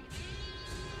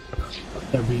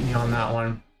 They're beating you on that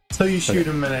one. So you shoot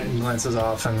him and it glances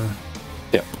off, and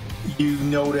Yep. you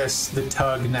notice the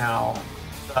tug now.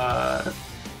 That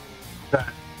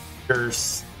your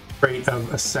rate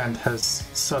of ascent has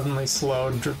suddenly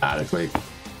slowed dramatically.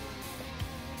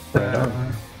 Right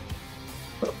on.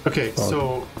 Okay,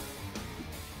 so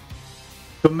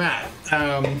Matt,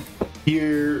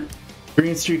 your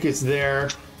green streak is there.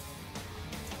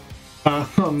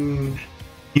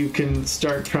 You can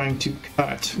start trying to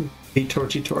cut the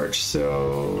torchy torch,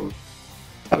 so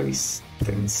gotta be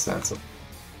something sensible.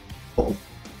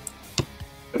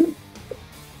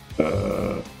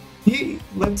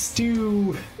 Let's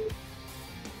do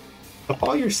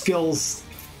all your skills.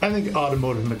 I think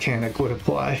automotive mechanic would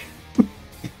apply.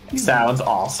 Sounds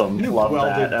awesome. Love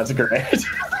that. That's great.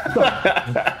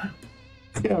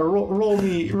 Yeah, roll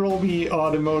me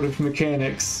automotive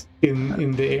mechanics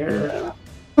in the air.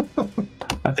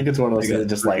 I think it's one of those that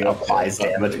just like applies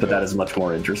damage, but that is much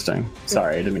more interesting.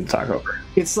 Sorry, I didn't mean to talk over.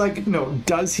 It's like, no,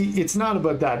 does he? It's not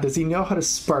about that. Does he know how to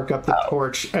spark up the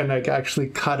torch and like actually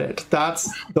cut it? That's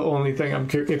the only thing I'm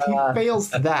curious. If he fails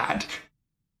that,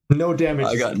 no damage.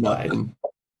 I got nothing.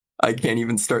 I can't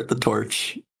even start the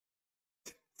torch.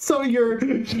 So you're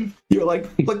like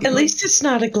At least it's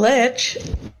not a glitch.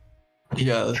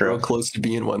 Yeah, real close to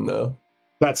being one though.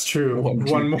 That's true.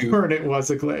 One more and it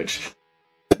was a glitch.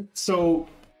 So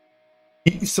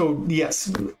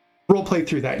yes, role play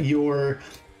through that. You're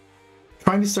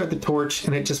trying to start the torch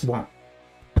and it just won't.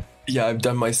 Yeah, I've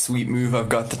done my sweet move. I've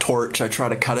got the torch. I try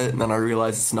to cut it and then I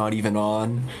realize it's not even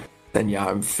on. Then yeah,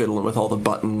 I'm fiddling with all the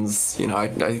buttons. You know, I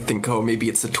think, oh, maybe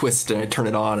it's a twist, and I turn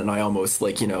it on and I almost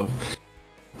like, you know,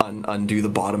 undo the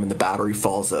bottom and the battery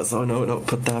falls out. Oh no,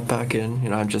 put that back in. You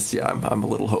know, I'm a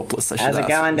little hopeless. How's it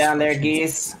going down there,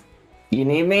 geese? You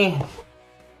need me?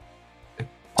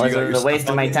 Or is it a waste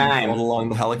of my time? Along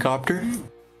the helicopter?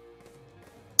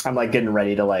 I'm like getting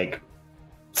ready to like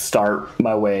start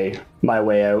my way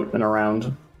out and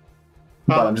around.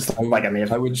 But I'm just like, I mean,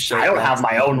 if I don't have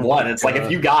my own one. It's like,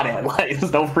 if you got it, like,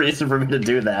 there's no reason for me to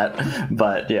do that.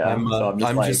 But yeah,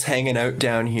 I'm just hanging out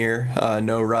down here.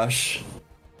 No rush.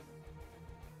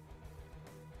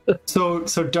 So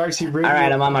Darcy, all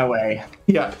right, I'm on my way.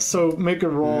 Yeah, so make a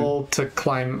roll to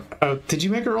climb out. Did you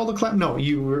make a roll to climb? No,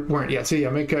 you weren't yet. So yeah,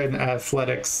 make an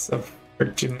athletics or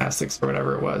gymnastics or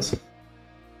whatever it was.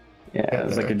 Yeah,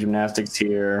 there's like a gymnastics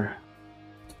here.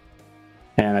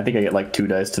 And I think I get like 2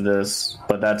 dice to this,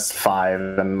 but that's 5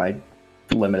 and my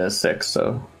limit is 6,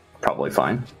 so probably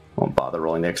fine. Won't bother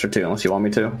rolling the extra 2 unless you want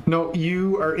me to. No,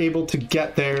 you are able to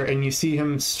get there and you see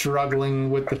him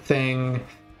struggling with the thing.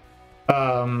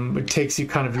 It takes you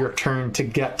kind of your turn to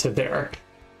get to there.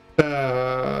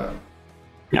 Yeah.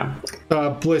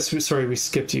 Bliss, sorry, we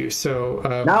skipped you. So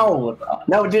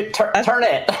no, dude, turn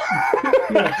it.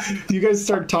 Yeah, you guys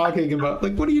start talking about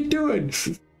like, what are you doing?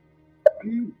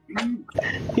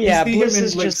 Yeah, Bliss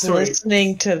is just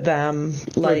listening to them.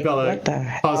 Like, Bella, what the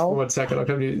hell? Pause for 1 second. I'll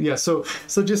come to you. Yeah, so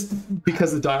just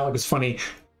because the dialogue is funny,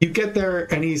 you get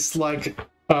there and he's like,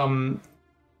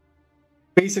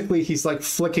 basically he's like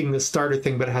flicking the starter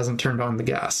thing, but it hasn't turned on the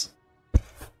gas.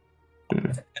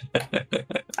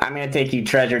 I'm gonna take you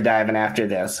treasure diving after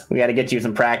this. We got to get you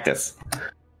some practice.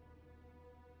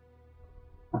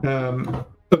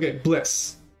 Okay,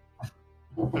 Bliss.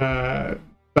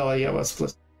 Bella, yeah, what's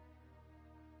Bliss?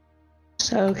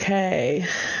 Okay.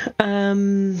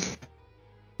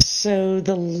 So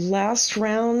the last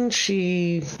round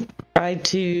she tried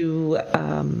to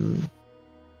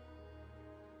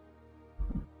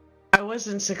I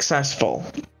wasn't successful.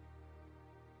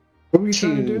 What were you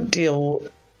trying to do? Deal.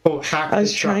 Hack. I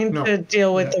was trying to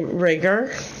deal with the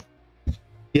rigor.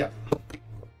 Yeah.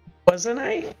 Wasn't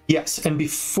I? Yes, and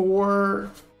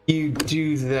before you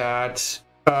do that,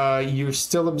 you're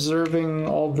still observing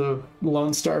all the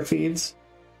Lone Star feeds,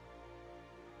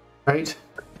 right?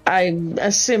 I'm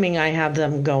assuming I have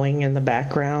them going in the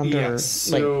background.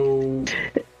 Yes. Or so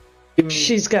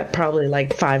she's got probably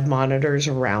like 5 monitors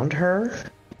around her,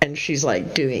 and she's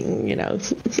like doing, you know,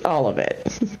 all of it.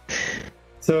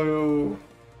 So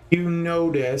you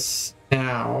notice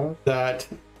now that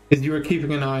as you were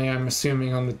keeping an eye, I'm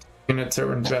assuming, on the units that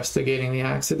were investigating the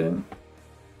accident.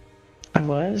 I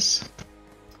was.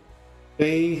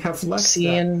 They have left.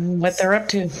 Seeing what they're up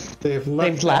to. They've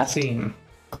left that scene.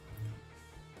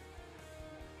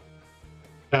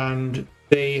 And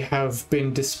they have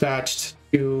been dispatched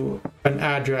to an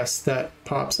address that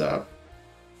pops up.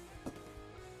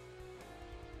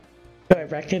 Do I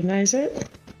recognize it?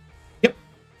 Yep.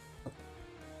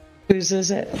 Whose is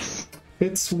it?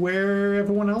 It's where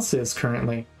everyone else is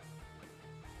currently.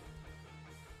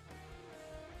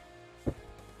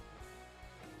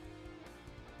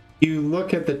 You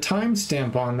look at the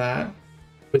timestamp on that,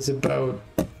 it was about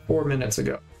 4 minutes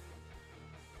ago.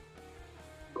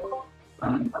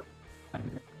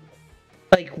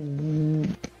 Like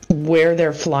where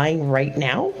they're flying right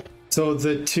now? So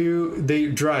they're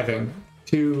driving,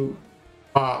 2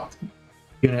 op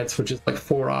units, which is like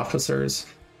 4 officers,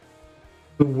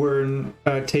 who were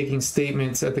taking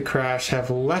statements at the crash,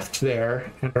 have left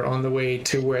there and are on the way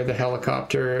to where the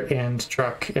helicopter and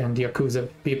truck and Yakuza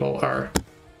people are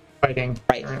fighting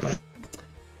currently.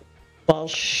 Well,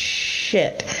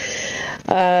 shit.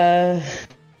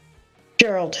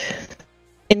 Gerald,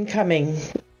 incoming.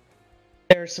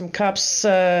 There are some cops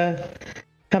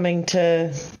coming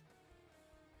to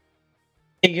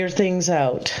figure things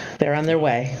out. They're on their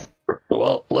way.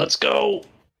 Well, let's go.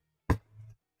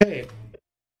 Hey,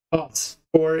 boss,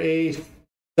 for a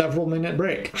several-minute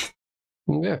break.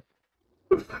 Yeah.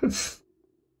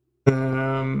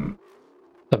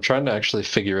 I'm trying to actually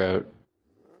figure out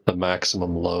the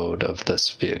maximum load of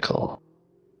this vehicle.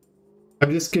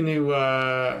 I'm just going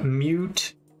to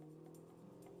mute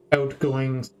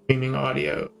outgoing streaming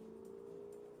audio.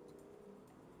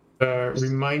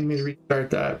 Remind me to restart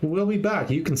that. We'll be back.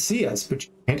 You can see us, but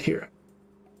you can't hear us.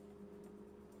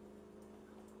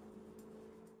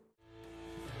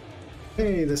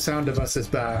 Hey, the sound of us is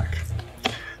back.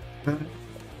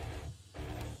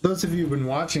 Those of you who've been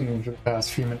watching for the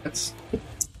past few minutes, that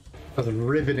was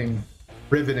riveting,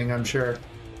 I'm sure.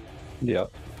 Yep.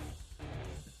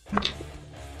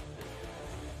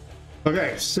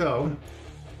 Okay, so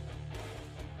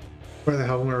where the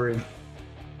hell were we?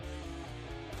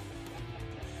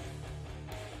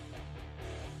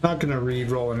 Not gonna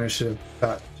re-roll initiative.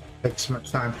 That takes too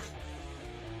much time.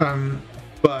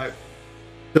 But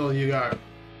Bill, you got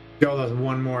us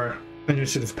one more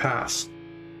initiative pass.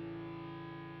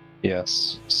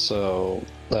 Yes. So,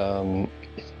 I'll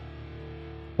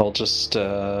just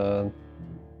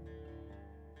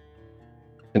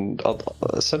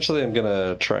essentially I'm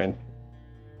gonna try and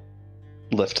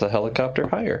lift the helicopter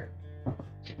higher.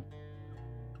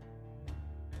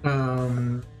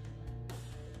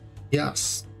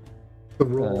 Yes. The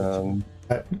roll.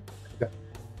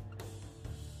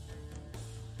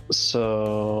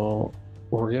 So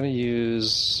we're gonna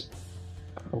use.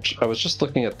 I was just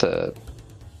looking at the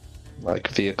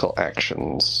vehicle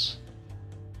actions,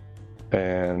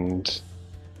 and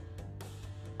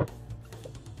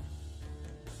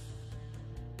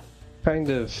kind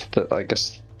of I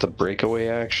guess the breakaway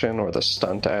action or the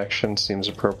stunt action seems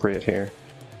appropriate here.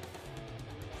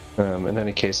 In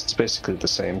any case, it's basically the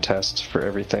same test for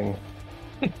everything.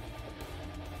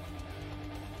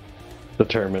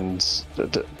 Determines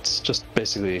it's just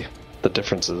basically the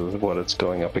differences of what it's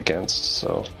going up against.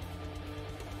 So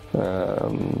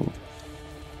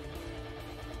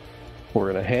we're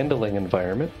in a handling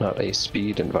environment, not a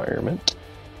speed environment,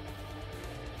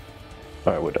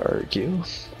 I would argue.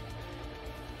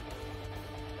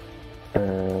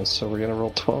 So we're gonna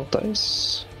roll 12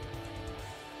 dice.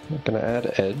 I'm gonna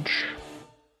add edge.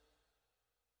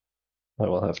 I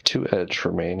will have 2 edge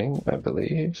remaining, I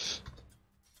believe.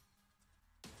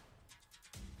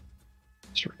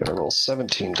 So we're gonna roll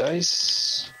 17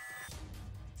 dice.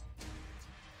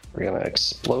 We're gonna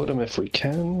explode them if we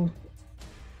can.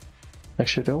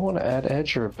 Actually, do I want to add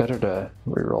edge or better to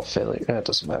reroll failure? It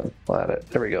doesn't matter. I'll add it.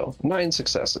 There we go. 9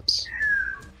 successes.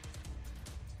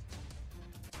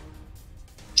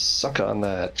 Suck on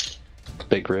that,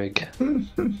 big rig.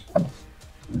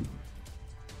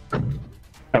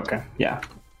 Okay, yeah.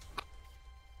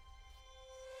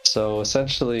 So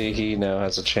essentially, he now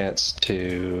has a chance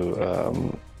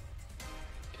to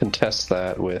contest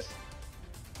that with.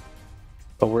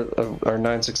 Our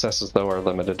 9 successes, though, are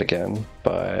limited again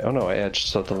by. Oh no, I edged,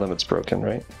 so the limit's broken,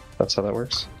 right? That's how that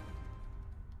works.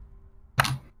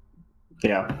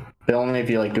 Yeah, but only if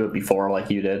you do it before, like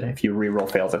you did. If you reroll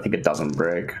fails, I think it doesn't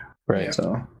break. Right.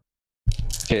 So.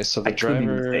 Okay, so the I could be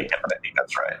driver mistaken, but I think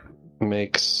that's right.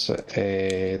 makes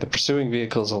the pursuing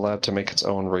vehicle is allowed to make its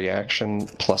own reaction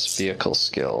plus vehicle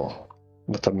skill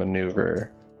with a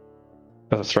maneuver,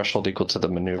 with a threshold equal to the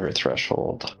maneuver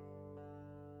threshold,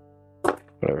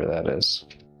 whatever that is.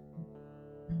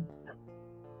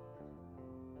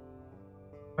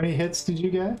 many hits did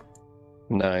you get?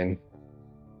 9.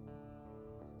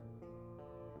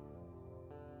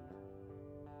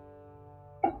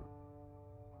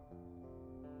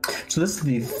 So this is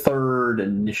the third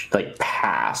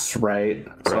pass, right?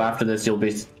 So after this, you'll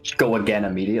go again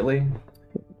immediately.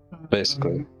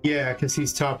 Basically. Yeah, because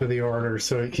he's top of the order,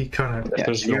 so he kind of. Yeah,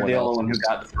 There's you're no the one only else. one who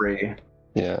got 3.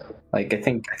 Yeah. Like I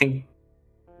think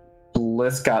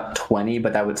Bliss got 20,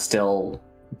 but that would still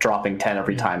dropping 10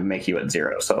 every time make you at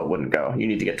 0, so it wouldn't go. You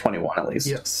need to get 21 at least.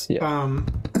 Yes. Yeah.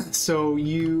 So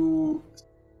you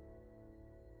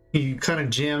kind of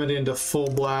jam it into full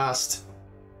blast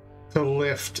to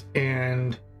lift,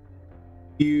 and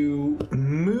you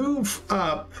move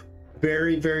up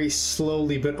very, very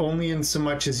slowly, but only in so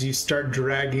much as you start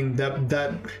dragging that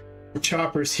the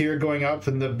choppers here going up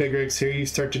and the big rigs here, you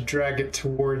start to drag it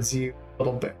towards you a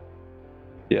little bit.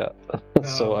 Yeah.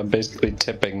 So I'm basically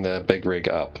tipping the big rig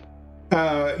up.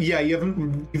 Yeah,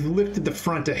 you've lifted the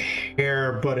front a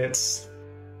hair, but it's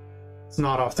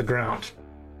not off the ground.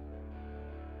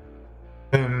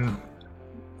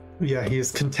 Yeah, he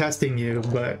is contesting you,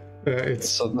 but it's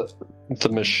So the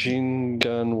machine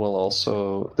gun will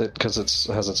also, because it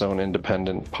has its own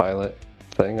independent pilot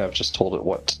thing. I've just told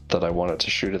it that I want it to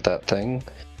shoot at that thing.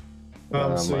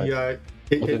 so yeah, I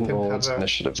it didn't can roll have its a,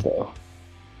 initiative though.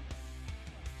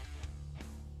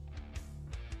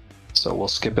 So we'll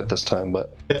skip it this time,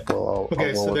 but I'll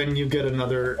okay. roll So it then you get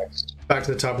another next. back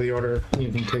to the top of the order.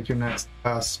 You can take your next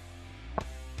pass.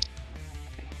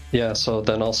 Yeah, so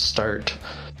then I'll start.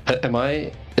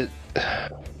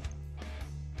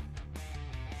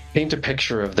 Paint a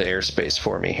picture of the airspace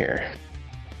for me here.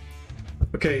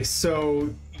 Okay, so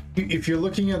if you're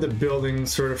looking at the building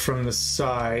sort of from the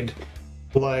side,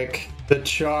 like the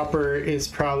chopper is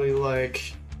probably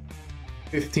like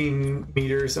 15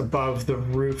 meters above the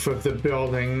roof of the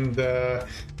building.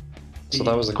 So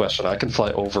that was the question. I can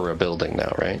fly over a building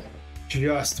now, right?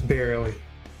 Just barely.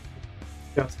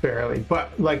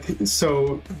 But like,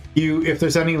 so if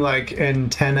there's any like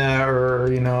antenna or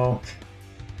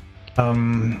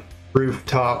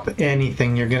rooftop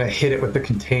anything, you're gonna hit it with the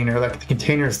container. Like the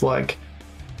container's like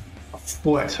a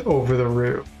foot over the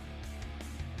roof,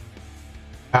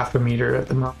 half a meter at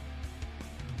the most.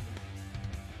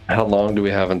 How long do we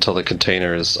have until the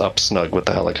container is up snug with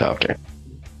the helicopter?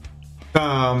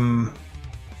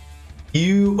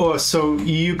 So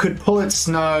you could pull it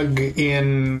snug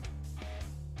in.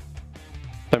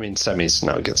 I mean,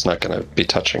 semi-snug. It's not going to be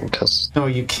touching because... No,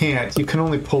 you can't. You can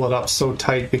only pull it up so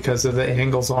tight because of the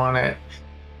angles on it.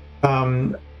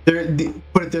 Put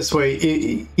it this way: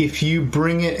 if you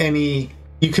bring it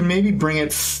you can maybe bring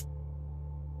it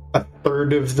a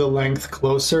third of the length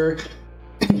closer,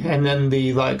 and then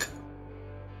the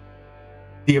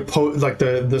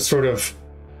sort of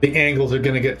the angles are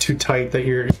going to get too tight that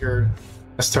you're going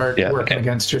to start working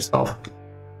against yourself.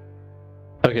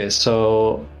 Okay,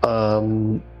 so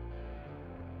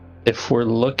if we're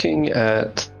looking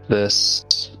at this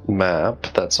map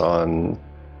that's on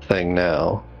thing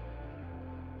now,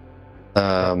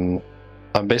 I'm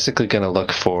basically going to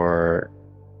look for...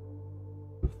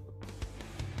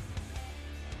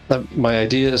 my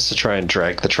idea is to try and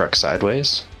drag the truck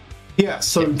sideways. Yeah,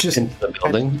 so just into the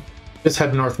building. Just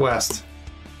head northwest.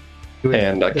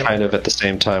 And I kind of at the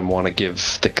same time want to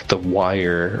give the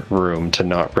wire room to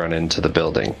not run into the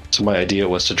building. So my idea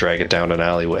was to drag it down an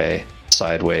alleyway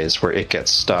sideways where it gets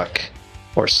stuck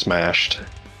or smashed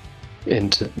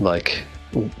into, like,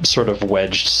 sort of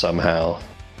wedged somehow.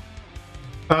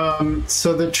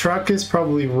 So the truck is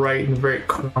probably right in the very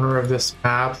corner of this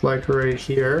map, like right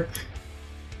here.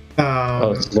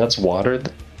 So that's water?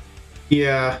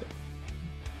 Yeah.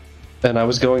 And I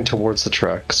was going towards the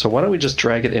truck, so why don't we just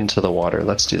drag it into the water?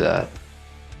 Let's do that.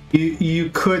 You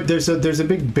could. There's a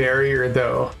big barrier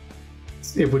though.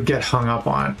 It would get hung up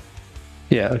on.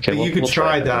 Yeah. Okay. You could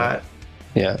try that.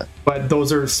 Yeah. But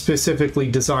those are specifically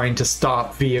designed to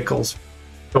stop vehicles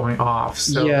going off.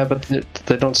 So. Yeah, but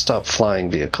they don't stop flying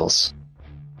vehicles.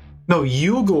 No,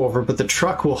 you'll go over, but the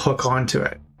truck will hook onto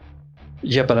it.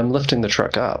 Yeah, but I'm lifting the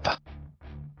truck up.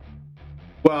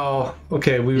 Well,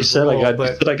 okay, You said I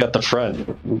got the front.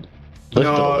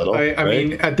 No, I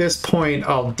mean, at this point,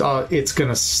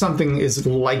 something is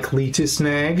likely to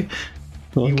snag.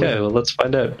 Okay, well, let's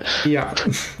find out. Yeah.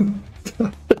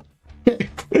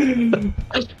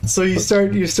 So you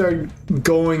start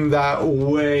going that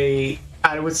way.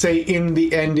 I would say in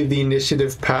the end of the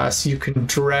initiative pass, you can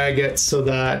drag it so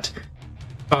that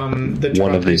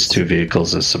one of these two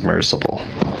vehicles is submersible.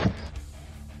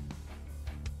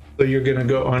 So you're gonna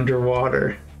go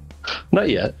underwater. Not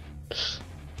yet.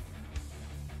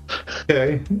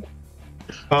 Okay.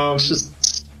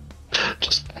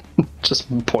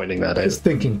 just pointing that out. Just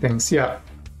thinking things, yeah.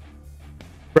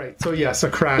 Right, so yes, a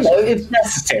crash. No, it's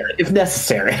necessary. If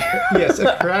necessary. Yes,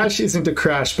 a crash isn't a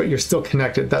crash, but you're still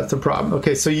connected. That's the problem.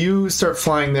 Okay, so you start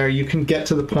flying there. You can get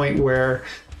to the point where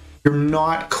you're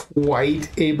not quite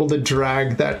able to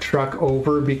drag that truck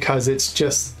over because it's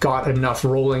just got enough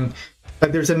rolling.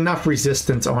 There's enough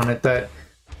resistance on it that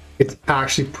it's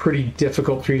actually pretty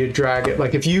difficult for you to drag it.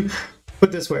 Like if you put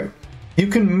it this way, you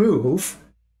can move,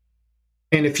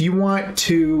 and if you want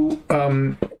to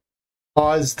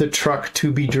cause the truck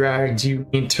to be dragged, you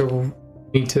need to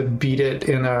beat it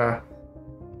in a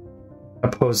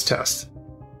pose test.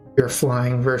 You're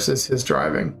flying versus his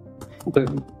driving,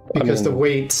 because the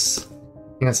weights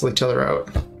cancel each other out.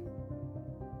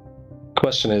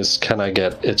 Question is, can I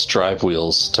get its drive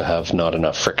wheels to have not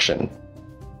enough friction?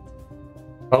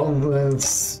 Well,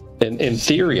 that's In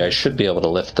theory, I should be able to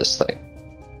lift this thing.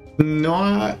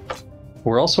 not.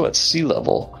 We're also at sea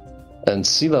level, and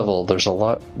sea level, there's a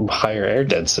lot higher air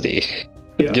density.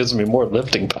 Yeah. It gives me more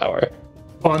lifting power.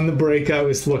 On the break, I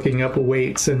was looking up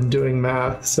weights and doing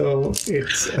math, so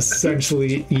it's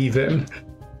essentially even.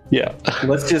 Yeah.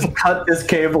 Let's just cut this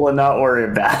cable and not worry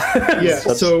about it. Yeah,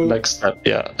 That's so next step,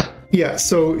 yeah. yeah,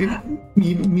 so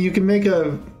you can make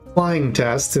a flying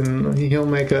test, and he'll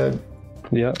make a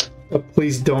Yeah.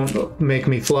 please don't make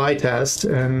me fly test,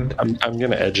 and I'm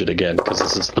gonna edge it again, because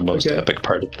this is the most Okay. epic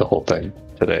part of the whole thing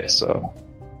today, so...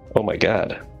 Oh my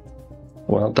god.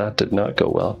 Well, that did not go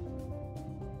well.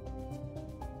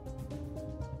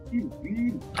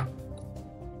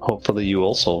 Hopefully you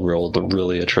also rolled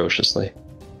really atrociously.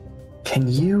 Can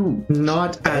you?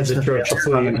 not as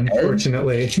atrociously,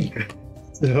 unfortunately.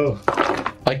 So,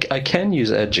 I can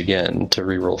use edge again to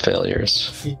reroll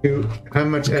failures. how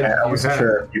much edge I do you wasn't have?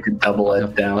 sure if you could double it I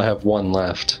down. have one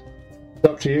left. It's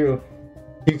up to you.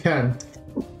 You can.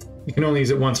 You can only use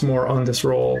it once more on this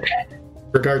roll,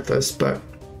 regardless. But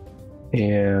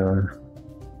Yeah.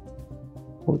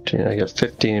 14, I got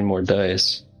 15 more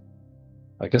dice.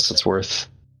 I guess it's worth...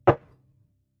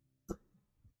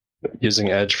 Using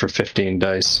edge for 15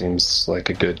 dice seems like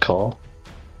a good call.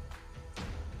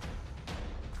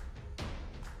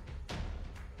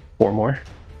 4 more?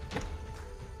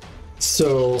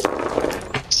 so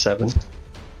 7?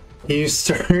 you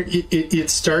start. It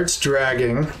starts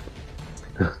dragging,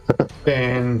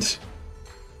 and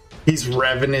he's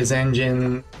revving his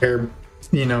engine. They're,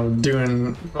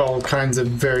 doing all kinds of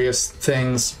various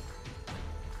things.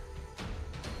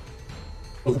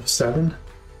 7.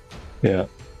 Yeah.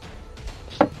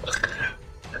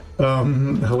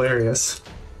 Hilarious.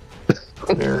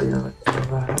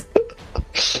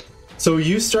 So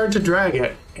you start to drag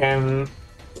it, and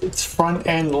its front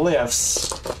end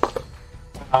lifts.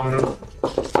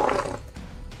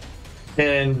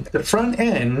 And the front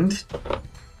end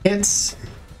hits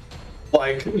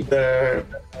like the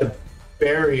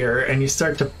barrier, and you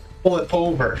start to pull it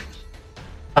over.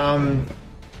 And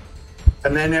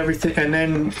then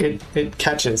it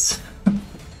catches.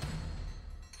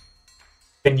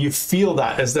 And you feel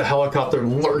that as the helicopter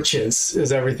lurches,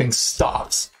 as everything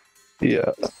stops.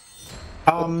 Yeah.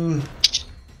 I'm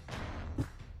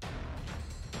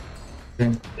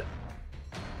going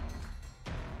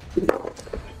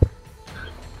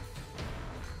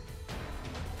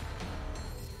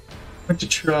to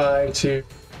try to...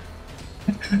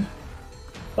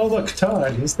 Oh, look,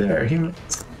 Todd, he's there. He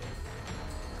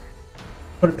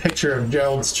put a picture of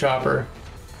Gerald's chopper.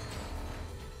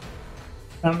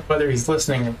 I don't know whether he's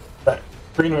listening, but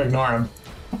we're going to ignore him.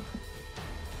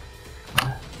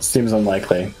 Seems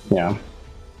unlikely. Yeah.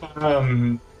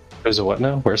 There's a what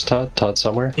now? Where's Todd? Todd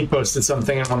somewhere? He posted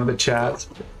something in one of the chats,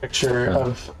 a picture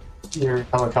of your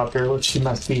helicopter, which you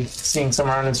must be seeing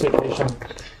somewhere on his vacation.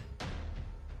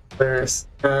 Where's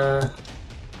there?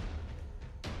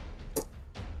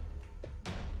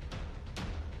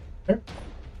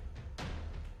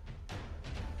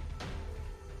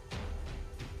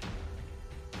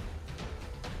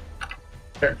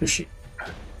 Character sheet.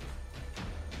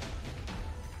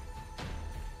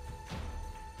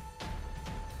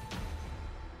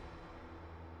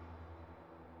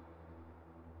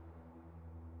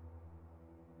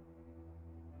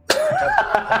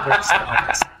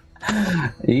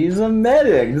 He's a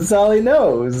medic. That's all he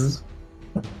knows.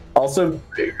 Also,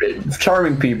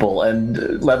 charming people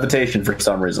and levitation for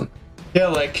some reason. Yeah,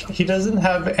 like he doesn't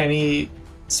have any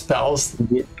spells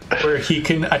where he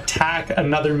can attack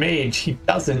another mage. He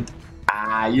doesn't.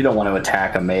 You don't want to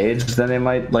attack a mage, then they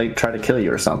might try to kill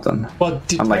you or something. Well,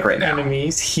 detect Unlike right now.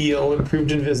 enemies, heal,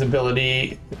 improved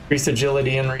invisibility, increase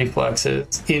agility and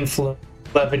reflexes, influence,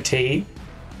 levitate,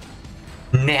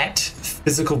 net,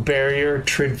 physical barrier,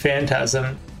 trid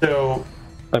phantasm, So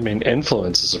I mean,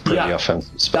 influence is a pretty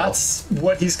offensive spell. that's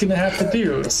what he's going to have to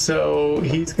do. So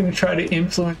he's going to try to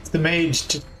influence the mage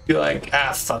to be like,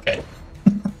 fuck it.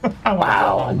 I wanna go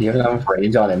Wow, home. you have enough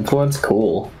range on influence?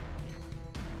 Cool.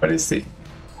 What is he?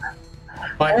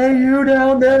 Hey, you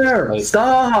down there!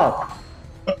 Stop!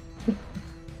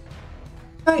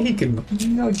 He can,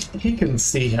 he can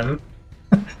see him.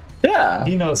 Yeah.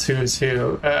 He knows who's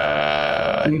who.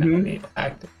 I need to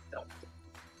act.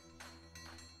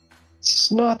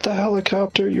 It's not the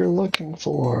helicopter you're looking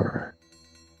for.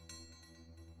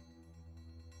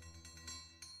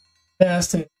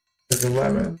 Casting is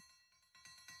 11.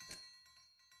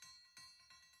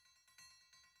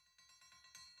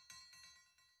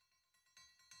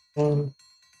 And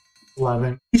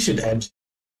 11. You should edge.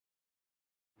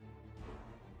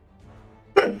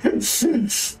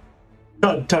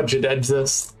 Todd should edge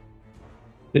this.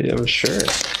 Yeah, sure.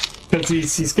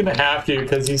 Because he's gonna have to,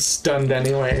 because he's stunned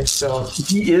anyway, so...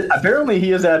 He is, apparently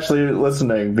he is actually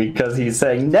listening because he's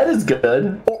saying net is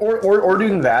good, or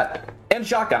doing that, and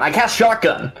shotgun. I cast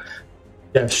shotgun!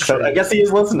 Yeah, So sure. I guess he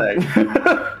is listening.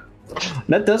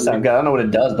 Net does sound good. I don't know what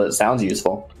it does, but it sounds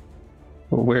useful.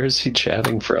 Where is he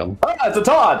chatting from? Ah, it's a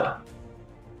Todd!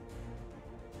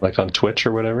 Like on Twitch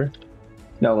or whatever?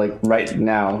 No, like right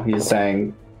now he's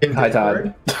saying, In hi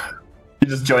Todd. Discord? He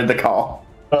just joined the call.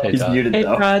 Hey, He's Todd. muted Hey,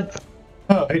 though. Todd.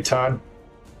 Oh, hey, Todd.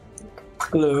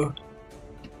 Hello.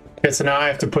 Okay, so now I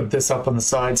have to put this up on the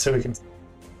side so we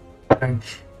can...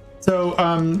 So,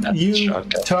 you,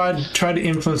 shotgun. Todd, try to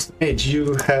influence the mage.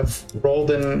 You have rolled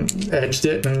and edged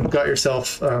it and got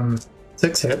yourself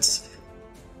 6 hits.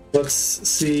 Let's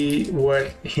see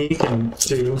what he can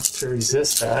do to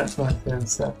resist that. What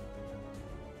is that?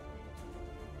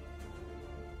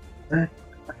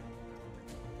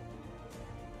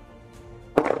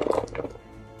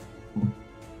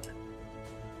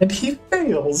 And he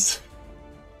fails.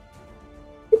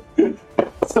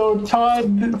 So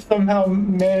Todd somehow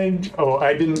managed. Oh,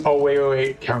 I didn't. Oh,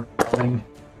 wait. Counting.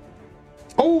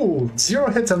 Oh,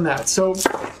 0 hits on that. So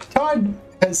Todd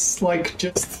has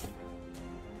just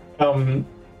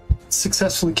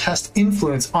successfully cast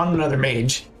influence on another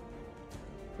mage.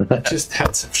 Just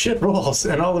had some shit rolls,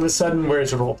 and all of a sudden,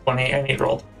 where's a roll 20? And he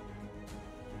rolled.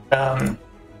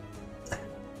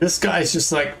 This guy's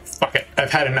just like, fuck it,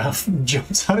 I've had enough.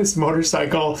 Jumps on his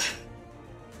motorcycle,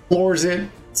 floors it,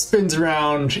 spins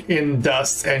around in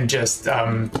dust, and just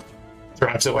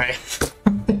drives away.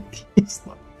 He's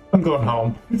like, I'm going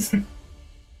home.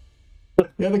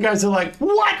 The other guys are like,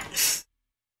 what?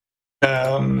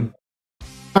 All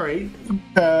right,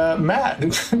 Matt,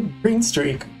 green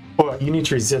streak. Well, you need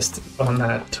to resist on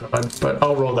that, Todd, but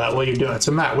I'll roll that while you do it.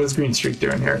 So, Matt, what's green streak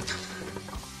doing here?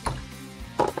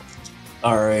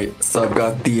 All right, so I've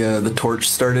got the torch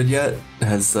started yet.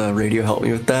 Has radio helped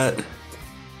me with that?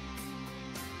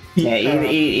 Yeah,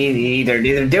 either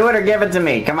do it or give it to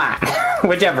me. Come on,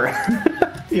 whichever.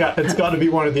 Yeah, it's got to be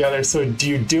one or the other. So, do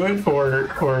you do it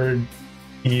or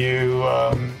you?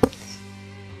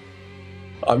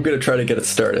 I'm gonna try to get it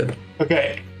started.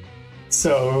 Okay.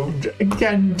 So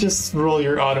again, just roll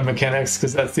your auto mechanics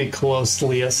because that's the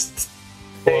closest.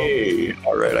 Hey,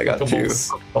 all right, I got 2.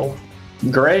 Oh,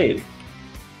 Great.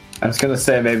 I was gonna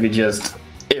say maybe just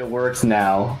it works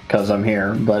now because I'm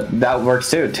here, but that works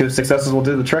too. 2 successes will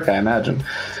do the trick, I imagine.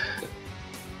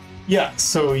 yeah.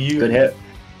 So Good hit.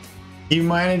 you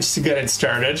managed to get it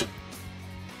started,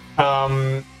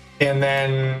 and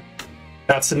then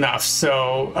that's enough.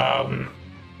 So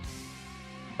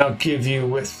I'll give you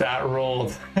with that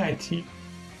roll that you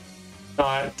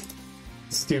not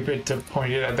stupid to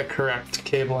point it at the correct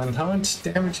cable. And how much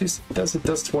damage it does? It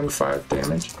does 25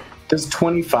 damage. It's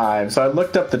 25. So I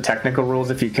looked up the technical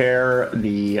rules if you care.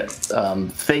 The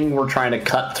thing we're trying to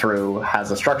cut through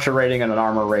has a structure rating and an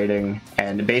armor rating,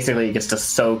 and basically it gets to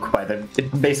soak by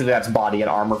basically that's body and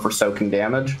armor for soaking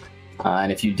damage.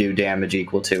 And if you do damage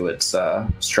equal to its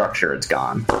structure, it's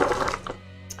gone.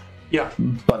 Yeah.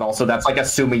 But also that's like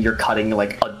assuming you're cutting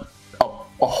like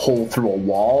a hole through a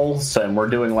wall. So and we're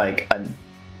doing like an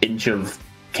inch of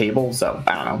cable. So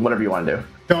I don't know, whatever you want to do.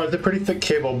 No, it's a pretty thick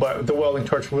cable, but the welding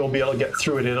torch will be able to get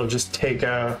through it. It'll just take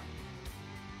a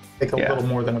little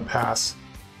more than a pass.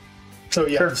 So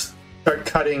yeah, Sure. start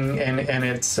cutting and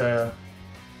it's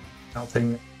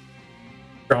melting.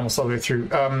 You're almost all the way through.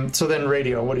 So then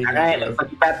radio, what do you All right, do? let's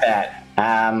look at that.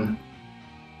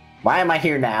 Why am I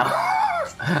here now?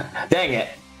 Dang it.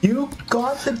 You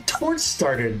got the torch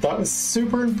started. That was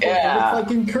super important. Yeah. It's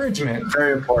like encouragement.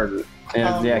 Very important.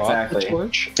 Yeah, Um, yeah Brought exactly. the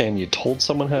torch, and you told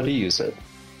someone how to use it.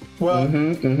 Well,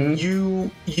 Mm-hmm.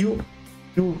 you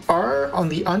You are on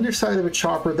the underside of a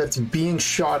chopper that's being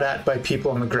shot at by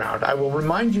people on the ground. I will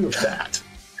remind you of that.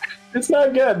 It's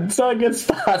not good. It's not a good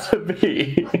spot to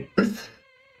be.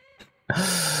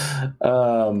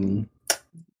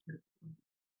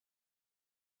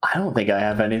 I don't think I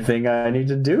have anything I need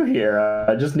to do here.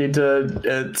 I just need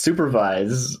to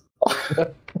supervise.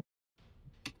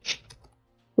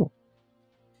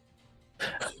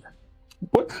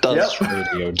 What does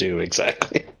radio do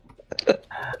exactly?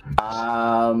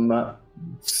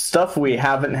 Stuff we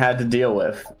haven't had to deal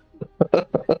with,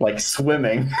 like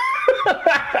swimming.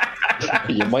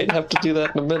 You might have to do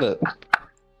that in a minute.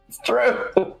 It's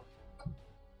true.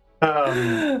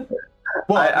 Well,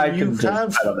 I you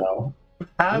don't know.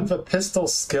 have a pistol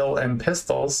skill and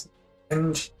pistols,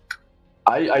 and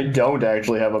I don't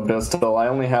actually have a pistol. I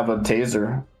only have a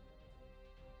taser.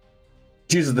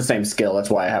 It uses the same skill. That's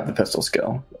why I have the pistol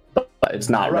skill. But it's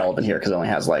not relevant here because it only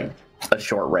has like a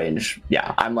short range.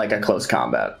 Yeah, I'm like a close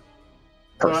combat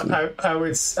person. I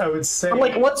would say, I'm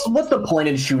like, what's the point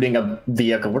in shooting a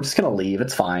vehicle? We're just gonna leave.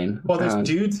 It's fine. well, there's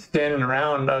dudes standing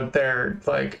around out there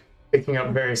like picking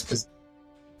up various positions.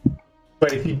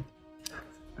 But if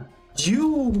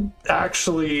you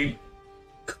actually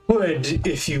could,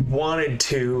 if you wanted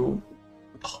to,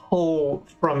 pull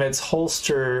from its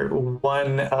holster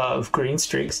one of Green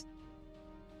Streak's.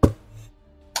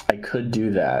 I could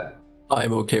do that.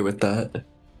 I'm okay with that.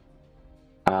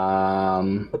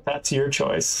 But that's your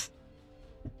choice.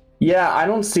 Yeah, I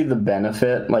don't see the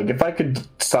benefit. Like, if I could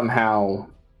somehow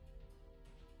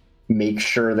make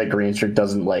sure that Green Streak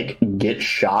doesn't, like, get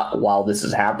shot while this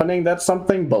is happening, that's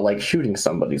something. But, like, shooting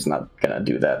somebody's not gonna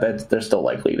do that. They're still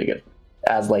likely to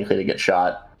get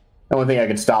shot. The only thing I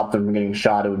could stop them from getting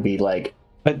shot, it would be, like,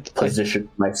 position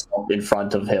myself in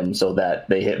front of him so that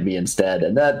they hit me instead.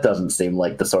 And that doesn't seem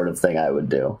like the sort of thing I would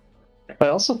do. I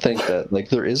also think that like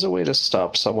there is a way to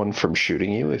stop someone from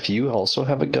shooting you if you also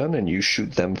have a gun and you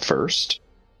shoot them first.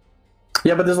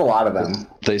 Yeah, but there's a lot of them.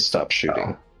 They stop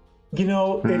shooting. You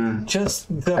know, it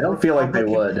just... I don't feel like they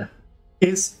would.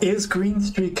 Is Green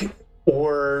Streak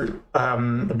or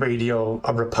Radio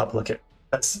a Republican?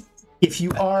 If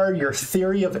you are, your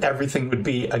theory of everything would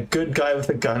be a good guy with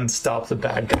a gun stops a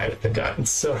bad guy with a gun.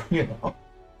 So, you know.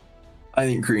 I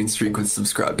think Green Streak would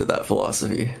subscribe to that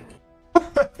philosophy.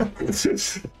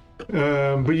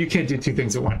 But you can't do two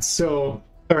things at once. So,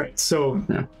 all right. So,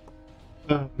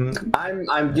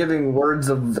 I'm giving words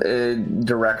of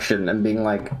direction and being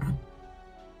like,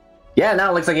 yeah,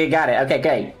 no, it looks like you got it. Okay,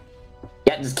 great.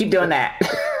 Yeah, just keep doing that.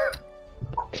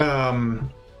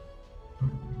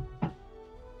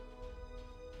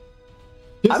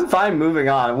 I'm fine moving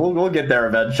on. We'll get there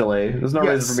eventually. There's no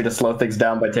reason for me to slow things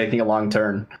down by taking a long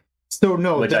turn. So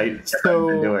no, which I've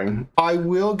been doing. I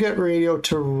will get Radio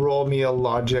to roll me a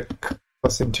logic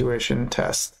plus intuition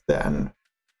test then.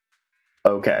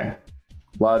 Okay.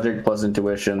 Logic plus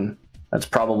intuition. That's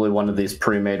probably one of these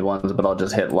pre-made ones, but I'll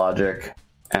just hit logic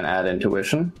and add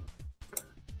intuition.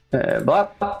 Blah.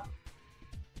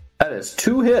 That is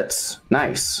 2 hits.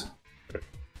 Nice.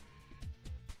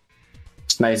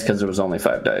 It's nice because there was only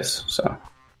 5 dice, so.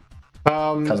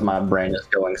 Because my brain is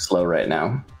going slow right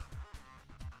now.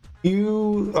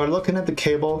 You are looking at the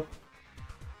cable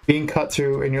being cut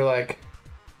through, and you're like,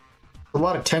 a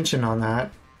lot of tension on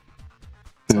that.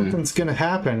 Something's going to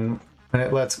happen when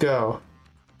it lets go.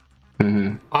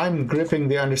 Mm-hmm. I'm gripping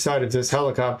the underside of this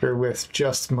helicopter with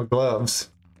just my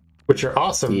gloves, which are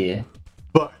awesome. Yeah.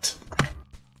 But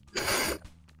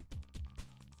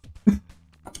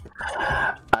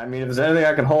I mean, if there's anything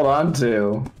I can hold on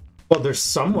to. Well, there's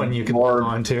someone you can hold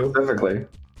on to. Specifically.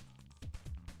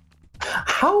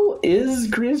 How is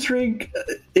Green Streak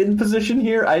in position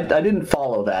here? I didn't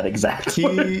follow that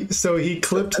exactly. He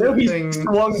clipped I know the he thing,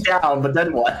 swung down, but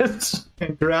then what?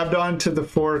 and grabbed onto the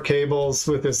 4 cables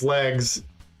with his legs.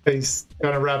 He's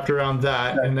kind of wrapped around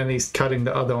that, and then he's cutting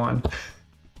the other one.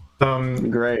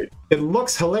 Great. It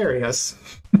looks hilarious.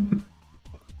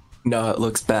 No, it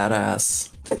looks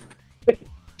badass. At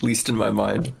least in my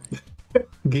mind.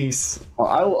 Geese.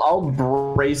 Well,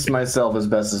 I'll brace myself as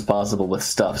best as possible with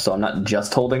stuff, so I'm not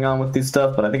just holding on with these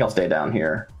stuff, but I think I'll stay down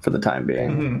here for the time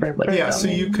being. Mm-hmm. Like, yeah, so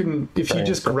you can, if you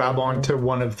just grab onto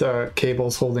one of the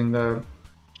cables holding the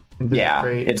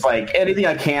crate. It's like anything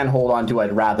I can hold on to,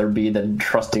 I'd rather be than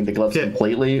trusting the gloves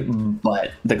completely,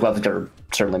 but the gloves are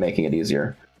certainly making it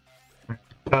easier.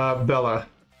 Bella,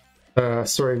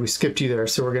 sorry, we skipped you there,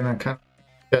 so we're gonna kind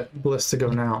of get Bliss to go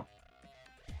now.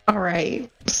 All right,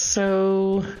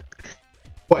 so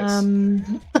Twice.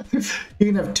 You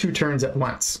can have 2 turns at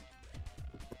once.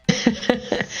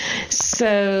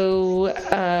 So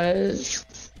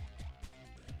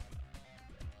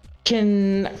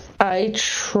Can I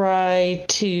try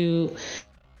to...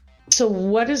 So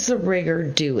what is the rigger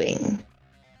doing?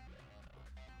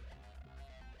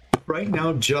 Right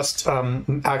now, just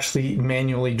actually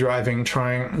manually driving,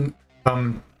 trying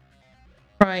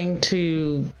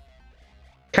to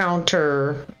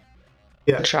counter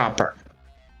the chopper.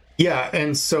 Yeah,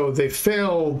 and so they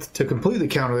failed to completely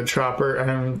counter the chopper,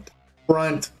 and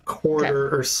front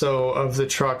quarter or so of the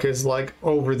truck is like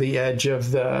over the edge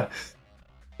of the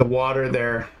water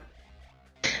there,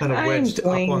 kind of wedged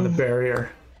up on the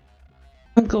barrier.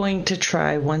 I'm going to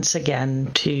try once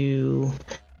again to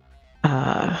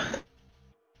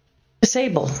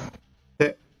disable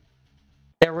their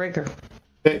rigger.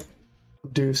 Okay.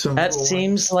 Do some. That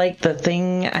seems like the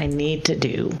thing I need to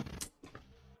do.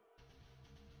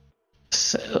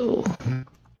 So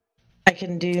I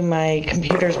can do my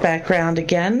computer's background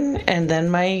again and then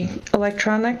my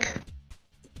electronic.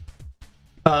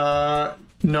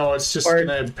 No, it's just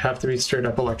gonna have to be straight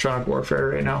up electronic warfare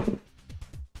right now.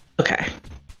 Okay.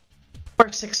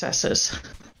 4 successes.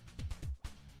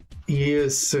 He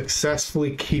is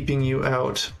successfully keeping you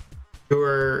out.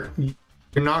 You're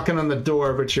knocking on the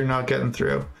door, but you're not getting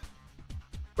through.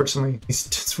 Fortunately, he's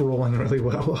just rolling really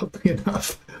well, oddly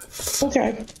enough.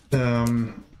 Okay.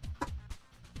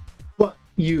 But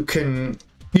you can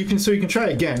try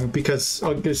again, because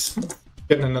I'll just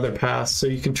get another pass. So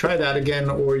you can try that again,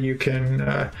 or you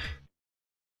can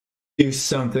do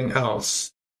something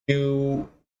else. You,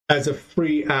 as a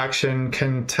free action,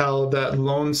 can tell that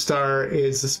Lone Star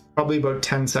is probably about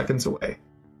 10 seconds away.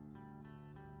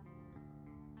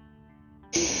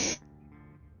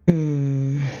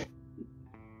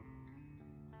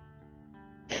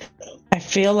 I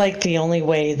feel like the only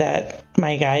way that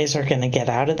my guys are going to get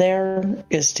out of there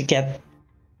is to get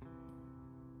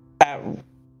that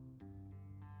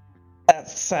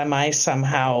semi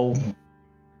somehow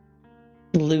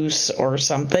loose or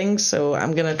something. So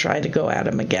I'm going to try to go at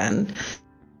him again.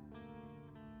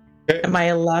 Okay. Am I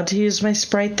allowed to use my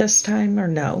sprite this time or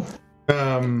no?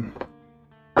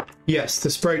 Yes, the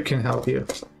sprite can help you.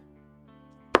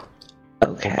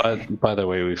 Okay. By the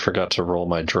way, we forgot to roll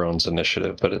my drone's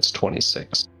initiative, but it's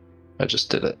 26. I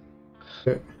just did it.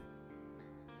 Okay.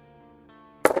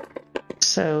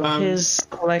 So his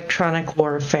electronic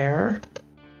warfare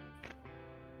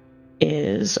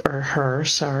is, or her,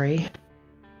 sorry.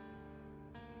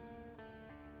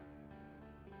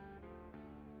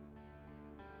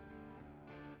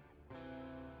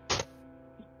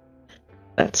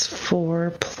 That's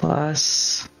 4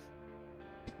 plus...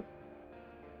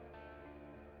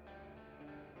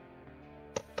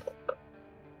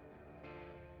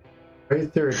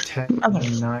 Right there are 10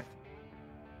 and 9.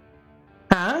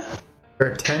 Huh?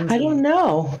 There are 10. I don't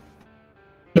know.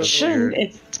 It So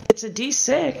shouldn't. It's a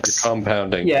D6.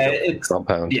 Compounding. Yeah, it's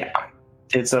compound. Yeah,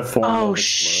 it's a form. Oh of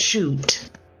shoot!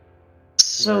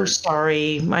 So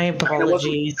sorry. My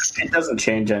apologies. It doesn't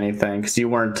change anything because you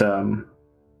weren't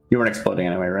exploding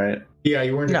anyway, right? Yeah,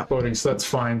 you weren't exploding, so that's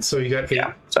fine. So you got 8.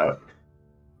 Yeah. So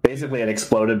basically, it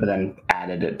exploded, but then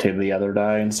added it to the other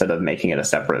die instead of making it a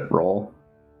separate roll,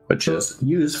 which is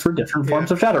used for different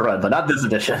forms of Shadowrun, but not this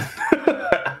edition.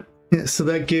 Yeah, so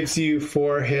that gives you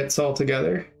 4 hits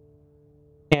altogether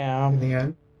Yeah. in the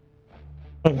end.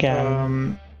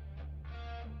 Again.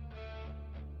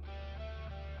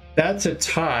 That's a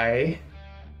tie.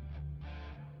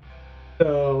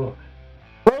 So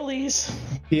Rollies.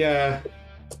 yeah,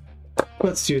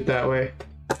 let's do it that way.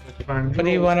 Fine. What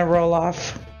do you want to roll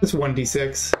off? It's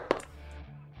 1d6.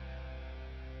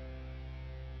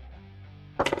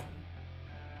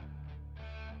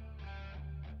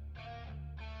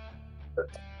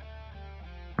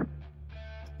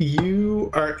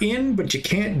 You are in, but you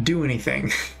can't do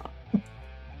anything.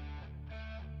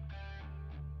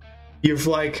 You've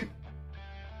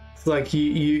it's like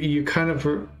you kind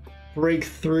of break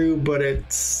through, but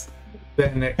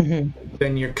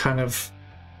then you're kind of,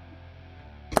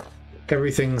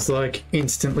 everything's like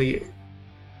instantly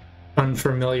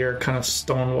unfamiliar, kind of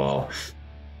stonewall.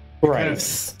 Right. Kind of,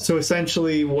 so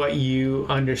essentially what you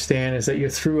understand is that you're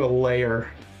through a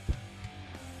layer.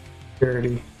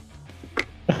 Security.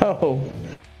 Oh,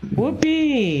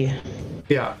 whoopee!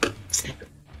 Yeah.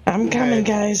 I'm coming,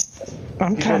 guys.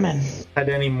 I'm coming. Had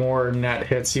any more net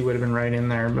hits, you would have been right in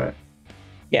there, but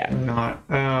Yeah. not.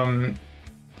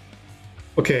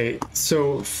 Okay,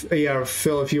 so yeah,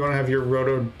 Phil, if you want to have your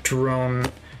roto drone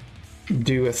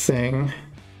do a thing.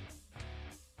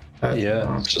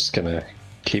 It's just gonna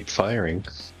keep firing.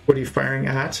 What are you firing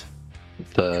at?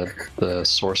 The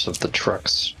source of the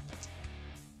truck's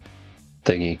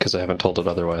thingy, because I haven't told it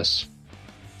otherwise.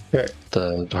 Okay.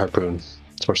 The harpoon.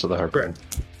 Source of the harpoon.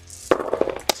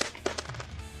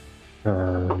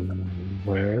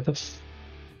 Where the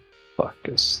fuck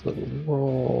is the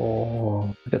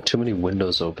roll? I got too many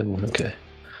windows open. Okay.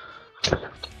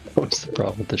 What's the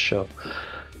problem with the show?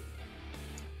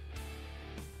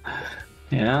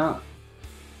 Yeah.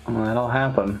 Well, that'll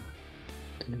happen.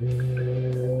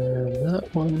 That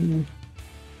one.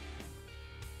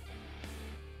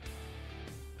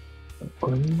 That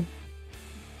one.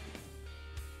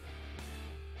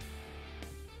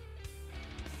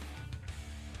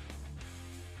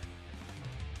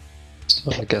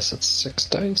 So I guess it's 6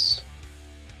 dice.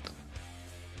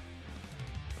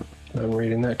 I'm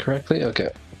reading that correctly? Okay.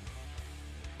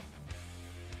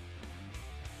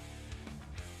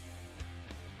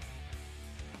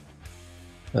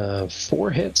 Four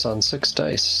hits on 6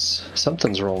 dice.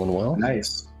 Something's rolling well.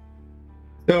 Nice.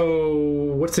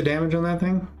 So, what's the damage on that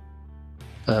thing?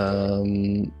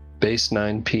 Base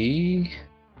 9p,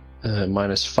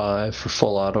 -5 for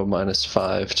full auto,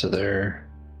 -5 to their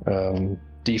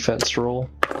defense roll,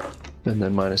 and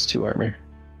then -2 armor.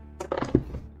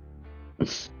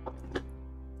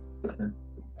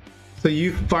 So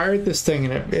you fired this thing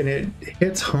and it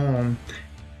hits home,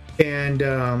 and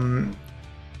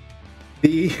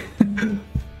the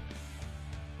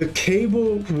the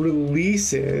cable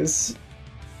releases,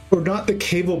 or not the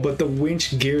cable, but the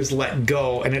winch gears let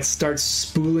go, and it starts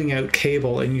spooling out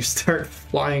cable, and you start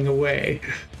flying away.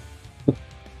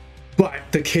 But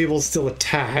the cable's still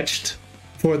attached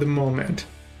for the moment.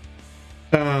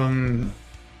 Then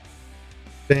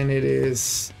it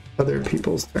is other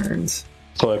people's turns.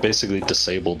 So I basically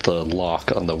disabled the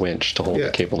lock on the winch to hold the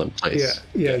cable in place.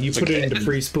 Yeah, you put it into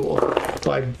free spool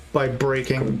by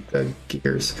breaking the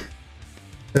gears.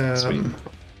 Sweet.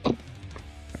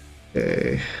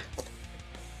 Okay.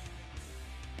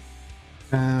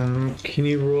 Can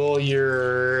you roll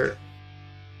your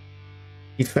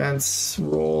defense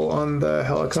roll on the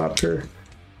helicopter?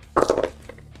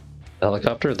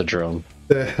 Helicopter or the drone?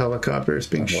 The helicopter is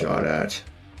being shot at.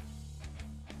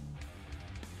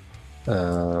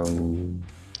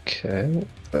 Okay.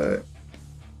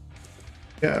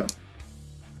 Yeah.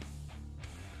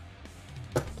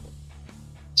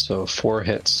 So 4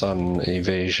 hits on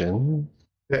evasion.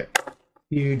 Okay.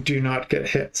 You do not get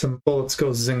hit. Some bullets go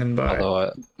zinging by.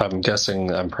 Although I'm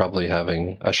guessing I'm probably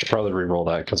having... I should probably re-roll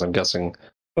that because I'm guessing...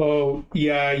 Oh,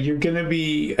 yeah, you're going to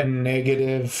be a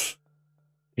negative.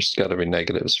 There's got to be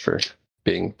negatives for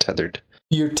being tethered.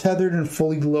 You're tethered and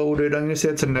fully loaded. I'm going to say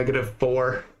it's a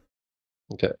 -4.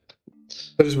 Okay.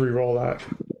 I'll just re-roll that.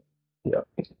 Yeah.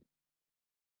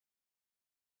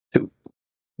 2.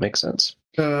 Makes sense.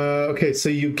 Okay, so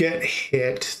you get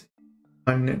hit.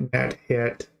 One net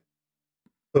hit.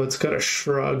 So it's got a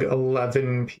shrug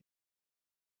 11.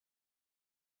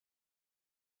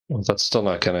 Well, that's still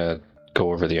not going to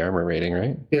go over the armor rating,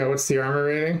 right? Yeah, what's the armor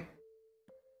rating?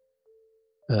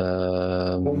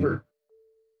 Over.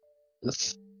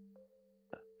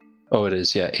 Oh, it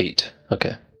is, yeah, 8.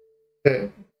 Okay. Okay.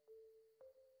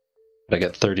 I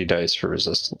get 30 dice for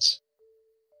resistance.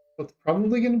 So it's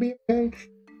probably going to be okay.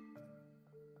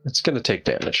 It's going to take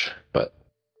damage, but...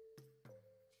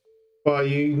 Well,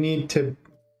 you need to...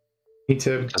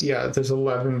 Yeah, there's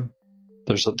 11.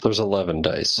 There's 11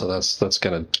 dice, so that's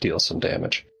going to deal some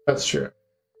damage. That's true.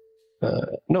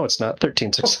 No, it's not.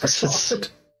 13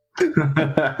 successes.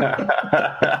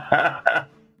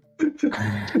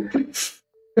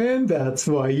 And that's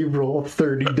why you roll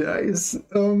 30 dice.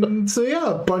 So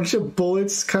yeah, a bunch of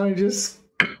bullets kind of just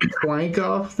clank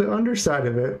off the underside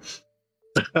of it.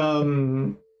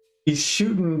 He's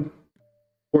shooting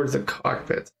towards the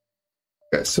cockpit.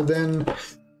 Okay, so then,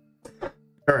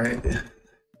 all right,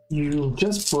 you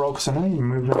just broke, so now you're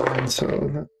moving on, so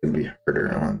that's gonna be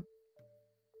harder on.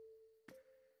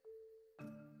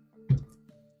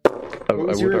 I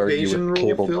would argue with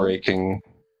cable breaking.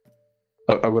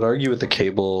 I would argue with the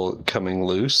cable coming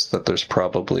loose that there's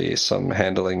probably some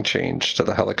handling change to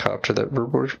the helicopter that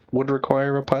would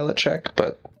require a pilot check,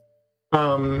 but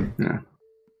yeah.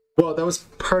 Well, that was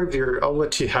part of your... I'll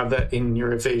let you have that in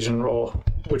your evasion roll,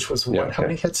 which was what? Yeah, okay. How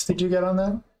many hits did you get on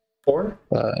that? 4?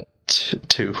 2.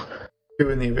 2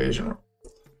 in the evasion roll.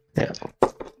 Yeah.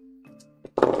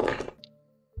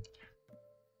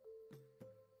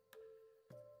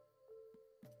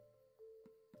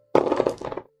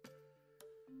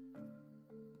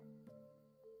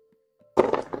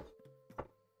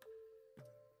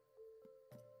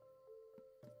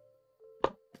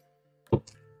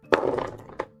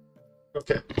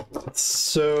 Okay,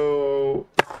 so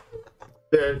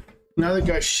another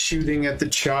guy shooting at the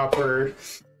chopper.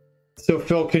 So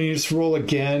Phil, can you just roll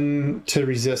again to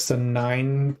resist a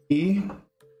 9p?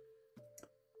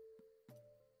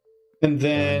 And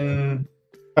then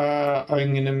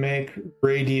I'm going to make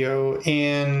radio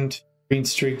and green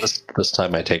streak This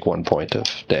time I take 1 point of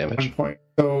 1 damage. point.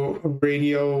 So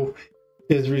radio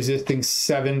is resisting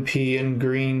 7p and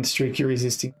green streak you're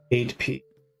resisting 8p.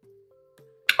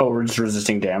 Oh, we're just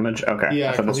resisting damage? Okay. I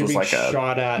Yeah, thought because this you're was being like a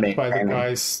shot at main by the cannon.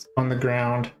 guys on the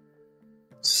ground.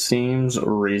 Seems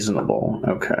reasonable.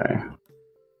 Okay.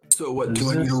 So what do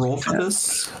I need to roll for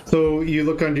this? So you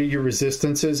look under your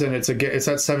resistances, and it's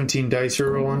at 17 dice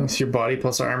you're rolling. It's your body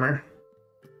plus armor.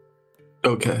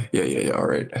 Okay, yeah, all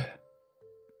right.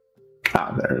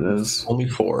 Ah, there it is. Only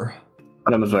 4.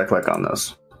 What happens when I click on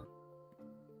this?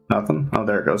 Nothing? Oh,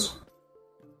 there it goes.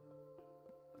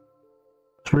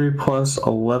 3 plus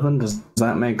 11, does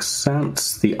that make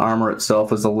sense? The armor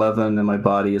itself is 11, and my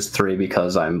body is 3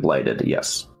 because I'm blighted,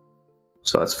 yes.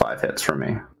 So that's 5 hits for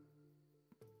me.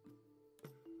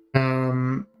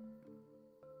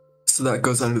 So that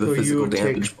goes under the So physical you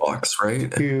damage take box,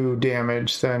 right? 2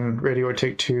 damage, then radio would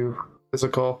take 2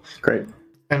 physical. Great.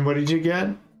 And what did you get?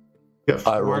 You got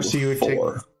 4, I rolled so you would 4.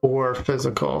 take 4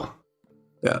 physical.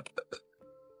 Yeah.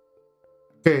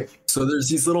 Okay. So there's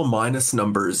these little minus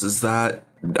numbers. Is that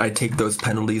I take those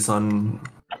penalties on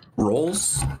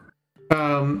rolls?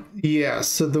 Yeah,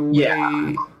 so the way...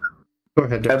 Yeah. Go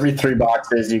ahead, Doug. Every 3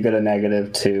 boxes, you get a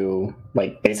negative to,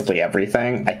 like, basically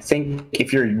everything. I think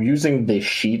if you're using the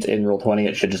sheet in Roll20,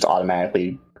 it should just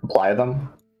automatically apply them.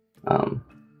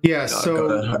 Yeah, I've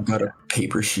so got a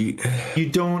paper sheet. you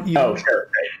don't... Oh, sure.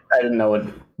 Right. I didn't know what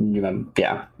you meant.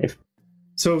 Yeah.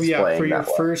 So yeah, displaying for your that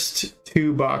way. first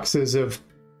 2 boxes of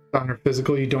honor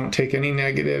physical, you don't take any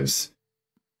negatives.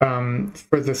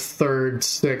 For the 3rd,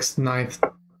 6th,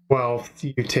 9th,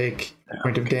 12th, you take a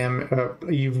point of damage.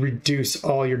 You reduce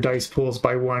all your dice pools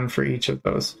by 1 for each of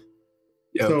those.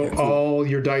 Yeah, So okay, cool. all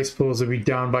your dice pools will be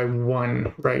down by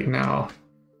 1 right now.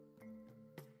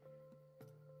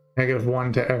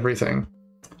 -1 to everything.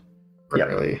 Yep.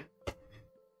 Really.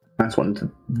 That's when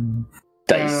the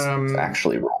dice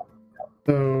actually roll.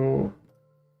 So,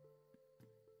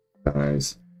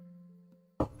 guys.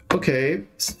 Okay,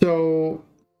 so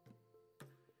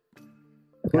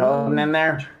Hold them in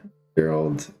there.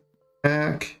 Gerald,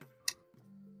 Mac.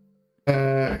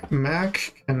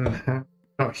 Mac can have.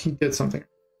 Oh, he did something.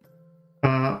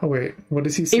 Oh wait, what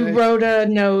does he say? He wrote a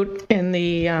note in the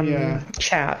Yeah.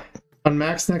 chat. On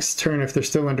Mac's next turn, if they're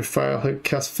still under fire, he'll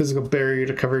cast physical barrier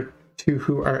to cover 2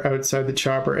 who are outside the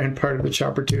chopper and part of the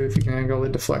chopper too, if you can angle the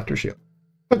deflector shield.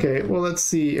 Okay, well let's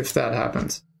see if that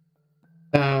happens.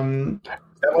 Does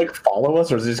that, like, follow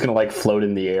us, or is it just gonna, like, float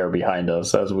in the air behind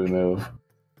us as we move?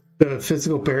 The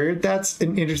physical barrier, that's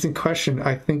an interesting question.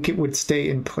 I think it would stay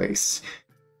in place.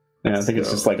 Yeah, I think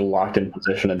it's just, like, locked in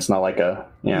position. It's not like a...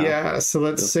 Yeah, so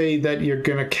let's say that you're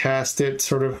going to cast it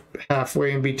sort of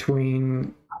halfway in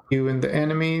between you and the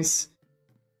enemies.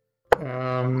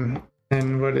 And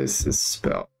what is this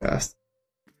spell cast?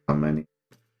 How many?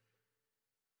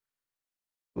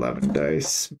 11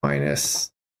 dice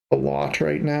minus a lot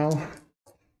right now.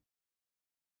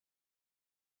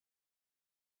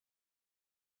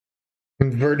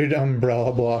 Inverted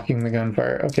umbrella blocking the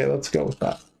gunfire. Okay, let's go with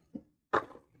that.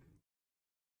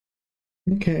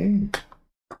 Okay.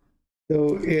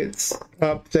 So it's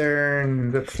up there,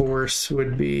 and the force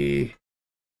would be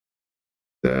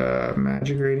the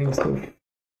magic rating. So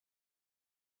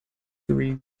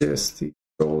resist the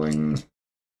rolling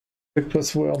 6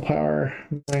 plus willpower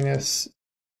minus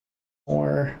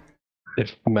 4.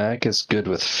 If Mac is good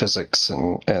with physics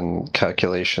and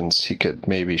calculations, he could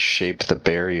maybe shape the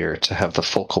barrier to have the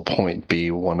focal point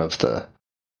be one of the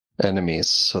enemies,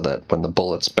 so that when the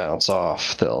bullets bounce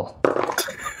off, they'll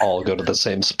all go to the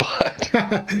same spot.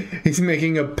 He's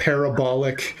making a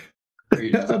parabolic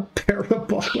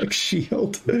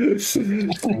shield.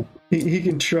 he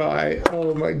can try.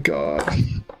 Oh my god.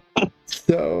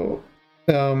 So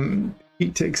he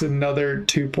takes another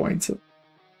 2 points of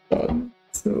stun.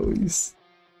 So he's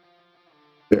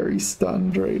very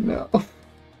stunned right now.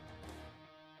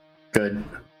 Good.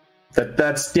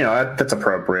 That's that's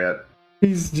appropriate.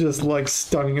 He's just like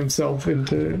stunning himself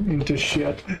into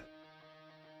shit.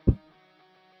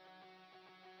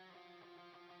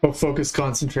 Oh, focus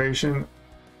concentration.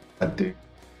 That dude.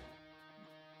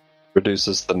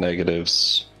 Reduces the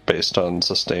negatives based on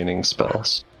sustaining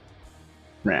spells.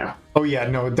 Yeah. Oh yeah,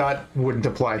 no, that wouldn't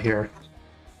apply here.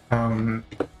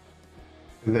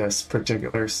 This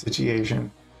particular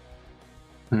situation.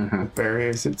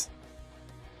 Barriers, it's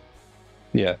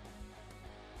Yeah.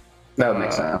 That would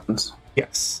make sense.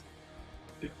 yes.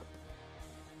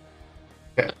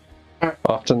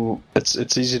 Often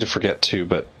it's easy to forget too,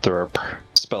 but there are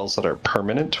spells that are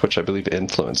permanent, which I believe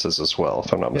influences as well,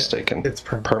 if I'm not mistaken. It's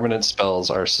permanent. Permanent spells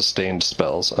are sustained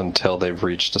spells until they've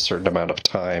reached a certain amount of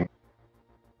time.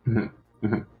 Mm-hmm.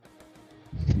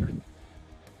 Mm-hmm.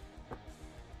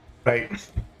 Right.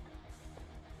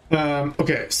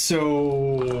 Okay,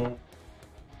 so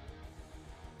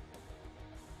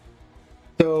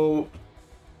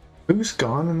who's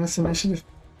gone in this initiative?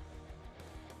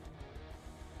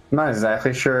 I'm not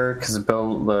exactly sure because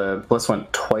the Bliss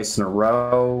went twice in a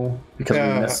row because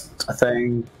we missed a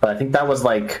thing. But I think that was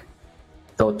like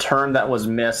the turn that was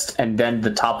missed, and then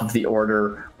the top of the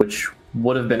order, which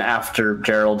would have been after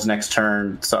Gerald's next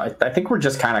turn. So I think we're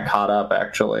just kind of caught up,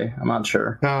 actually. I'm not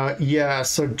sure. Yeah,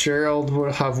 so Gerald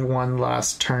will have one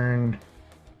last turn.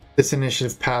 This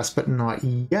initiative passed, but not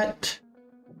yet.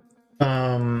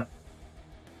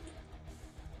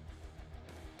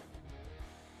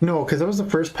 No, because that was the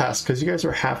first pass, because you guys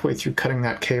were halfway through cutting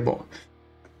that cable.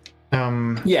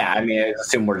 Yeah, I mean, I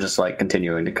assume we're just like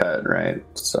continuing to cut, right?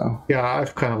 So yeah,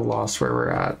 I've kind of lost where we're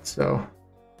at, so.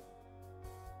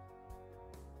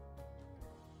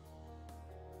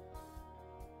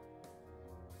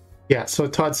 Yeah, so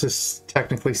Todd's just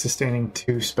technically sustaining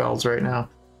 2 spells right now.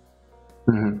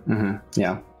 Mm-hmm, mm-hmm,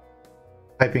 yeah.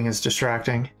 Typing is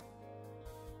distracting.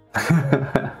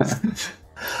 I'm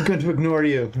going to ignore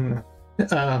you.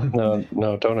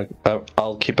 No, don't.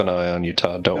 I'll keep an eye on you,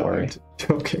 Todd. Don't worry.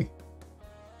 Okay.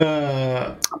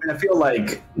 I mean, I feel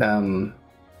like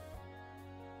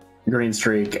Green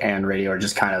Streak and Radio are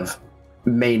just kind of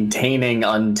maintaining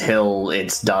until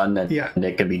it's done, and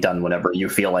it can be done whenever you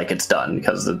feel like it's done,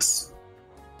 because it's,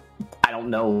 I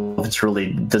don't know if it's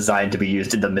really designed to be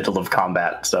used in the middle of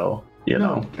combat, so you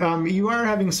know. You are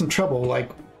having some trouble,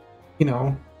 like, you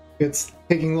know, it's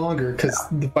taking longer because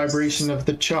the vibration of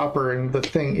the chopper and the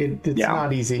thing, it's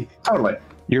not easy. Totally.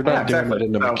 You're not doing it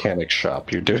in the mechanic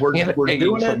shop. You're doing it we're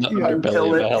doing from the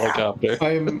underbelly of a helicopter.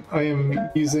 I am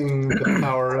using the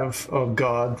power of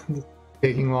God. It's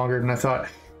taking longer than I thought.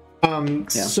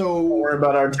 So don't worry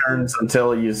about our turns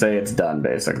until you say it's done,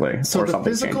 basically. So the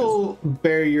physical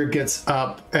barrier gets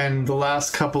up, and the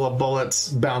last couple of bullets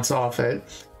bounce off it.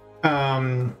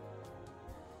 And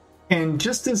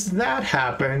just as that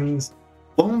happens,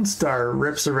 Lone Star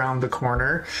rips around the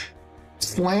corner,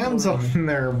 slams on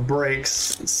their brakes,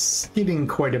 skidding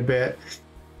quite a bit.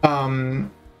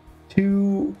 And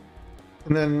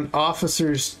then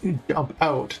officers jump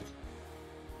out.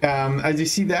 As you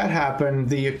see that happen,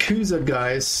 the Yakuza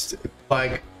guys,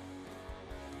 like,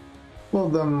 well,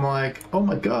 them like, oh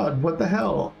my god, what the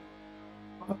hell?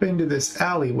 Hop into this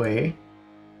alleyway.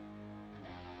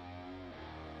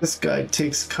 This guy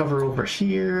takes cover over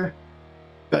here.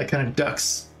 Guy kind of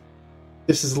ducks.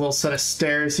 This is a little set of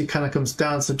stairs. He kind of comes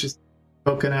down, so just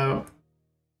poking out.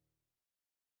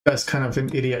 Guy's kind of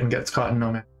an idiot and gets caught in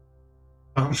no man.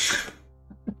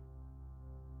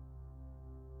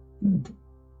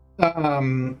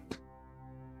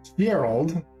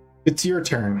 Gerald, it's your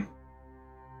turn.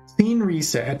 Scene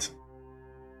reset.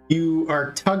 You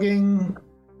are tugging.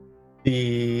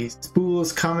 The spool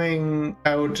is coming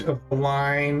out of the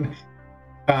line.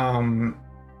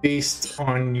 Based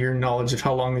on your knowledge of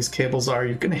how long these cables are,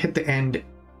 you're going to hit the end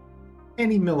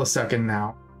any millisecond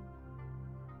now.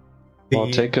 I'll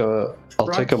take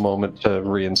a moment to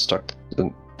reinstruct.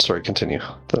 Sorry, continue.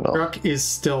 The truck is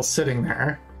still sitting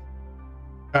there.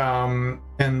 And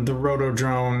the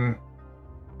rotodrone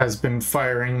has been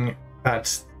firing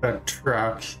at the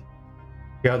truck.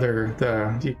 The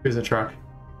Yakuza truck.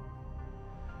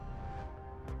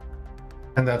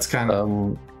 And that's kind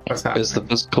of what's happening. Is the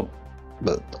physical...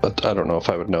 I don't know if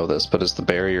I would know this, but is the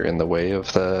barrier in the way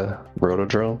of the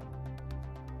rotodrone?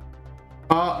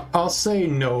 I'll say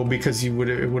no, because it would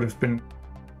have been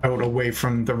out away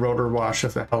from the rotor wash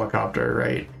of the helicopter,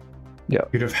 right? Yeah.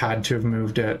 You'd have had to have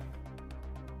moved it.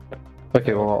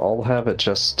 Okay, well, I'll have it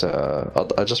just...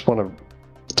 I just want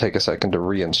to take a second to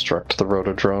re-instruct the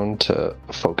rotodrone to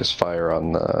focus fire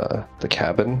on the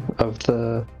cabin of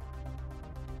the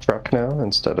truck now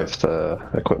instead of the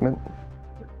equipment.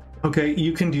 Okay,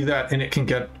 you can do that, and it can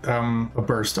get a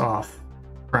burst off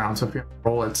round, so if you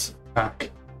roll its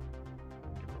back.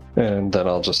 And then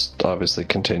I'll just obviously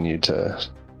continue to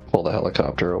pull the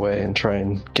helicopter away and try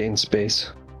and gain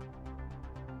space.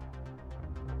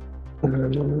 I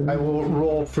will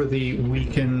roll for the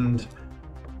weakened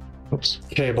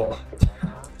cable.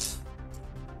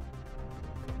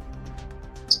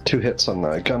 It's 2 hits on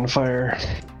the gunfire.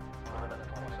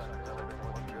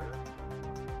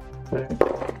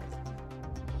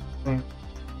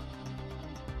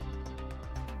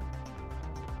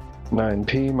 -9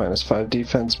 P, -5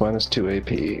 defense, -2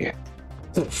 AP.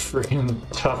 The freaking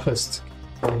toughest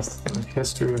place in the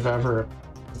history of ever.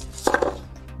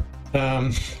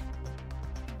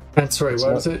 That's right.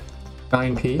 What was it?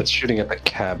 9p. It's shooting at the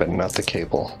cabin, not the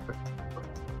cable.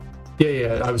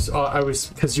 Yeah. I was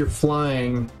because you're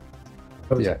flying.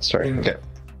 Yeah, sorry. Okay.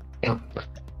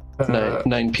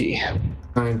 9p.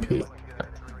 9p.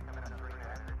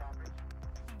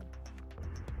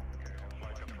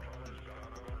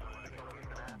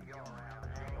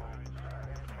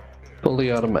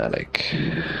 Fully automatic.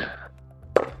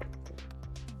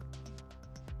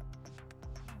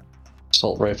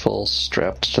 Assault rifle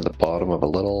strapped to the bottom of a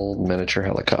little miniature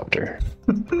helicopter.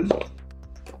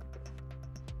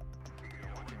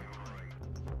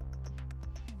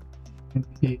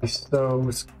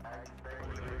 So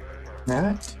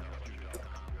that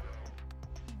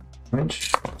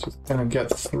which just gonna get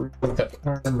through the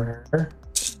armor.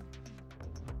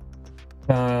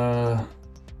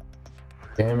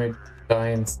 Damage die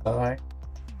inside.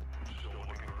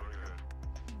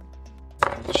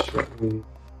 Should we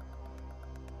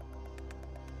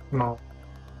no.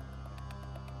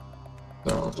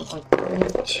 So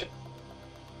right.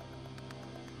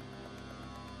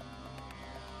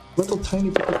 Little tiny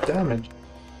bit of damage.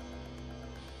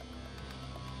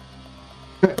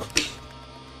 Okay.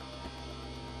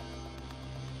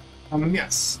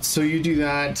 Yes, so you do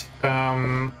that,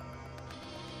 and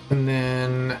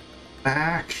then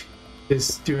Mac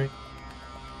is doing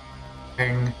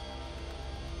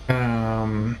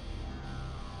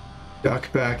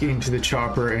duck back into the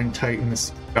chopper and tighten the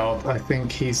seatbelt. I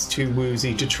think he's too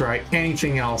woozy to try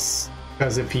anything else,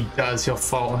 because if he does, he'll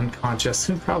fall unconscious,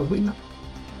 and probably not.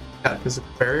 That is a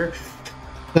barrier.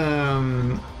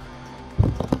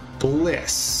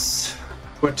 Bliss,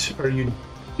 what are you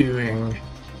doing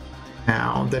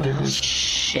now that it is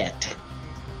Shit.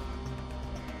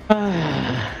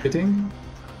 hitting?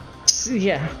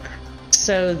 Yeah.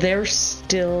 So they're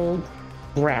still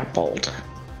grappled.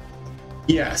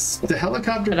 Yes, the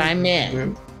helicopter. But I'm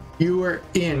in. You are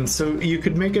in, so you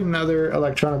could make another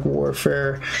electronic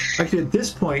warfare. Actually, at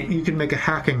this point, you can make a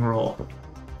hacking roll.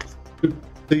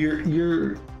 So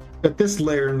you're at this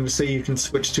layer, and say you can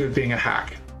switch to it being a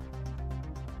hack.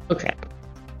 Okay.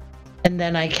 And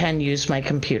then I can use my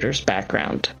computer's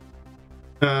background.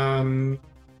 Well,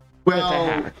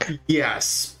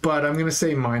 yes, but I'm gonna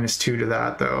say -2 to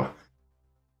that though,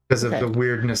 because of the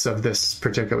weirdness of this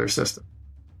particular system.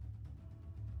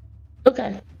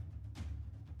 Okay.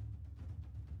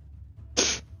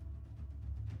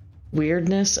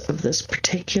 Weirdness of this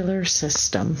particular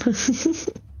system.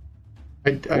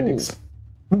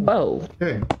 Whoa.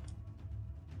 Okay.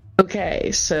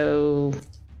 Okay, so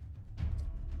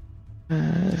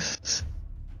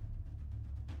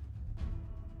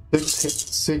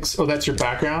Six. Oh, that's your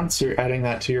background, so you're adding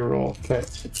that to your roll. Okay.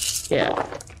 Yeah.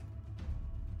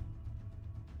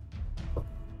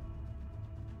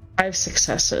 5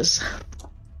 successes.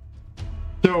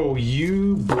 So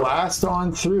you blast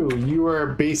on through. You are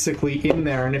basically in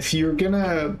there, and if you're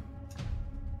gonna,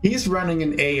 he's running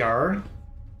an AR,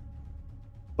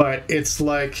 but it's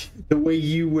like the way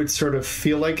you would sort of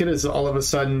feel like it is all of a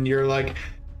sudden you're like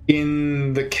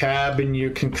in the cab and you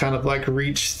can kind of like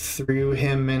reach through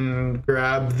him and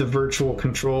grab the virtual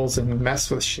controls and mess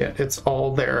with shit. It's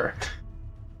all there.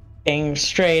 Being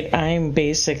straight, I'm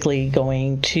basically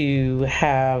going to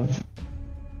have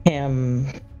him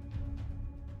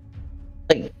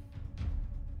like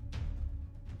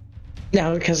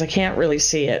no, because I can't really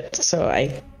see it, so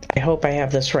I hope I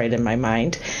have this right in my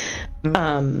mind.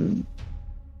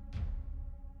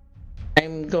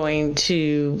 I'm going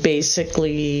to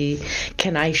basically,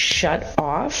 can I shut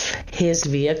off his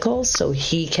vehicle so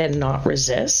he cannot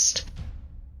resist?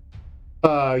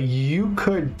 You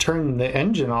could turn the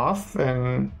engine off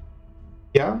and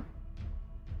yeah.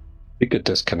 You could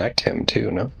disconnect him too,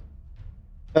 no?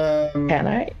 Can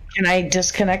I? Can I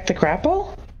disconnect the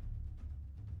grapple?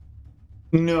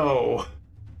 No.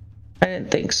 I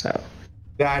didn't think so.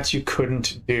 That you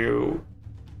couldn't do.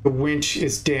 The winch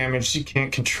is damaged. You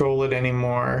can't control it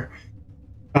anymore.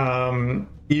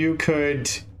 You could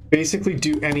basically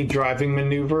do any driving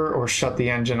maneuver or shut the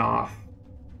engine off.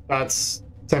 That's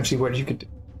essentially what you could do.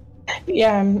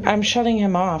 Yeah, I'm shutting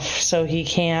him off so he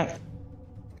can't.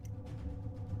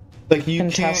 Like you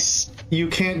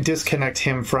can't disconnect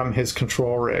him from his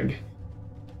control rig.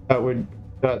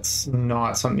 That's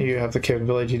not something you have the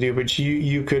capability to do. But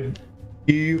you could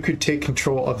take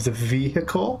control of the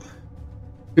vehicle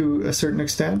to a certain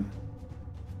extent.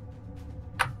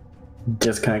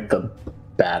 Disconnect the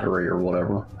battery or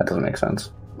whatever. That doesn't make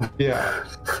sense. Yeah.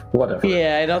 Whatever.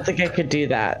 Yeah, I don't think I could do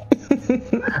that. I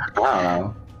don't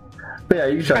know. But yeah,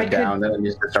 you can shut I it down and then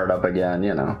just start up again,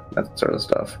 that sort of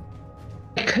stuff.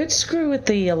 I could screw with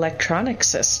the electronic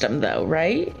system, though,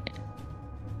 right?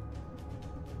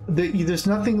 There's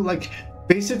nothing like...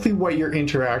 Basically, what you're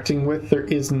interacting with, there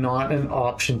is not an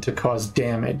option to cause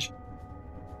damage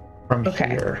from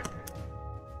here.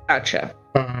 Gotcha.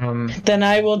 Then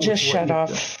I will just shut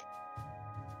off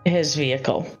his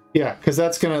vehicle. Yeah, because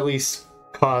that's going to at least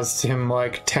cause him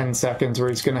like 10 seconds where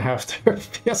he's going to have to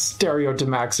be a stereo to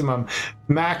maximum.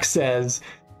 Max says,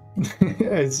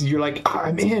 as you're like,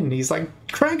 I'm in. He's like,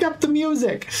 crank up the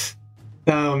music.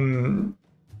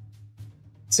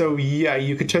 So yeah,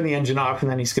 you could turn the engine off and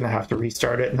then he's going to have to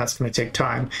restart it, and that's going to take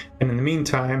time. And in the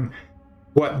meantime,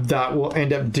 what that will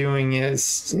end up doing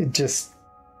is it just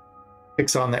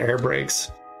kicks on the air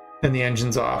brakes and the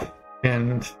engine's off,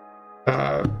 and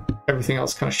everything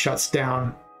else kind of shuts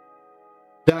down.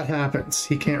 That happens.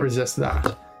 He can't resist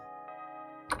that.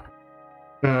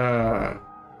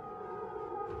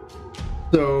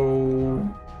 So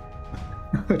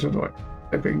I don't know what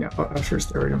I'm typing now after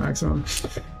stereo maximum.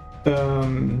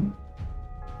 Okay,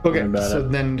 so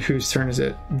then whose turn is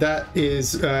it? That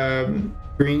is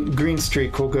Green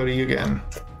Streak will go to you again.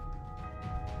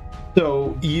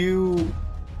 So you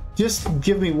just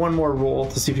give me one more roll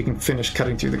to see if you can finish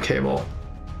cutting through the cable.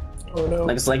 Oh no.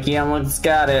 Looks like Yamlet's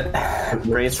got it.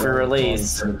 Brace for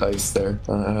release. Dice there.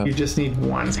 You just need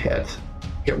one hit.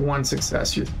 Get one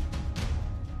success.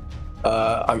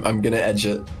 I'm gonna edge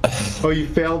it. Oh, you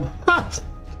failed?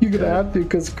 You're gonna have to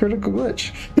because critical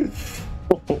glitch.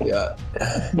 Yeah.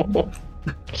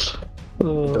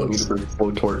 Don't need to bring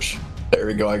flow torch. There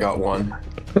we go. I got one.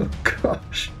 Oh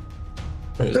gosh.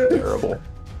 It's terrible.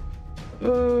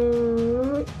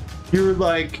 You're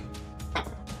like,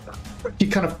 you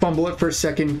kind of fumble it for a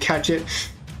second, catch it,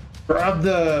 grab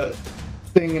the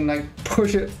thing, and like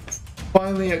push it.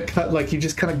 Finally, it cut. Like you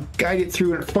just kind of guide it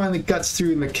through, and it finally guts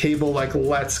through, and the cable like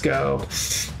lets go.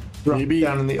 Maybe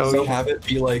down in the ocean. So have it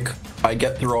be like I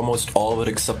get through almost all of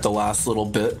it except the last little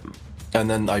bit, and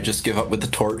then I just give up with the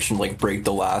torch and like break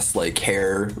the last like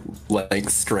hair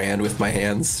length strand with my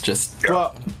hands. Just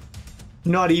well,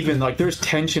 not even like there's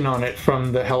tension on it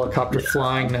from the helicopter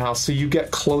flying now, so you get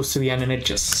close to the end and it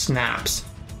just snaps.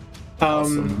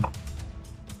 awesome.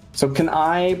 So can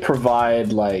I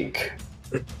provide like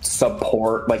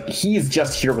support? Like he's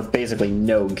just here with basically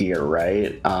no gear,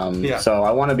 right? Yeah. So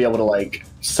I want to be able to like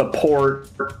support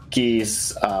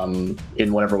Geese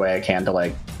in whatever way I can to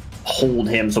like hold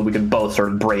him so we can both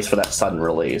sort of brace for that sudden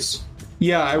release.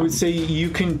 Yeah, I would say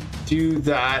you can do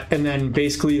that, and then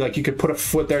basically like you could put a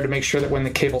foot there to make sure that when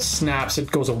the cable snaps, it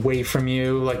goes away from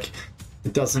you, like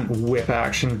it doesn't whip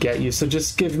action get you. So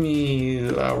just give me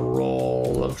a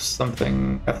roll of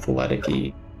something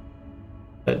athletic-y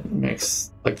that makes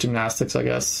like gymnastics, I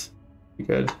guess. Be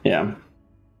good. Yeah.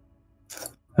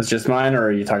 That's just mine, or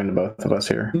are you talking to both of us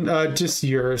here? Just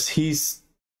yours. He's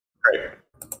Great.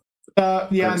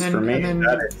 yeah, Works and for me. then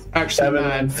That is actually 7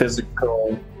 Matt,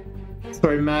 physical.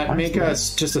 sorry Matt, Mine's make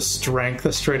nice. just a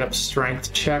straight up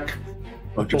strength check.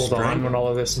 Hold on when all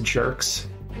of this jerks.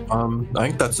 I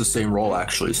think that's the same roll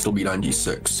actually. Still be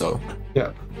 96. So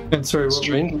Yeah, and sorry.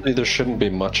 Strangely, there shouldn't be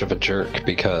much of a jerk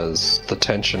because the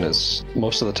tension is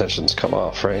most of the tension's come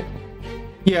off, right?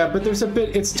 Yeah, but there's a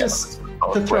bit. It's just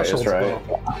the threshold's right?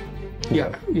 low.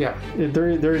 Yeah.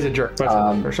 There is a jerk, but it's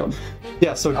on the threshold.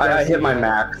 Yeah, so I hit my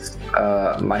max.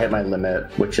 I hit my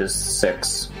limit, which is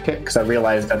 6. Okay. Because I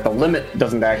realized that the limit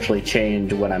doesn't actually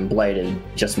change when I'm blighted;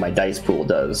 just my dice pool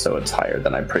does, so it's higher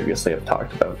than I previously have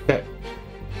talked about. Okay.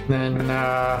 Then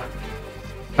Matt,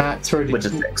 sorry, Which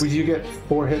is 6. Would you get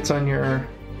 4 hits on your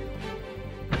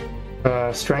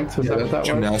strength? Was that what that was?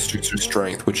 gymnastics or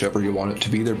strength, whichever you want it to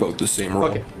be. They're both the same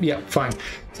roll. Okay, yeah, fine.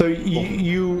 So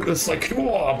you it's like,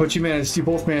 whoa, but you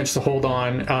both managed to hold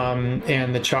on,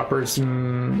 and the chopper's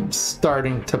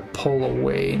starting to pull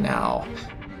away now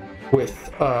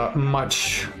with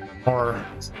much more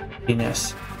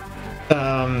speediness.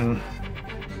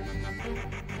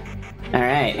 All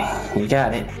right, you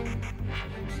got it.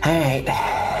 All right.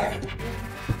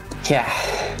 Yeah.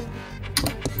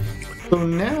 So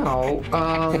now,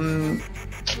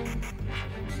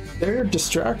 they're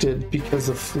distracted because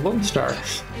of Lone Star.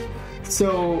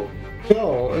 So,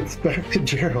 Bill, it's back to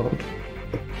Gerald.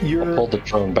 I'll pull the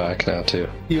drone back now too.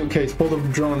 Okay, pull the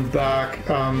drone back.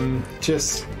 I'll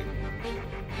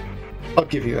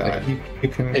give you that. You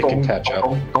can. It can catch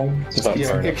up. It's not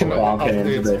far it can. enough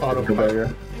away. It's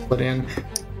autopilot in.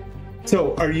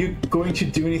 So, are you going to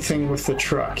do anything with the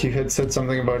truck? You had said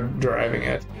something about driving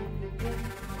it.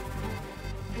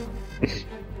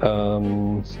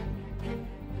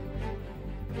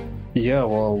 Yeah,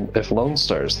 well, if Lone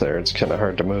Star's there, it's kind of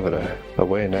hard to move it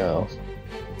away now.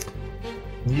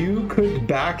 You could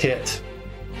back it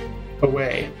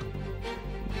away.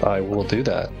 I will do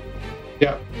that.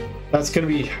 Yeah, that's going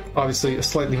to be obviously a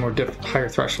slightly more higher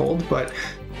threshold, but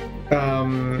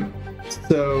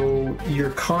so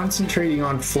you're concentrating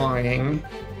on flying,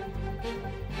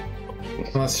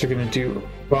 unless you're going to do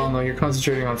well. No, you're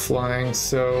concentrating on flying.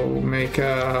 So make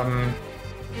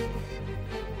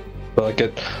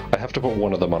But I have to put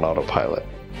one of them on autopilot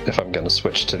if I'm going to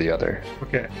switch to the other.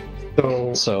 Okay.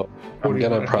 So I'm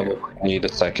going to probably need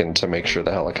a second to make sure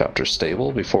the helicopter's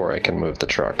stable before I can move the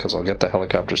truck, because I'll get the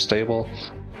helicopter stable,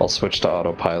 I'll switch to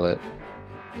autopilot,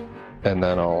 and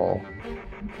then I'll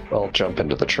jump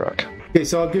into the truck. Okay,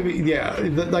 so I'll give you,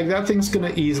 like that thing's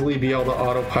going to easily be able to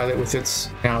autopilot with its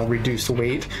now reduced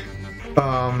weight.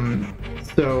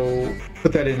 So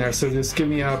put that in there. So just give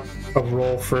me a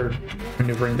roll for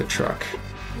maneuvering the truck.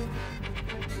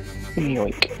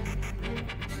 Yoink.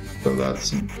 So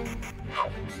that's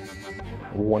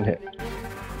one hit.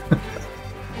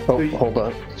 Oh, hold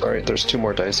on. Sorry, there's 2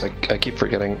 more dice. I keep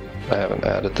forgetting I haven't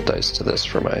added the dice to this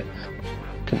for my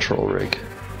control rig.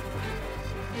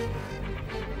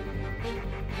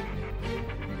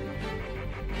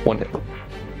 One hit.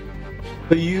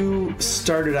 So you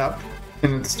start it up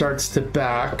and it starts to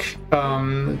back.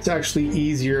 It's actually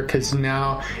easier because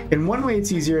now, in one way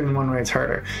it's easier and in one way it's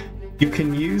harder. You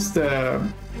can use now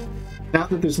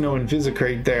that there's no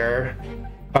Invisicrate there,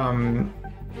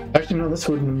 actually no, this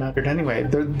wouldn't have mattered anyway.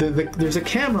 There's a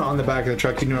camera on the back of the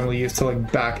truck you normally use to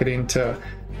like back it in to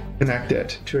connect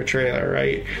it to a trailer,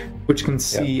 right? Which can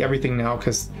see everything now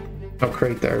because no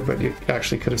crate there, but you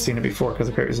actually could have seen it before because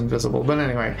the crate was invisible. But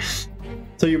anyway,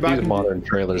 so you're back. These modern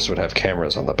trailers would have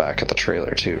cameras on the back of the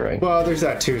trailer too, right? Well, there's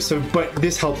that too. So, but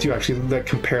this helps you actually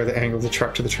compare the angle of the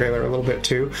truck to the trailer a little bit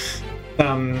too.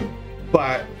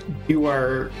 But you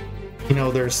are,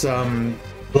 there's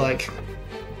like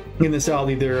in this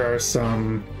alley there are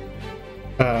some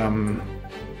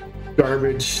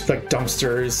garbage like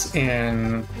dumpsters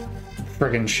and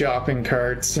friggin' shopping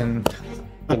carts and.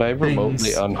 Can I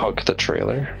remotely unhook the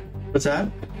trailer? What's that?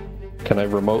 Can I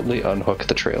remotely unhook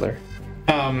the trailer?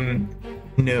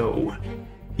 No.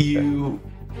 You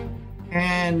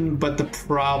can, but the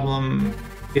problem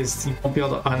is you won't be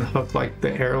able to unhook like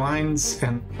the airlines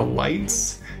and the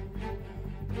lights.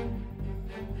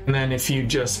 And then if you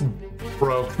just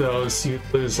broke those, you'd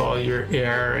lose all your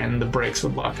air and the brakes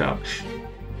would lock up.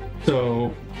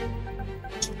 So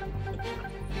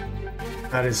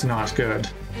that is not good.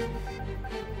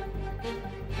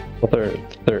 Well,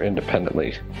 they're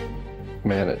independently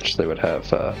managed. They would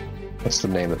have what's the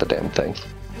name of the damn thing?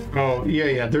 Oh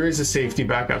yeah, there is a safety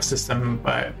backup system,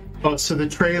 but so the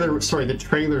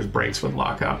trailer's brakes would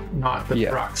lock up, not the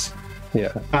trucks.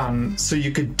 Yeah. So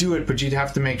you could do it, but you'd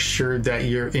have to make sure that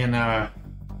you're in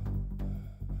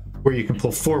where you can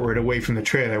pull forward away from the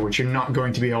trailer, which you're not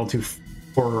going to be able to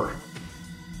for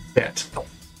it. It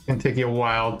can take you a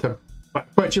while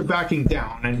but you're backing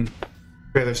down and the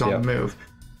trailer's on the move.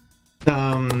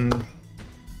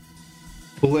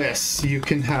 Bliss, you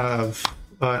can have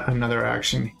another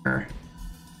action here.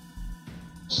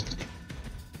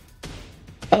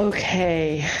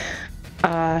 Okay.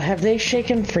 Have they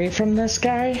shaken free from this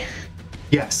guy?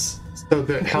 Yes. So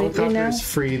the helicopter is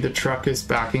free, the truck is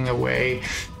backing away.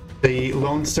 The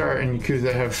Lone Star and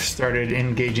Yakuza have started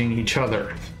engaging each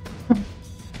other.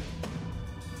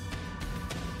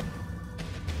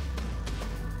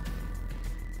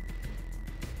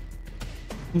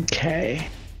 Okay.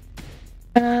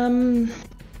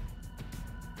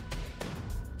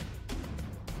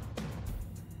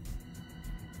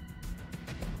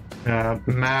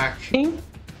 Mac,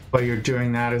 while you're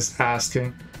doing that, is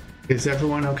asking, is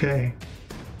everyone okay?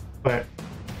 But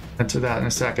answer that in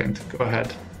a second. Go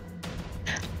ahead.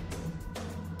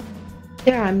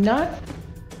 Yeah, I'm not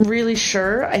really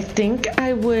sure. I think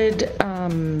I would,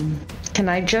 can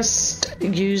I just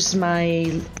use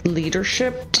my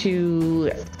leadership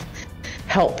to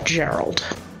help Gerald?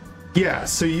 Yeah,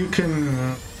 so you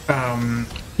can,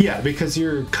 because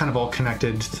you're kind of all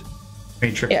connected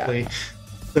matrixly. Yeah.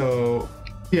 So,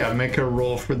 make a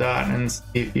roll for that and see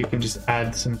if you can just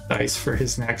add some dice for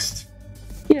his next.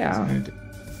 Yeah.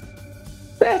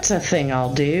 That's a thing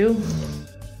I'll do.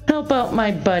 Help out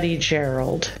my buddy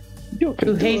Gerald,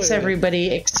 who hates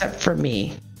everybody except for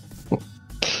me.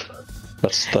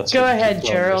 That's Go ahead,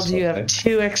 Gerald. You have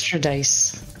 2 extra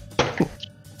dice.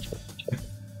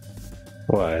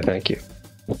 Why, thank you.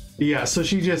 Yeah, so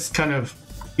she just kind of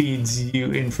feeds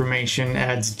you information,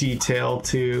 adds detail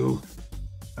to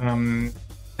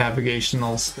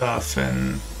navigational stuff,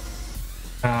 and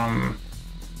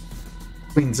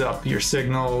cleans up your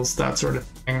signals, that sort of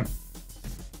thing.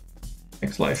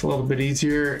 Makes life a little bit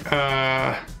easier.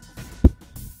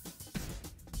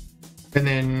 And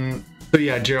then, so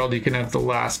yeah, Gerald, you can have the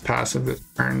last pass of this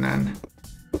turn then.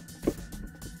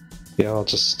 Yeah, I'll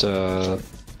just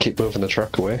keep moving the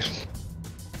truck away.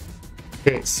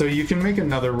 Okay, so you can make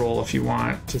another roll if you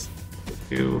want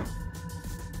to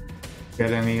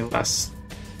get any less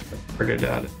targeted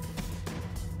at it.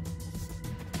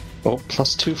 Oh,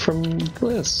 +2 from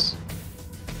Liz.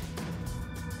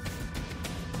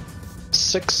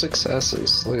 6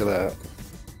 successes. Look at that.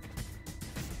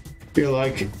 You're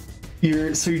like,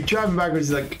 you're driving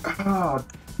backwards, you're like, oh,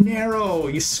 narrow.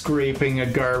 You're scraping a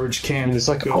garbage can. And it's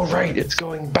like, oh, right, it's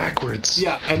going backwards.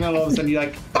 Yeah, and then all of a sudden you're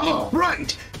like, oh,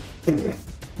 right.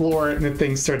 Floor it, and the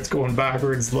thing starts going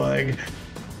backwards, and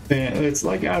it's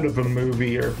like out of a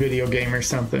movie or video game or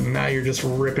something. Now you're just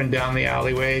ripping down the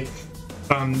alleyway.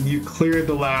 You cleared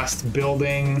the last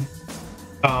building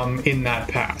in that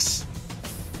pass.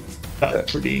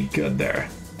 That's pretty good there.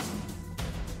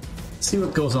 See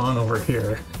what goes on over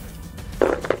here.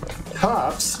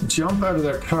 Cops jump out of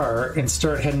their car and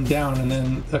start heading down, and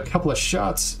then a couple of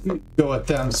shots go at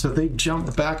them, so they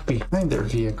jump back behind their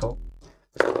vehicle.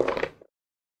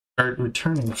 Start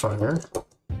returning fire.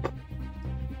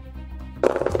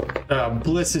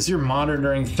 Bliss, as you're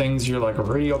monitoring things, you're like,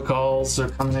 radio calls are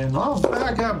coming in. Oh,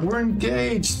 back up, we're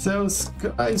engaged. Those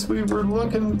guys, we were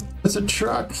looking, there's a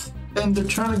truck, and they're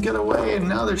trying to get away, and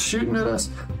now they're shooting at us.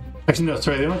 Actually, no,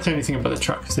 sorry, they don't say anything about the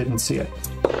truck because they didn't see it.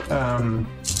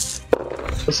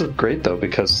 This is great, though,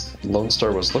 because Lone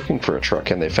Star was looking for a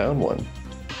truck, and they found one.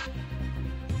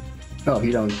 Oh,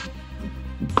 you don't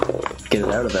get it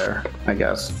out of there, I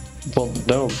guess. Well,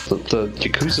 no, the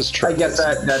Yakuza's truck. I guess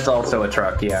that's also a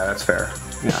truck. Yeah, that's fair.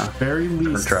 Yeah. At the very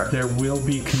least, there will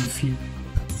be confusion.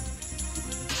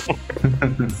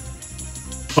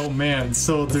 Oh man,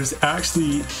 so there's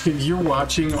actually, if you're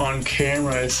watching on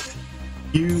cameras,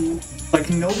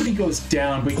 nobody goes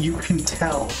down, but you can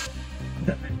tell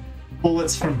that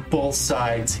bullets from both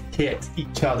sides hit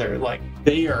each other. Like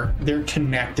they're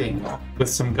connecting with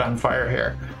some gunfire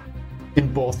here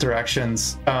in both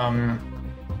directions.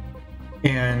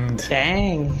 And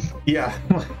dang, yeah,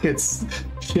 it's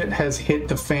shit has hit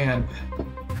the fan.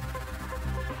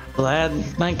 Glad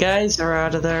my guys are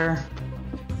out of there.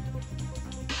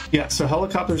 Yeah, so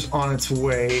helicopter's on its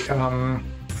way.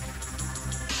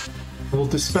 We'll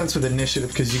dispense with initiative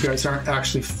because you guys aren't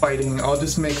actually fighting. I'll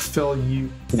just make Phil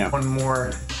one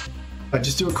more.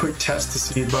 Just do a quick test to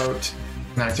see about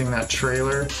connecting that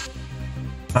trailer.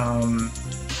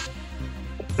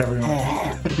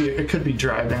 It could be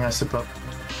driving, I suppose.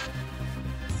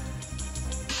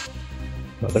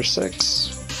 Another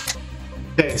 6.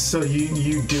 Okay, so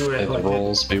you do it. And the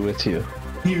rolls be with you.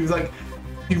 You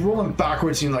roll them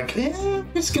backwards, and you're like,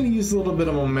 I'm just gonna use a little bit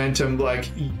of momentum. Like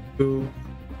you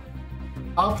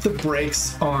up the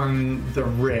brakes on the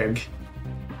rig,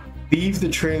 leave the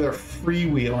trailer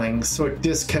freewheeling so it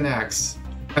disconnects,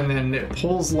 and then it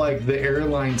pulls like the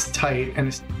airlines tight,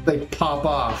 and they pop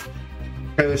off.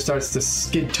 The trailer starts to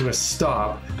skid to a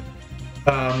stop.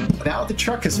 Now the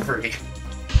truck is free,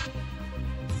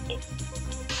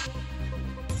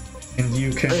 and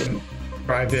you can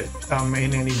drive it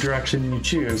in any direction you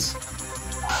choose.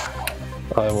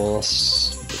 I will.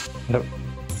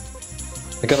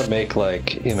 I gotta make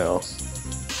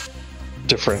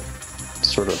different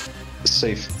sort of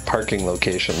safe parking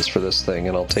locations for this thing,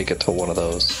 and I'll take it to one of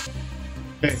those.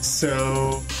 Okay,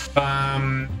 so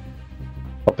I'll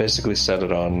basically set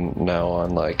it on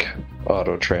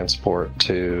auto transport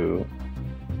to.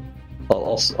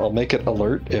 I'll make it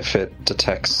alert if it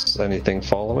detects anything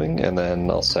following, and then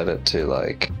I'll set it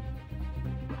to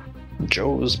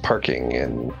Joe's parking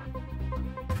in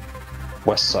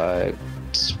West Side.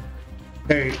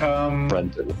 Hey,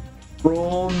 Brendan.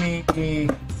 roll me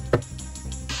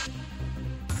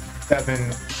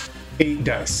 8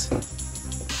 dice.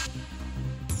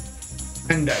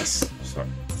 10 dice. Sorry.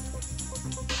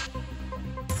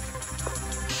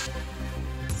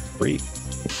 3.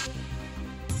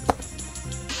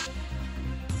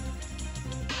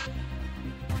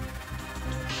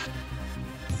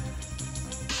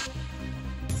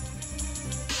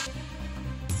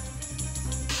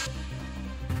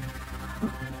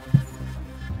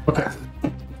 Okay.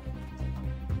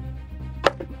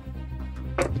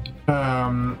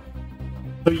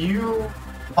 So you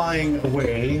flying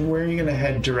away, where are you going to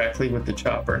head directly with the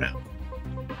chopper now?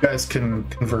 You guys can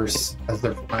converse as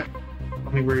they're flying.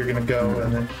 Tell me where you're going to go,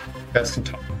 and then you guys can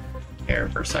talk in the air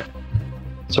for a second.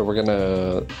 So we're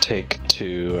gonna take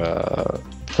to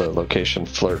the location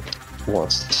Flirt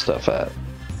wants the stuff at.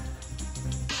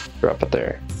 Drop it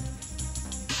there.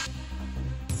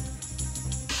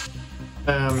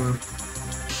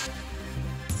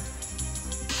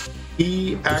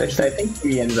 He I actually, think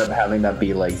he ended up having that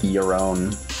be like your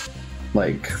own,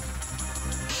 like,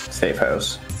 safe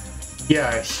house.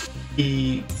 yeah,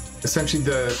 he essentially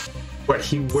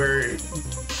where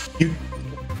you.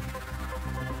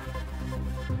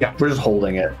 Yeah, We're just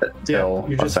holding it yeah, till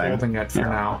you're just I'm saying. holding it for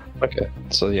now. Okay.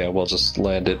 So yeah, we'll just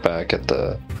land it back at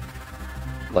the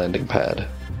landing pad.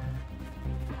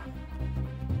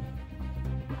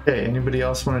 Okay, anybody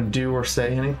else want to do or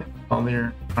say anything while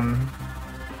you're on?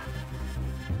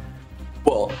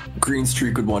 Well, Green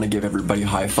Streak would want to give everybody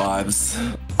high fives.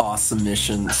 Awesome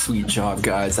mission. Sweet job,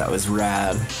 guys. That was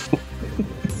rad.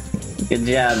 Good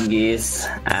job, geese.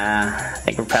 I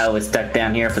think we're probably stuck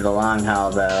down here for the long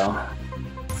haul, though.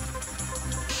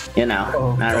 You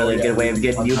know, not really a good way of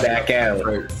getting you back out.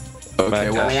 Okay, I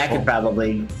well, mean,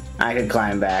 I could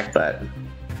climb back, but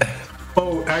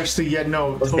Oh, actually, yeah,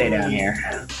 no. we'll stay down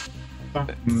here.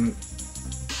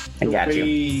 I got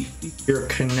you. You're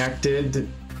connected.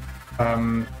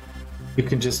 You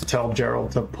can just tell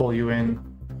Gerald to pull you in.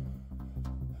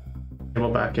 Go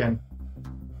back in.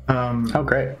 Oh,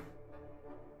 great.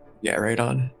 yeah, right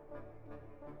on.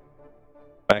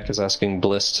 Mac is asking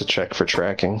Bliss to check for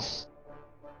tracking.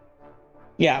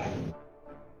 Yeah.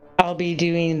 I'll be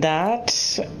doing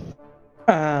that.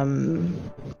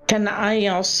 Can I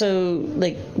also,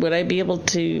 like, would I be able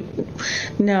to?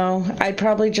 No, I'd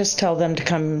probably just tell them to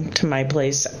come to my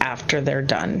place after they're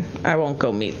done. I won't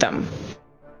go meet them.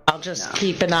 I'll just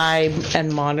keep an eye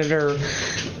and monitor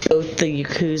both the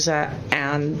Yakuza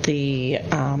and the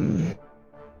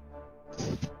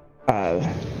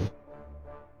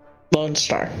Lone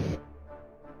Star.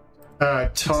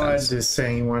 Todd is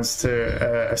saying he wants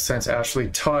to sense Ashley.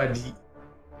 Todd,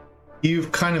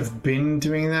 you've kind of been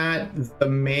doing that. The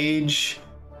mage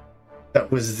that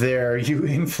was there, you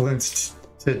influenced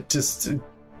to just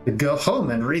to go home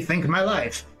and rethink my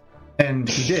life. And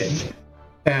he did.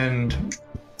 And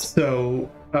so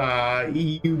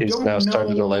you He's don't now know...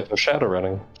 started a life of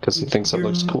shadowrunning because he thinks it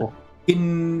looks cool.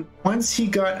 Once he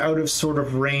got out of sort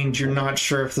of range, you're not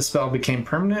sure if the spell became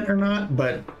permanent or not,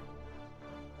 but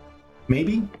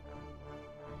maybe.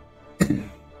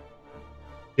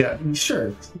 Yeah,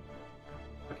 sure.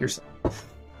 Fuck yourself.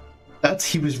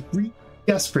 He was really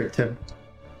desperate to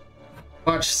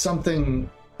watch something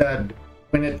that,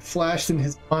 when it flashed in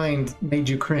his mind, made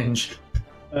you cringe.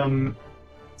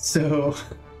 So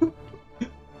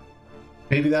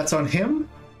maybe that's on him.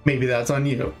 Maybe that's on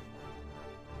you.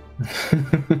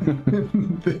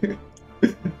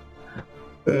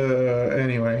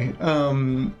 Anyway,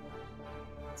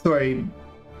 sorry,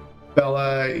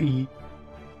 Bella.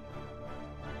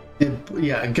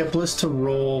 Get Bliss to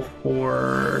roll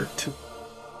for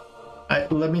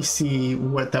let me see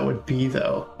what that would be,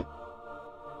 though.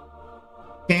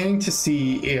 Scanning to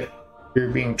see if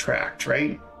you're being tracked,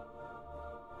 right?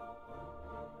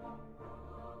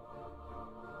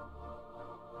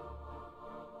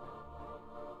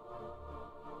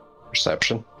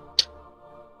 Perception.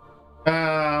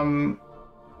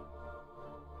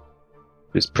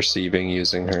 She's perceiving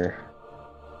using her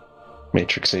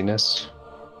matrixiness.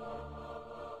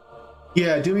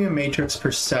 Yeah, doing a matrix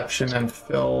perception and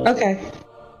Phil. Okay.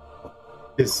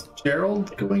 Is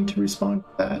Gerald going to respond to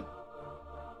that?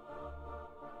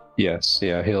 Yes,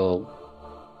 yeah, he'll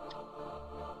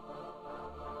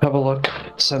have a look.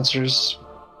 Sensors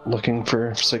looking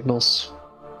for signals.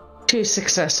 2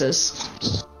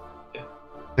 successes.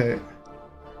 Okay.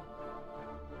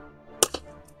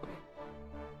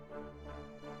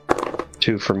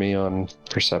 Two for me on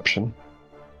perception.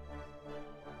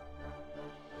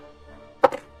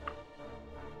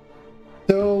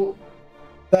 So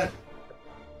that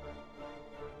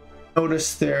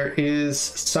notice there is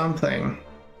something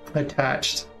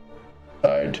attached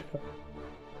side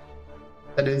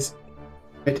that is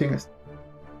hitting us.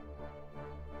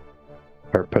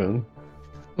 Harpoon.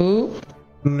 Ooh,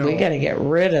 No, we gotta get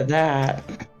rid of that.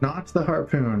 not the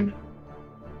harpoon.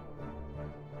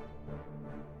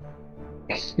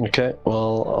 Okay,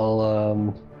 well,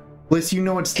 I'll, Liz, you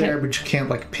know it's there, but you can't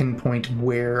like pinpoint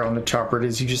where on the chopper it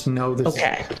is. You just know there's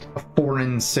Okay. a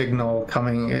foreign signal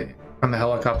coming from the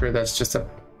helicopter that's just a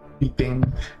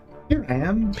beeping. Here I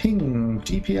am, ping,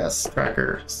 GPS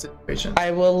tracker situation.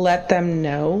 I will let them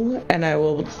know, and I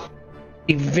will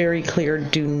be very clear,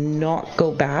 do not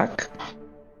go back.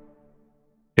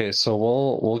 okay, so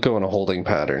we'll go in a holding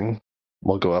pattern.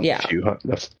 We'll go up Yeah. a few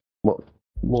hundred.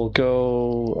 We'll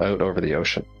go out over the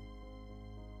ocean.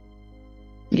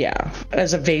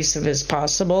 as evasive as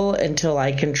possible until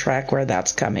I can track where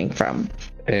that's coming from.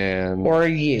 And Or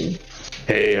you.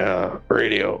 hey,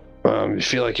 radio. You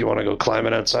feel like you want to go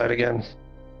climbing outside again?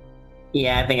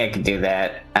 Yeah, I think I could do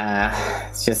that.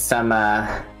 It's just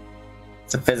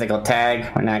it's a physical tag.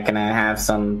 We're not gonna have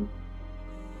some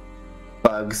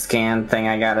bug scan thing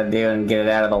I gotta do and get it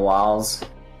out of the walls.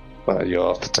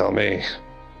 You'll have to tell me.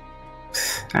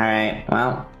 Alright,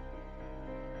 well.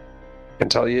 I can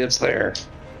tell you it's there.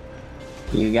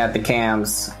 You got the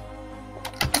cams.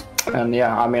 And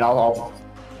yeah, I mean, I'll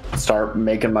start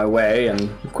making my way, and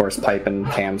of course, piping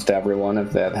cams to everyone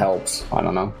if that helps. I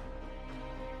don't know.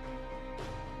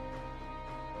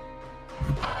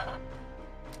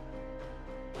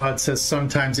 It says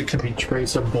sometimes it can be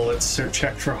tracer bullets, so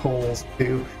check for holes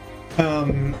too.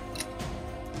 So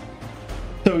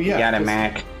yeah, Got it,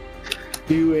 Mac.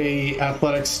 do a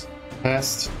athletics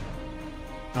test,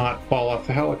 not fall off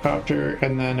the helicopter,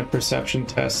 and then a perception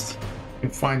test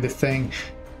and find the thing.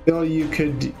 Bill, you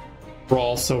could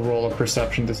also roll a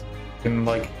perception test and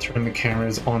like turn the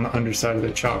cameras on the underside of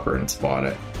the chopper and spot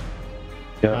it.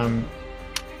 Yeah.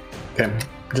 Okay.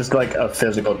 Just like a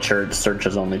physical church search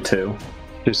is only 2.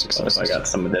 2 So if successes. I got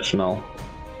some additional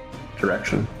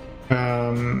direction.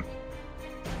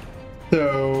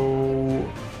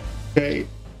 So okay,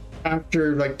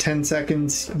 after like 10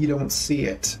 seconds, you don't see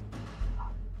it,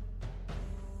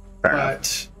 Fair enough.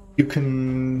 but you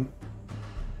can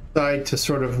decide to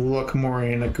sort of look more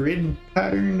in a grid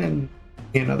pattern and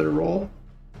another roll.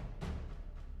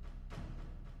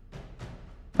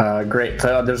 Great.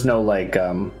 So there's no like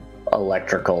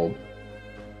electrical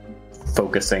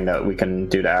focusing that we can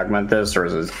do to augment this, or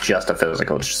is it just a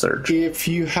physical search? If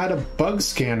you had a bug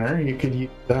scanner, you could use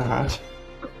that.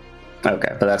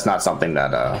 Okay, but that's not something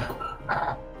that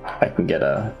I can get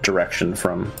a direction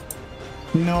from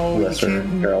No, you Liz or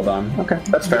can't. Gerald on. Okay,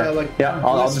 that's fair. Yeah, like,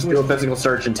 I'll Liz just do a was- physical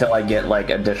search until I get like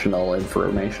additional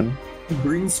information.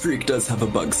 Green Streak does have a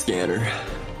bug scanner.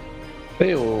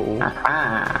 Hey-oh.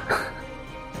 Ah.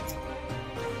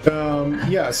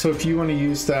 Yeah, so if you want to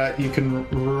use that, you can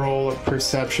roll a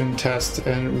perception test,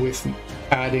 and with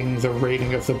adding the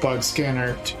rating of the bug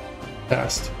scanner to the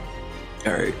test.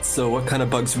 Alright, so what kind of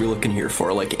bugs are we looking here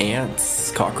for? Like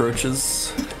ants?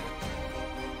 Cockroaches?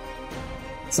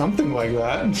 Something like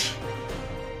that.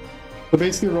 So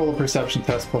basically roll a perception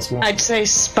test plus 1. I'd say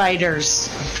spiders.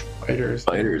 Spiders.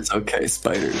 Spiders, okay,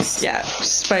 spiders. Yeah,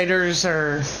 spiders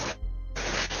are,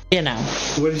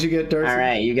 What did you get, Darcy?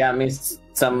 Alright, you got me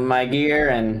some of my gear,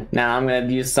 and now I'm gonna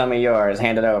use some of yours.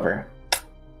 Hand it over.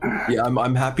 Yeah,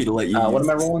 I'm happy to let you What use am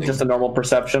I this rolling? thing. Just a normal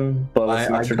perception, but with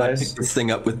some I extra picked dice? this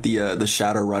thing up with the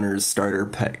Shadowrunners starter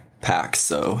pack,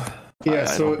 so... Yeah, I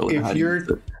so don't really know how if to you're... use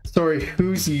it. Sorry,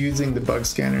 who's using the bug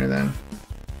scanner then?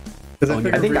 'Cause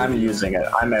I think I'm using it.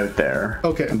 I'm out there.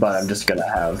 Okay. But I'm just gonna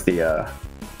have the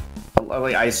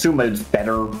I assume it's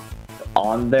better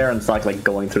on there and it's not like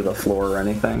going through the floor or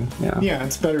anything. Yeah. Yeah,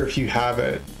 it's better if you have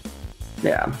it.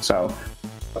 Yeah. So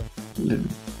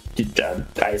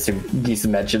I assume Geese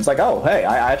mentions like, oh hey,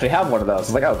 I actually have one of those.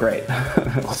 It's like, oh great.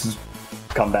 I'll just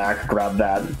come back, grab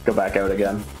that, go back out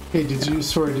again. Hey, did you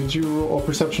roll? Oh,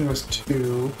 perception was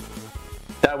 2.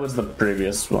 That was the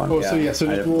previous one. Oh, so I just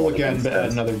didn't roll it again, against but add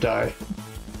this. another die.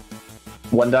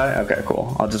 1 die? Okay,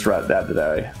 cool. I'll just write that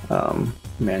die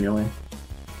manually.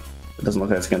 It doesn't look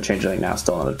like it's going to change anything now.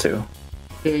 Still another 2.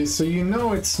 Okay, so you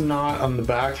know it's not on the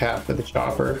back half of the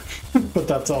chopper, but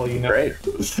that's all you know. Great.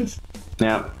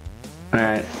 Yeah. All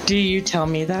right. Do you tell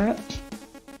me that?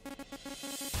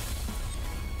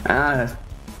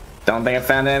 Don't think I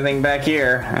found anything back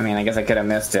here. I mean, I guess I could have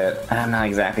missed it. I'm not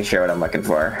exactly sure what I'm looking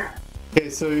for. Okay,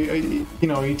 so you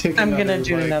take. I'm another, gonna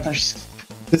do like, another.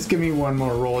 Just give me one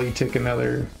more roll. You take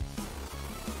another.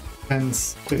 And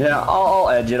Yeah, I'll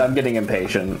edge it. I'm getting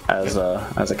impatient as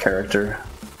a character,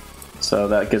 so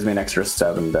that gives me an extra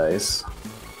 7 dice.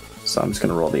 So I'm just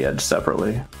gonna roll the edge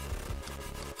separately.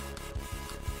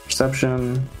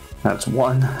 Perception, that's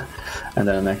 1, and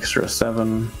then an extra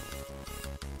 7,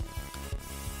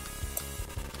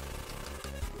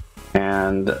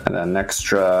 and then an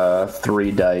extra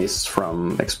 3 dice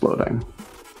from exploding.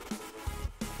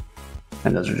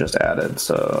 And those are just added,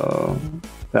 so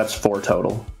that's 4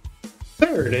 total.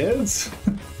 There it is.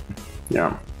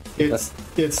 Yeah.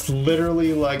 It's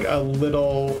literally like a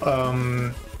little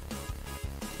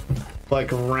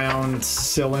like round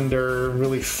cylinder,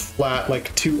 really flat,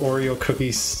 like 2 Oreo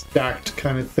cookies stacked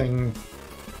kind of thing.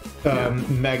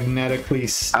 Magnetically Oh,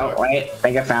 stuck. wait. I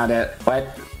think I found it.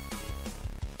 What?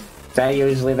 Is that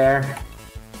usually there?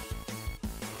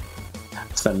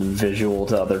 Send visual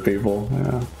to other people.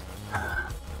 Yeah.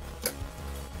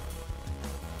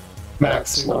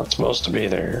 Max. It's not supposed to be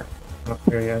there. Oh,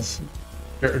 there he is.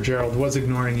 Gerald was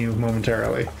ignoring you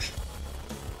momentarily.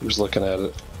 I was looking at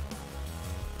it.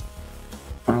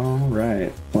 All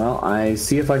right. Well, I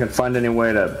see if I can find any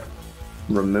way to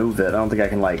remove it. I don't think I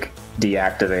can like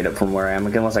deactivate it from where I am,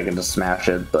 unless I can just smash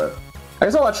it. But I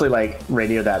guess I'll actually like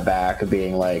radio that back,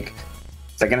 being like,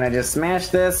 "So can I just smash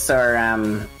this, or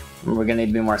we're gonna need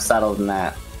to be more subtle than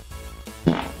that?"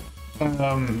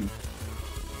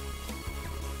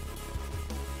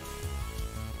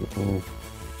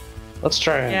 Let's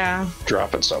try and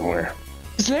drop it somewhere.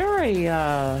 Is there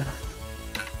a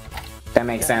That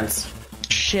makes sense.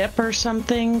 ship or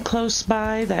something close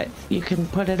by that you can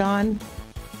put it on?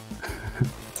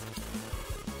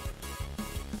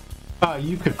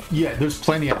 You could, yeah, there's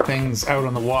plenty of things out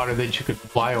on the water that you could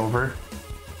fly over.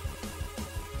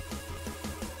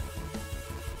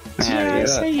 Yeah, I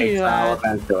see you.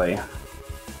 Eventually.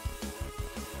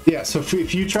 Yeah, so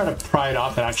if you try to pry it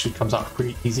off, it actually comes off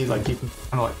pretty easy. Like you can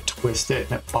kind of like twist it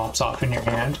and it pops off in your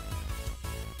hand.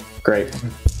 Great.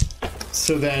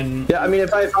 So then, Yeah, I mean,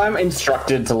 if I'm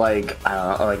instructed to like, I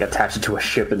don't know, like attach it to a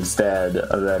ship instead,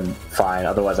 then fine.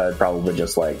 Otherwise, I'd probably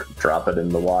just like drop it in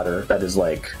the water. That is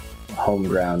like home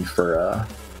ground for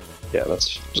Yeah,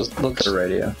 let's for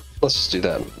radio. Let's just do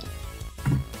that.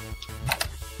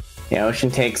 The ocean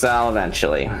takes all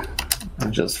eventually.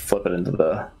 And just flip it into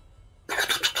the.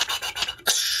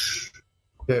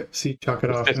 yeah, see, chuck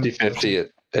it off. 50-50,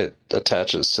 it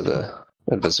attaches to the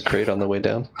Invisicrate on the way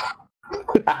down.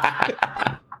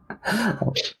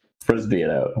 Frisbee it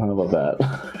out. How about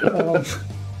that?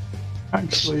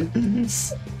 Actually,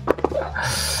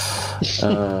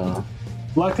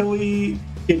 luckily,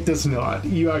 it does not.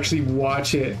 You actually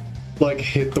watch it like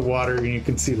hit the water, and you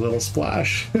can see little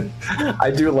splash.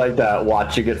 I do like that,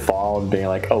 watching it fall and being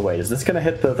like, oh wait, is this gonna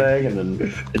hit the thing? And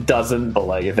then it doesn't, but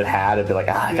like if it had, it'd be like,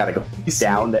 I gotta go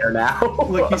down there now.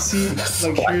 Like you see,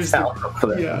 like here's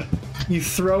the, yeah. You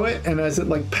throw it, and as it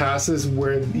like passes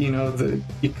where you know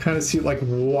you kind of see it like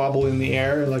wobble in the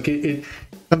air, like it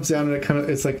comes down and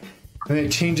it's like, and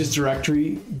it changes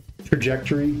trajectory,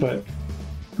 but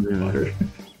water.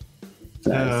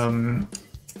 Nice.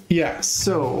 Yeah.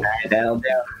 So All right, that'll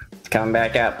do. Come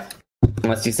back up.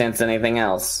 Unless you sense anything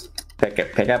else. Pick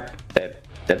up,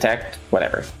 detect,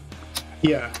 whatever.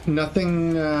 yeah,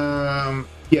 nothing.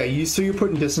 Yeah, so you're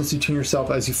putting distance between yourself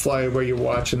as you fly where you're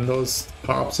watching those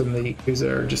pops and the Yakuza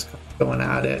are just going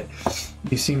at it.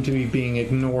 You seem to be being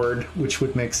ignored, which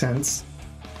would make sense.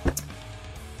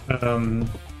 Given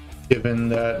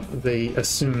that they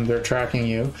assume they're tracking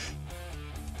you.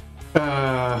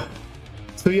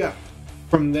 So yeah,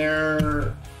 from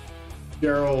there,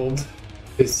 Gerald,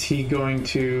 is he going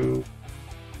to...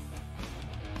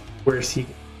 Where's he?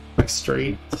 Like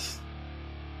straight?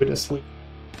 Go to sleep?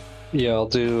 Yeah, I'll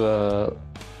do.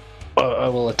 I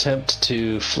will attempt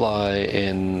to fly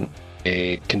in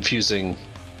a confusing,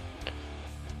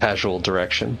 casual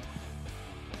direction,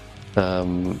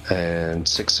 and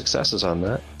 6 successes on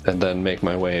that, and then make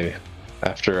my way.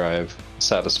 After I've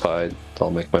satisfied,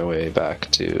 I'll make my way back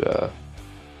to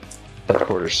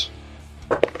headquarters.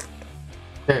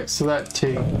 Okay, so it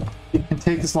can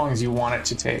take as long as you want it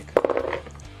to take.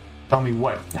 Tell me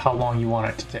how long you want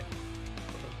it to take.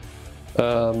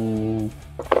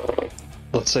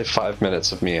 Let's say 5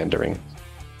 minutes of meandering.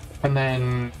 And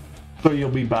then, so you'll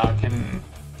be back and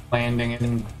landing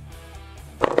in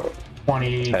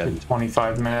 20 to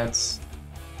 25 minutes.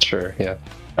 Sure, yeah.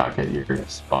 Back at your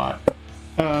spot.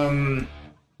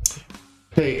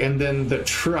 Okay, and then the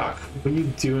truck, what are you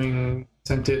doing?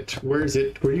 Where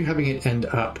are you having it end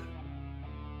up?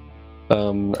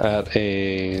 At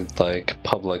a like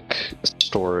public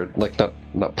storage, like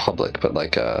not public, but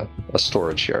like a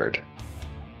storage yard.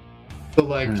 So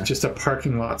like just a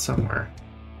parking lot somewhere.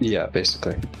 Yeah,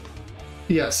 basically.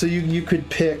 Yeah, so you could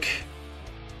pick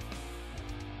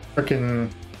freaking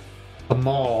a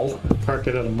mall, park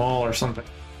it at a mall or something.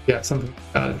 Yeah, something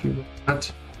like that if you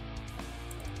want.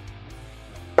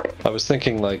 I was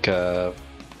thinking like a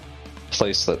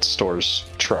place that stores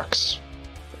trucks.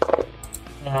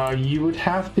 You would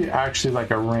have to actually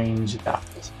like arrange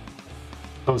that.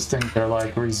 Those things are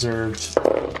like reserved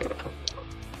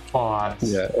spots.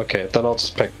 Yeah, okay, then I'll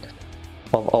just pick.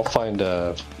 I'll find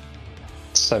a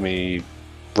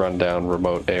semi-rundown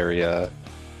remote area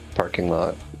parking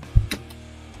lot.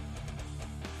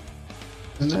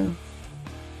 And then,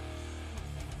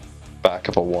 Back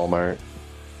of a Walmart,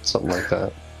 something like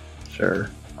that. Sure.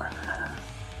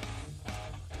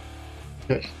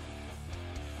 okay.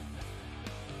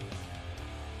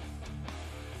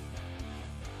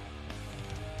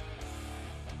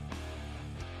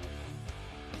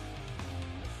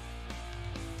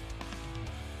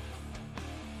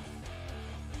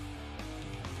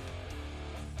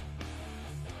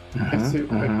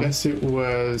 I guess it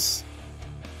was.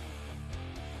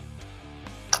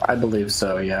 I believe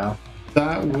so, yeah.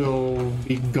 That will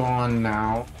be gone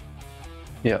now.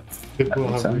 Yep. It That will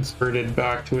makes have sense. reverted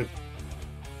back to it.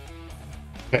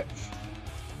 Okay.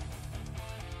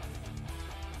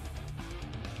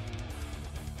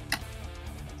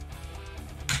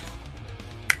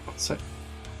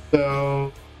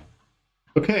 So,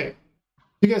 okay.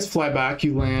 You guys fly back,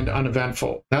 you land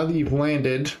uneventful. Now that you've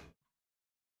landed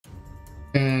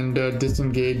and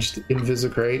disengaged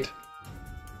Invisicrate,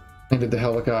 landed the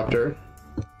helicopter.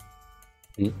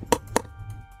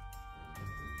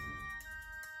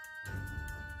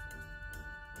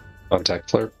 Contact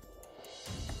Flirp.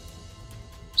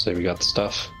 Say we got the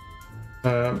stuff.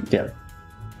 Yeah.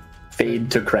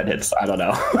 Fade to credits. I don't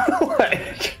know.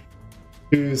 Like,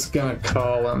 Who's gonna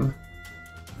call him?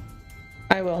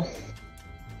 I will.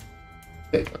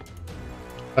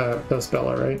 That's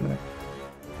Bella, right?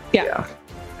 Yeah.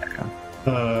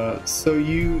 So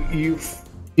you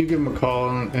give him a call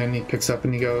and he picks up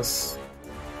and he goes,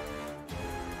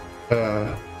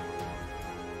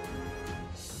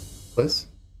 Liz?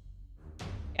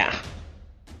 Yeah.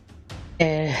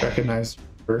 Recognized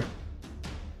her.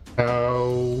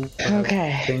 How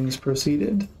Okay. things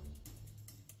proceeded?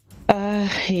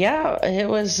 Yeah, it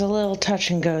was a little touch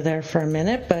and go there for a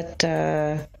minute, but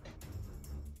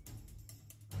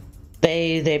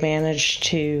they managed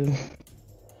to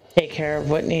take care of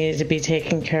what needed to be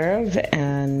taken care of,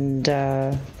 and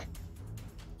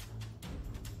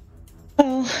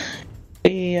well,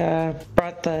 we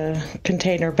brought the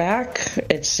container back.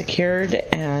 It's secured,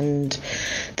 and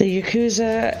the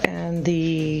Yakuza and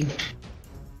the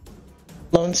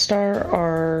Lone Star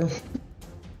are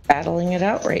battling it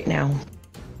out right now.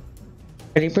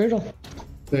 Pretty brutal.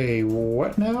 Say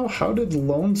what now? How did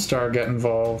Lone Star get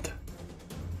involved?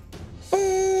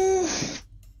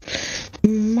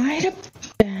 Might have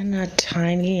been a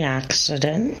tiny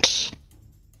accident.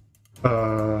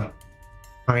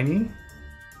 Tiny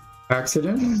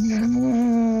accident?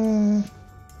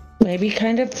 Maybe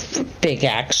kind of a big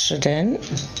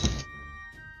accident.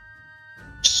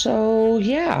 So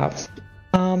yeah,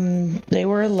 they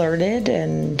were alerted,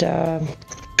 and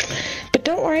but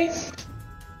don't worry,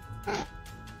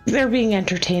 they're being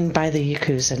entertained by the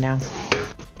Yakuza now.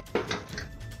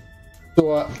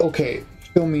 So, okay,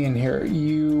 fill me in here.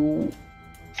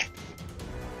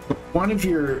 One of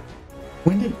your,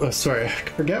 sorry, I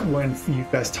forget when you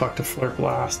guys talked to Flirp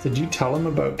last. Did you tell him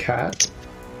about Kat?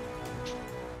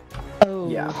 Oh,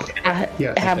 Yeah.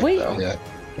 Yeah, have we? so. Yeah.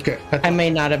 Okay. I may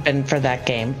not have been for that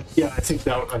game. Yeah, I think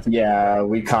that. yeah,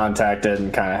 we contacted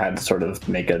and kind of had to sort of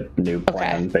make a new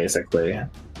plan, basically.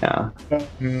 Yeah. All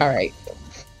right.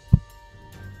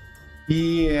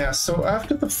 Yeah. So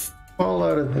after the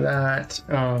fallout of that,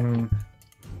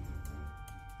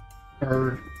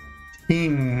 our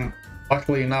team,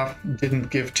 luckily enough, didn't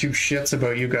give two shits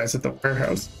about you guys at the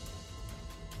warehouse.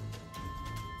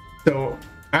 So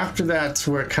after that's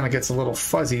where it kind of gets a little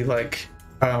fuzzy. Like,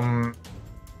 I'm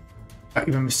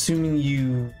assuming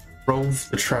you drove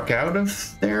the truck out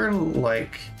of there,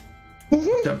 like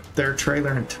dumped their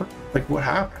trailer and took. Like, what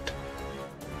happened?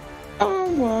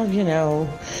 Oh well, you know,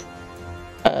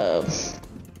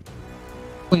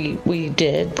 we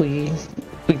did. We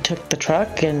took the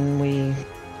truck and we,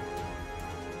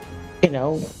 you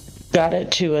know, got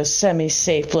it to a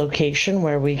semi-safe location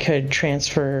where we could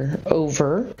transfer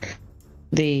over to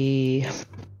the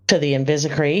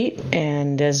Invisicrate.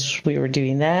 And as we were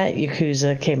doing that,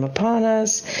 Yakuza came upon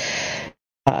us.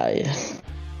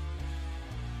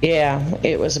 Yeah,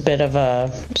 it was a bit of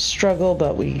a struggle,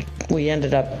 but we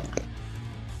ended up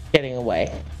getting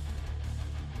away.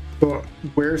 So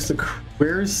where's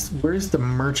the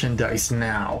merchandise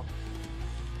now?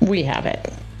 We have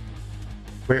it.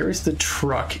 Where is the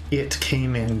truck it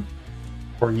came in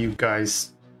for you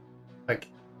guys? Like,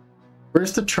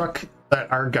 where's the truck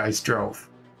that our guys drove?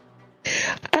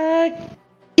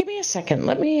 Give me a second.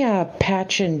 Let me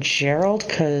patch in Gerald,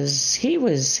 because he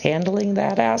was handling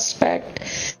that aspect.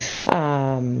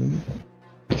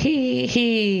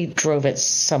 He drove it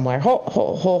somewhere.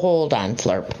 Hold on,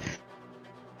 Flirp.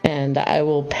 And I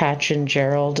will patch in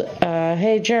Gerald.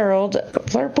 Hey, Gerald,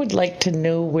 Flirp would like to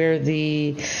know where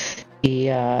the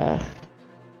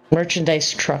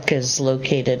merchandise truck is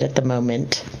located at the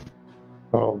moment.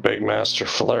 Oh, Big Master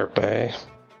Flirp, eh?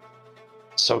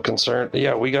 So concerned.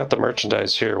 Yeah, we got the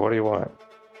merchandise here. What do you want?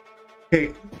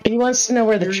 Hey, He wants to know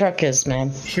where the truck is, man.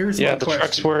 here's Yeah, my the question.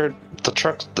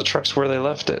 truck's where they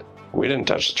left it. We didn't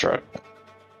touch the truck.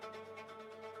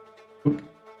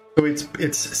 So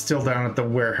it's still down at the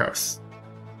warehouse.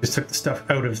 Just took the stuff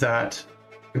out of that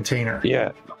container.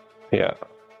 Yeah, Yeah.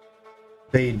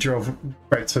 They drove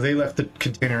right, so they left the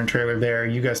container and trailer there.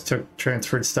 You guys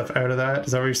transferred stuff out of that.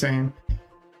 Is that what you're saying?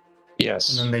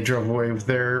 Yes. And then they drove away with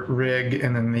their rig,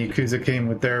 and then the Yakuza came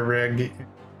with their rig.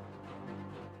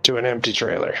 To an empty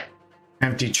trailer.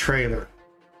 Empty trailer.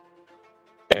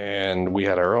 And we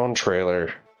had our own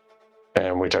trailer,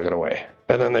 and we took it away.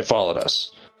 And then they followed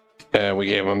us. And we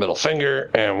gave them a middle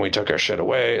finger, and we took our shit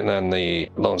away, and then the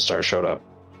Lone Star showed up.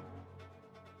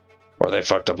 Or they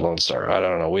fucked up Lone Star. I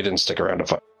don't know. We didn't stick around to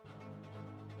fight.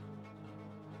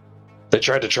 They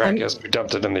tried to track us. We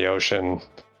dumped it in the ocean.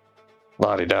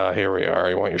 La-di-da, here we are.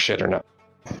 You want your shit or not?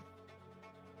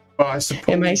 Well, I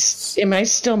suppose... Am I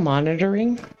still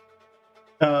monitoring?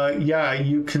 Yeah,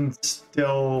 you can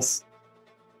still...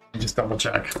 Just double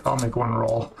check. I'll make one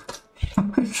roll.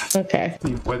 Okay.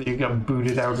 See whether you got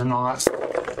booted out or not.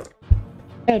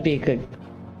 That'd be a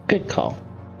good call.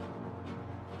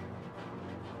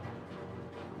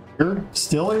 You're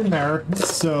still in there,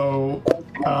 so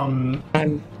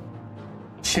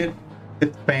shit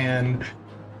hit the fan.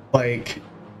 Like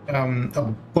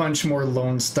a bunch more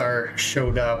Lone Star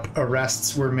showed up.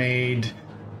 Arrests were made.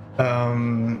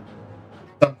 Something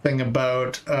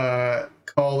about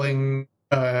calling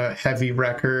a heavy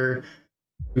wrecker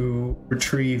to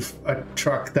retrieve a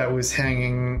truck that was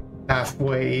hanging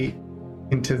halfway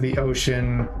into the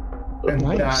ocean, and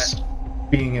Nice.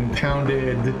 that being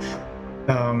impounded.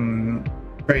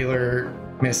 Trailer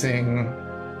missing.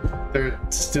 They're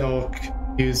still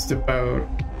confused about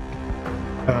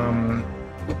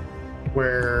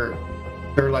where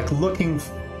they're like looking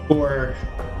for,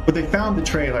 but they found the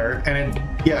trailer, and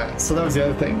so that was the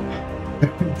other thing.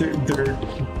 they're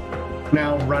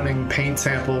now running paint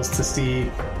samples to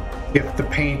see if the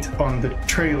paint on the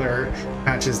trailer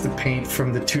matches the paint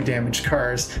from the 2 damaged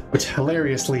cars, which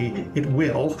hilariously it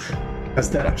will, because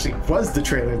that actually was the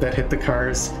trailer that hit the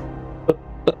cars.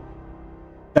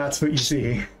 That's what you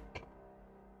see.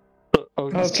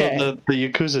 Okay. So the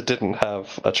Yakuza didn't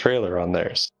have a trailer on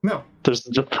theirs. No. There's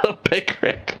just a big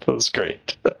rig. That was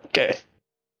great. Okay.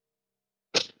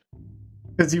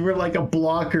 Because you were like a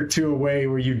block or 2 away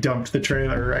where you dumped the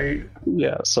trailer, right?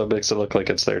 Yeah, so it makes it look like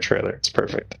it's their trailer. It's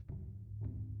perfect.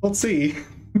 We'll see.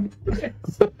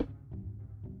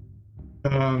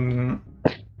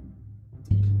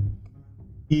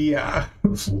 Yeah.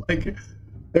 Like,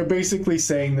 they're basically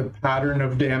saying the pattern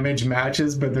of damage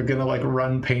matches, but they're gonna like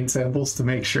run paint samples to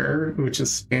make sure, which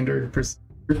is standard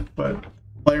procedure. But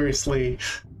hilariously,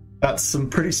 that's some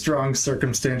pretty strong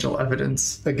circumstantial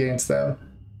evidence against them.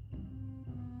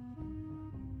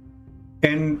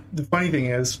 And the funny thing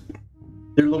is,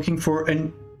 they're looking for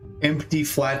an empty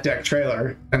flat deck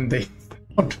trailer, and they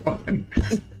found one.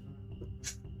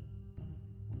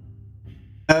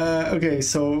 Okay,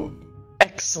 so...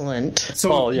 Excellent.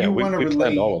 So yeah, you we want to relate...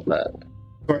 planned all of that.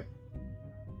 Sorry.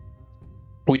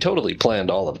 We totally planned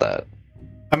all of that.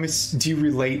 I mean, do you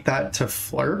relate that to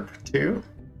Flurp, too?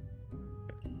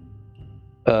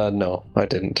 No, I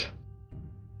didn't.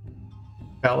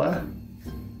 Bella?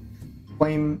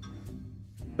 Explain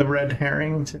the red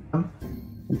herring to them?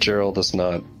 Gerald is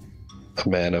not a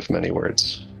man of many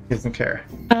words. He doesn't care.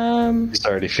 He's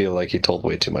already feel like he told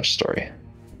way too much story.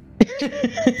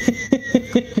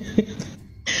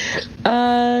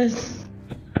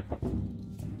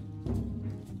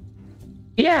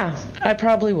 Yeah, I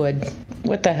probably would.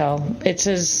 What the hell? It's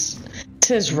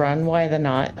his run. Why the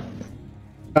not?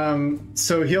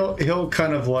 So he'll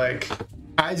kind of like,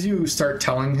 as you start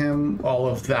telling him all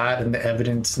of that and the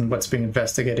evidence and what's being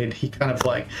investigated, he kind of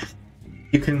like,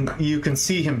 you can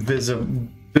see him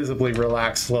visibly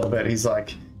relax a little bit. He's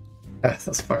like,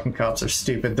 those fucking cops are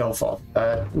stupid. They'll fall for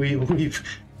that. We've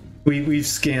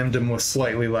scammed them with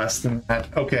slightly less than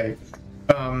that. Okay.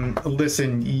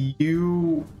 Listen,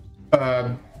 you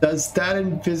does that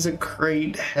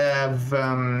Invisicrate have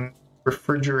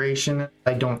refrigeration?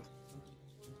 I don't.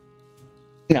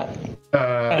 No,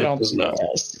 I don't does think not. it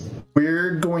does.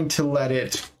 We're going to let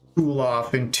it cool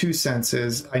off in 2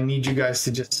 senses. I need you guys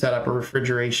to just set up a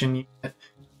refrigeration unit.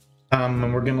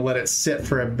 And we're going to let it sit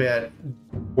for a bit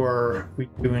before we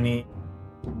do any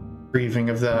grieving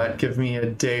of that. Give me a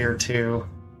day or 2.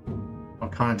 I'll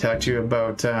contact you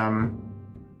about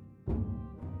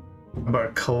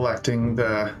collecting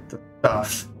the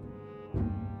stuff,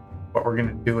 what we're going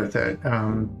to do with it.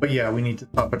 But yeah, we need to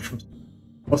stop it from...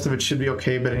 Most of it should be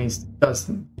okay, but you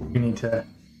need to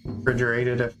refrigerate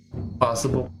it if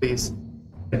possible, please.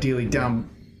 Ideally down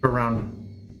around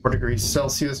 4 degrees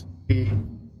Celsius would be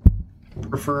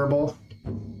preferable.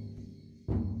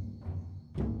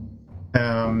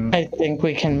 I think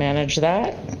we can manage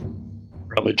that.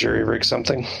 Probably jury rig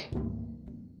something.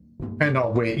 And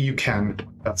I'll wait. You can.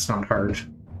 That's not hard.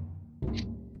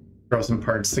 Throw some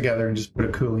parts together and just put a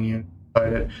cooling unit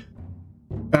inside it.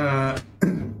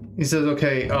 He says,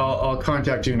 "Okay, I'll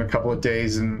contact you in a couple of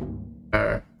days and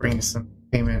bring you some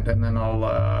payment, and then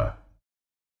I'll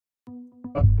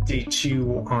update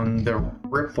you on the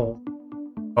ripple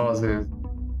causes."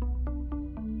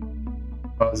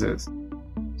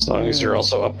 As long as you're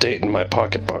also updating my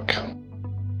pocketbook.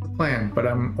 Plan, but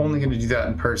I'm only going to do that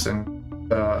in person.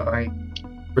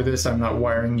 For this, I'm not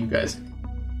wiring you guys.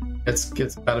 It's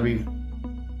got to be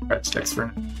breadsticks for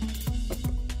now.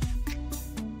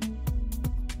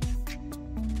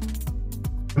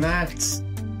 And that's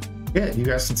it. You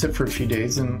guys can sit for a few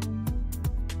days and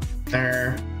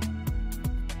there.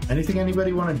 Anything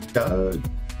anybody want to do?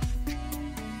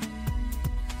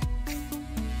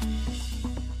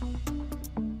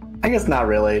 I guess not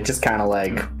really. Just kind of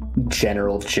like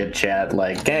general chit chat,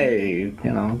 like, hey,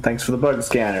 thanks for the bug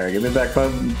scanner. Give me back my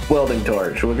welding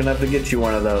torch. We're gonna have to get you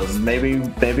one of those. Maybe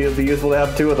it'll be useful to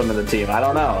have two of them in the team. I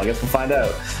don't know. I guess we'll find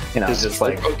out. Is just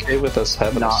like okay with us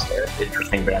having not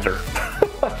interesting banter.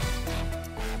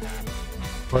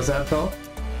 What's that, Phil?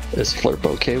 Is Flurp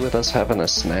okay with us having a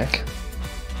snack?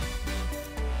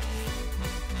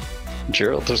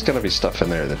 Gerald, there's gonna be stuff in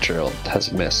there that Gerald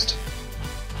has missed.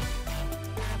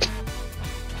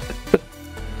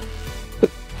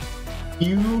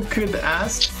 You could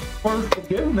ask for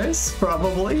forgiveness,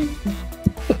 probably.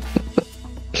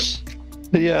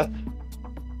 Yeah.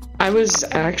 I was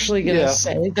actually gonna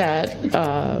say that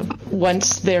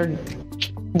once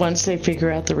they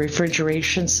figure out the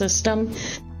refrigeration system,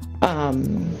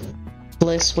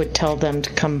 Bliss would tell them to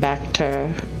come back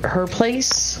to her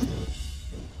place,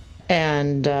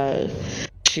 and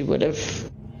she would have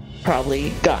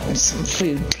probably gotten some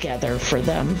food together for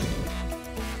them.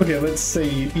 Okay, let's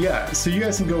say, so you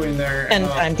guys can go in there. And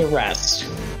time to rest.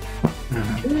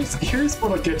 Here's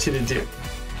what I'll get you to do.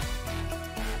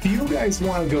 If you guys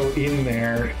want to go in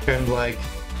there and, like,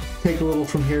 take a little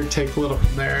from here, take a little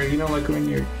from there, like when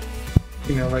you're,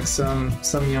 like some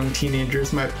young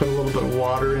teenagers might put a little bit of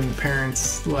water in the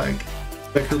parents', like,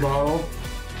 liquor bottle.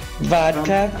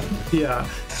 Vodka? Yeah.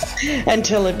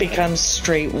 Until it becomes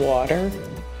straight water.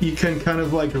 You can kind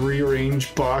of like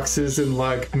rearrange boxes and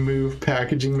like move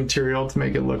packaging material to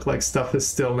make it look like stuff is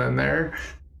still in there.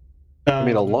 I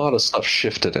mean, a lot of stuff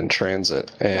shifted in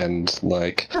transit, and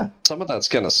some of that's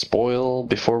gonna spoil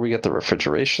before we get the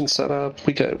refrigeration set up.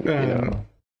 We get,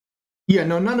 Yeah,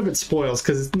 no, none of it spoils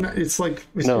because it's like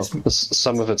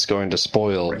some of it's going to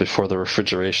spoil before the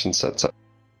refrigeration sets up.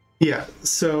 Yeah,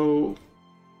 so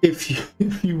if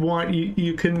you want,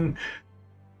 you can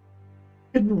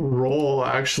roll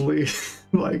actually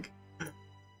like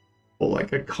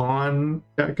a con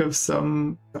check of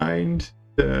some kind.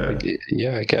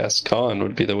 Yeah, I guess con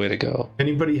would be the way to go.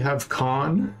 Anybody have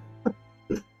con?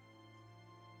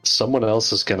 Someone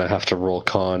else is gonna have to roll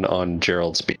con on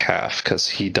Gerald's behalf because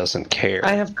he doesn't care.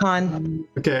 I have con.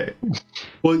 Okay.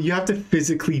 Well, you have to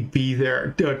physically be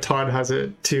there. Todd has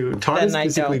it too. Todd Then is I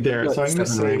physically don't. there. So I'm gonna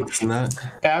say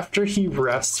that. after he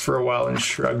rests for a while and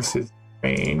shrugs his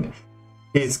mane,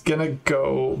 he's gonna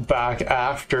go back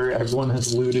after everyone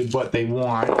has looted what they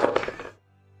want.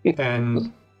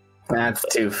 And that's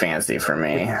too fancy for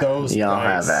me. Those Y'all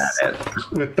dice, have at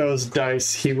it. With those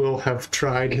dice, he will have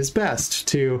tried his best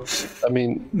to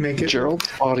make it. Gerald's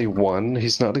body won.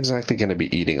 He's not exactly going to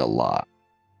be eating a lot.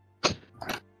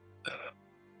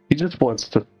 He just wants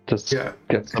to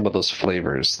get some of those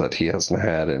flavors that he hasn't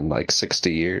had in like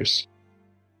 60 years.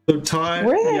 So Todd,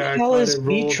 where the hell is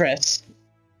Beatrice?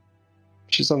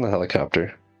 She's on the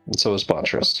helicopter, and so is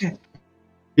Botris. Okay.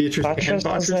 Beatrice and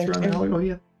Botris are on the helicopter. Oh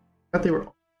yeah, I thought they were.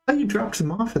 I thought you dropped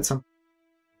them off at some.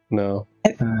 No.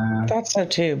 I thought so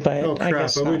too, but oh crap! I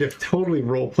guess I would have totally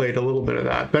role played a little bit of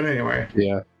that. But anyway.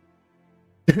 Yeah.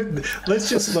 Let's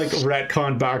just like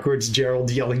retcon backwards.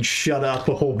 Gerald yelling "shut up"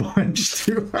 a whole bunch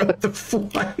throughout the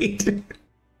flight.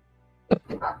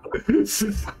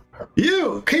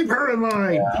 You keep her in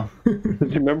mind. Yeah. You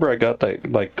remember I got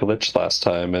that like glitch last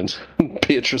time, and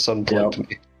Beatrice unplugged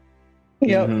me.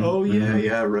 Yep. Mm-hmm. Oh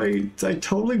yeah, right. I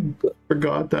totally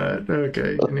forgot that.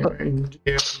 Okay. Anyway,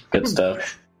 good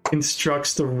stuff.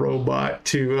 Instructs the robot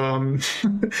to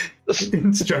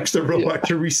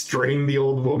to restrain the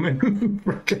old woman.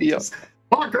 Yep.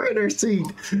 Lock her in her seat.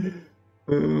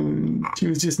 She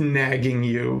was just nagging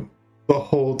you the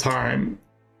whole time.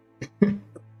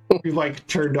 You like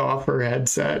turned off her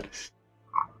headset.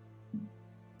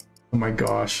 Oh my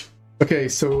gosh. Okay,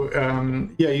 so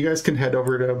you guys can head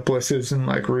over to Bliss's and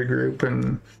like regroup,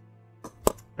 and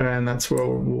that's where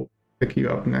we'll pick you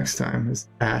up next time. Is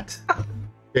at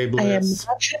Jay I am Bliss.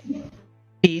 watching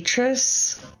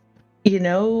Beatrice. You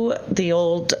know the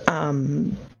old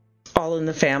All in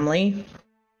the Family,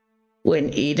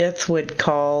 when Edith would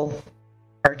call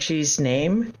Archie's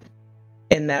name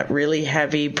in that really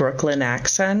heavy Brooklyn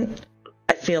accent.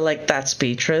 I feel like that's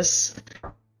Beatrice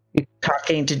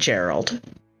talking to Gerald.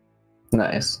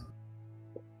 Nice.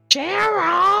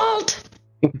 Gerald!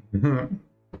 All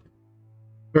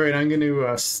right, I'm going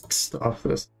to stop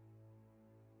this.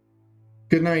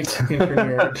 Good night,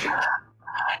 internet.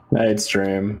 Night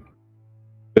stream.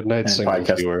 Good night, And single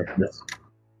podcast. viewer. Yes.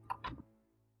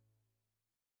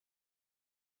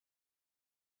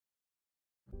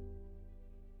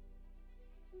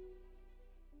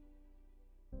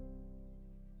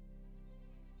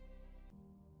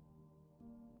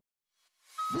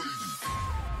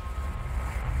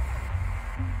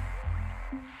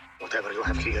 Whatever you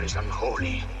have here is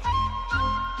unholy.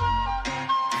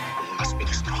 It must be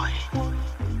destroyed.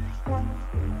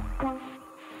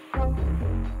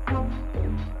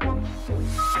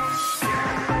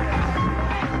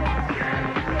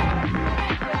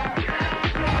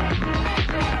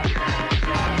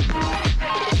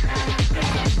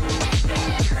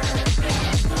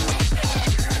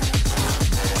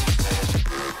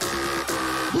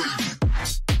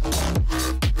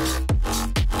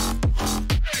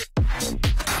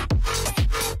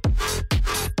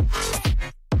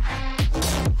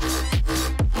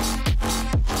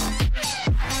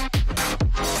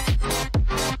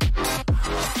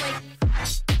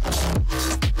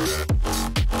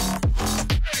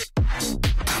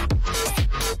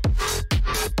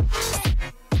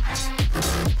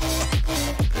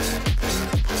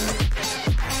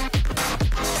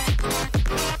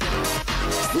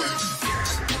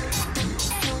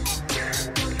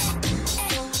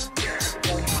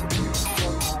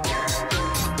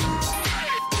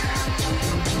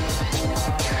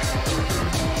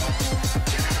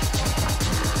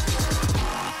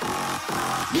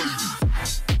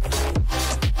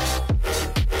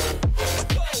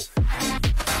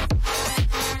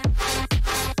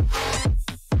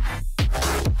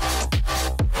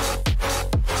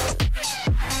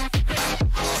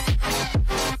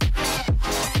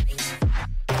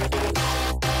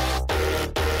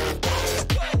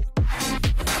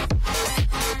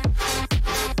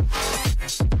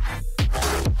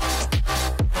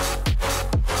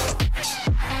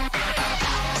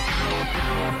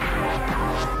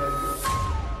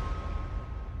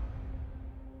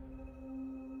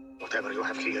 Whatever you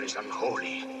have here is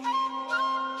unholy.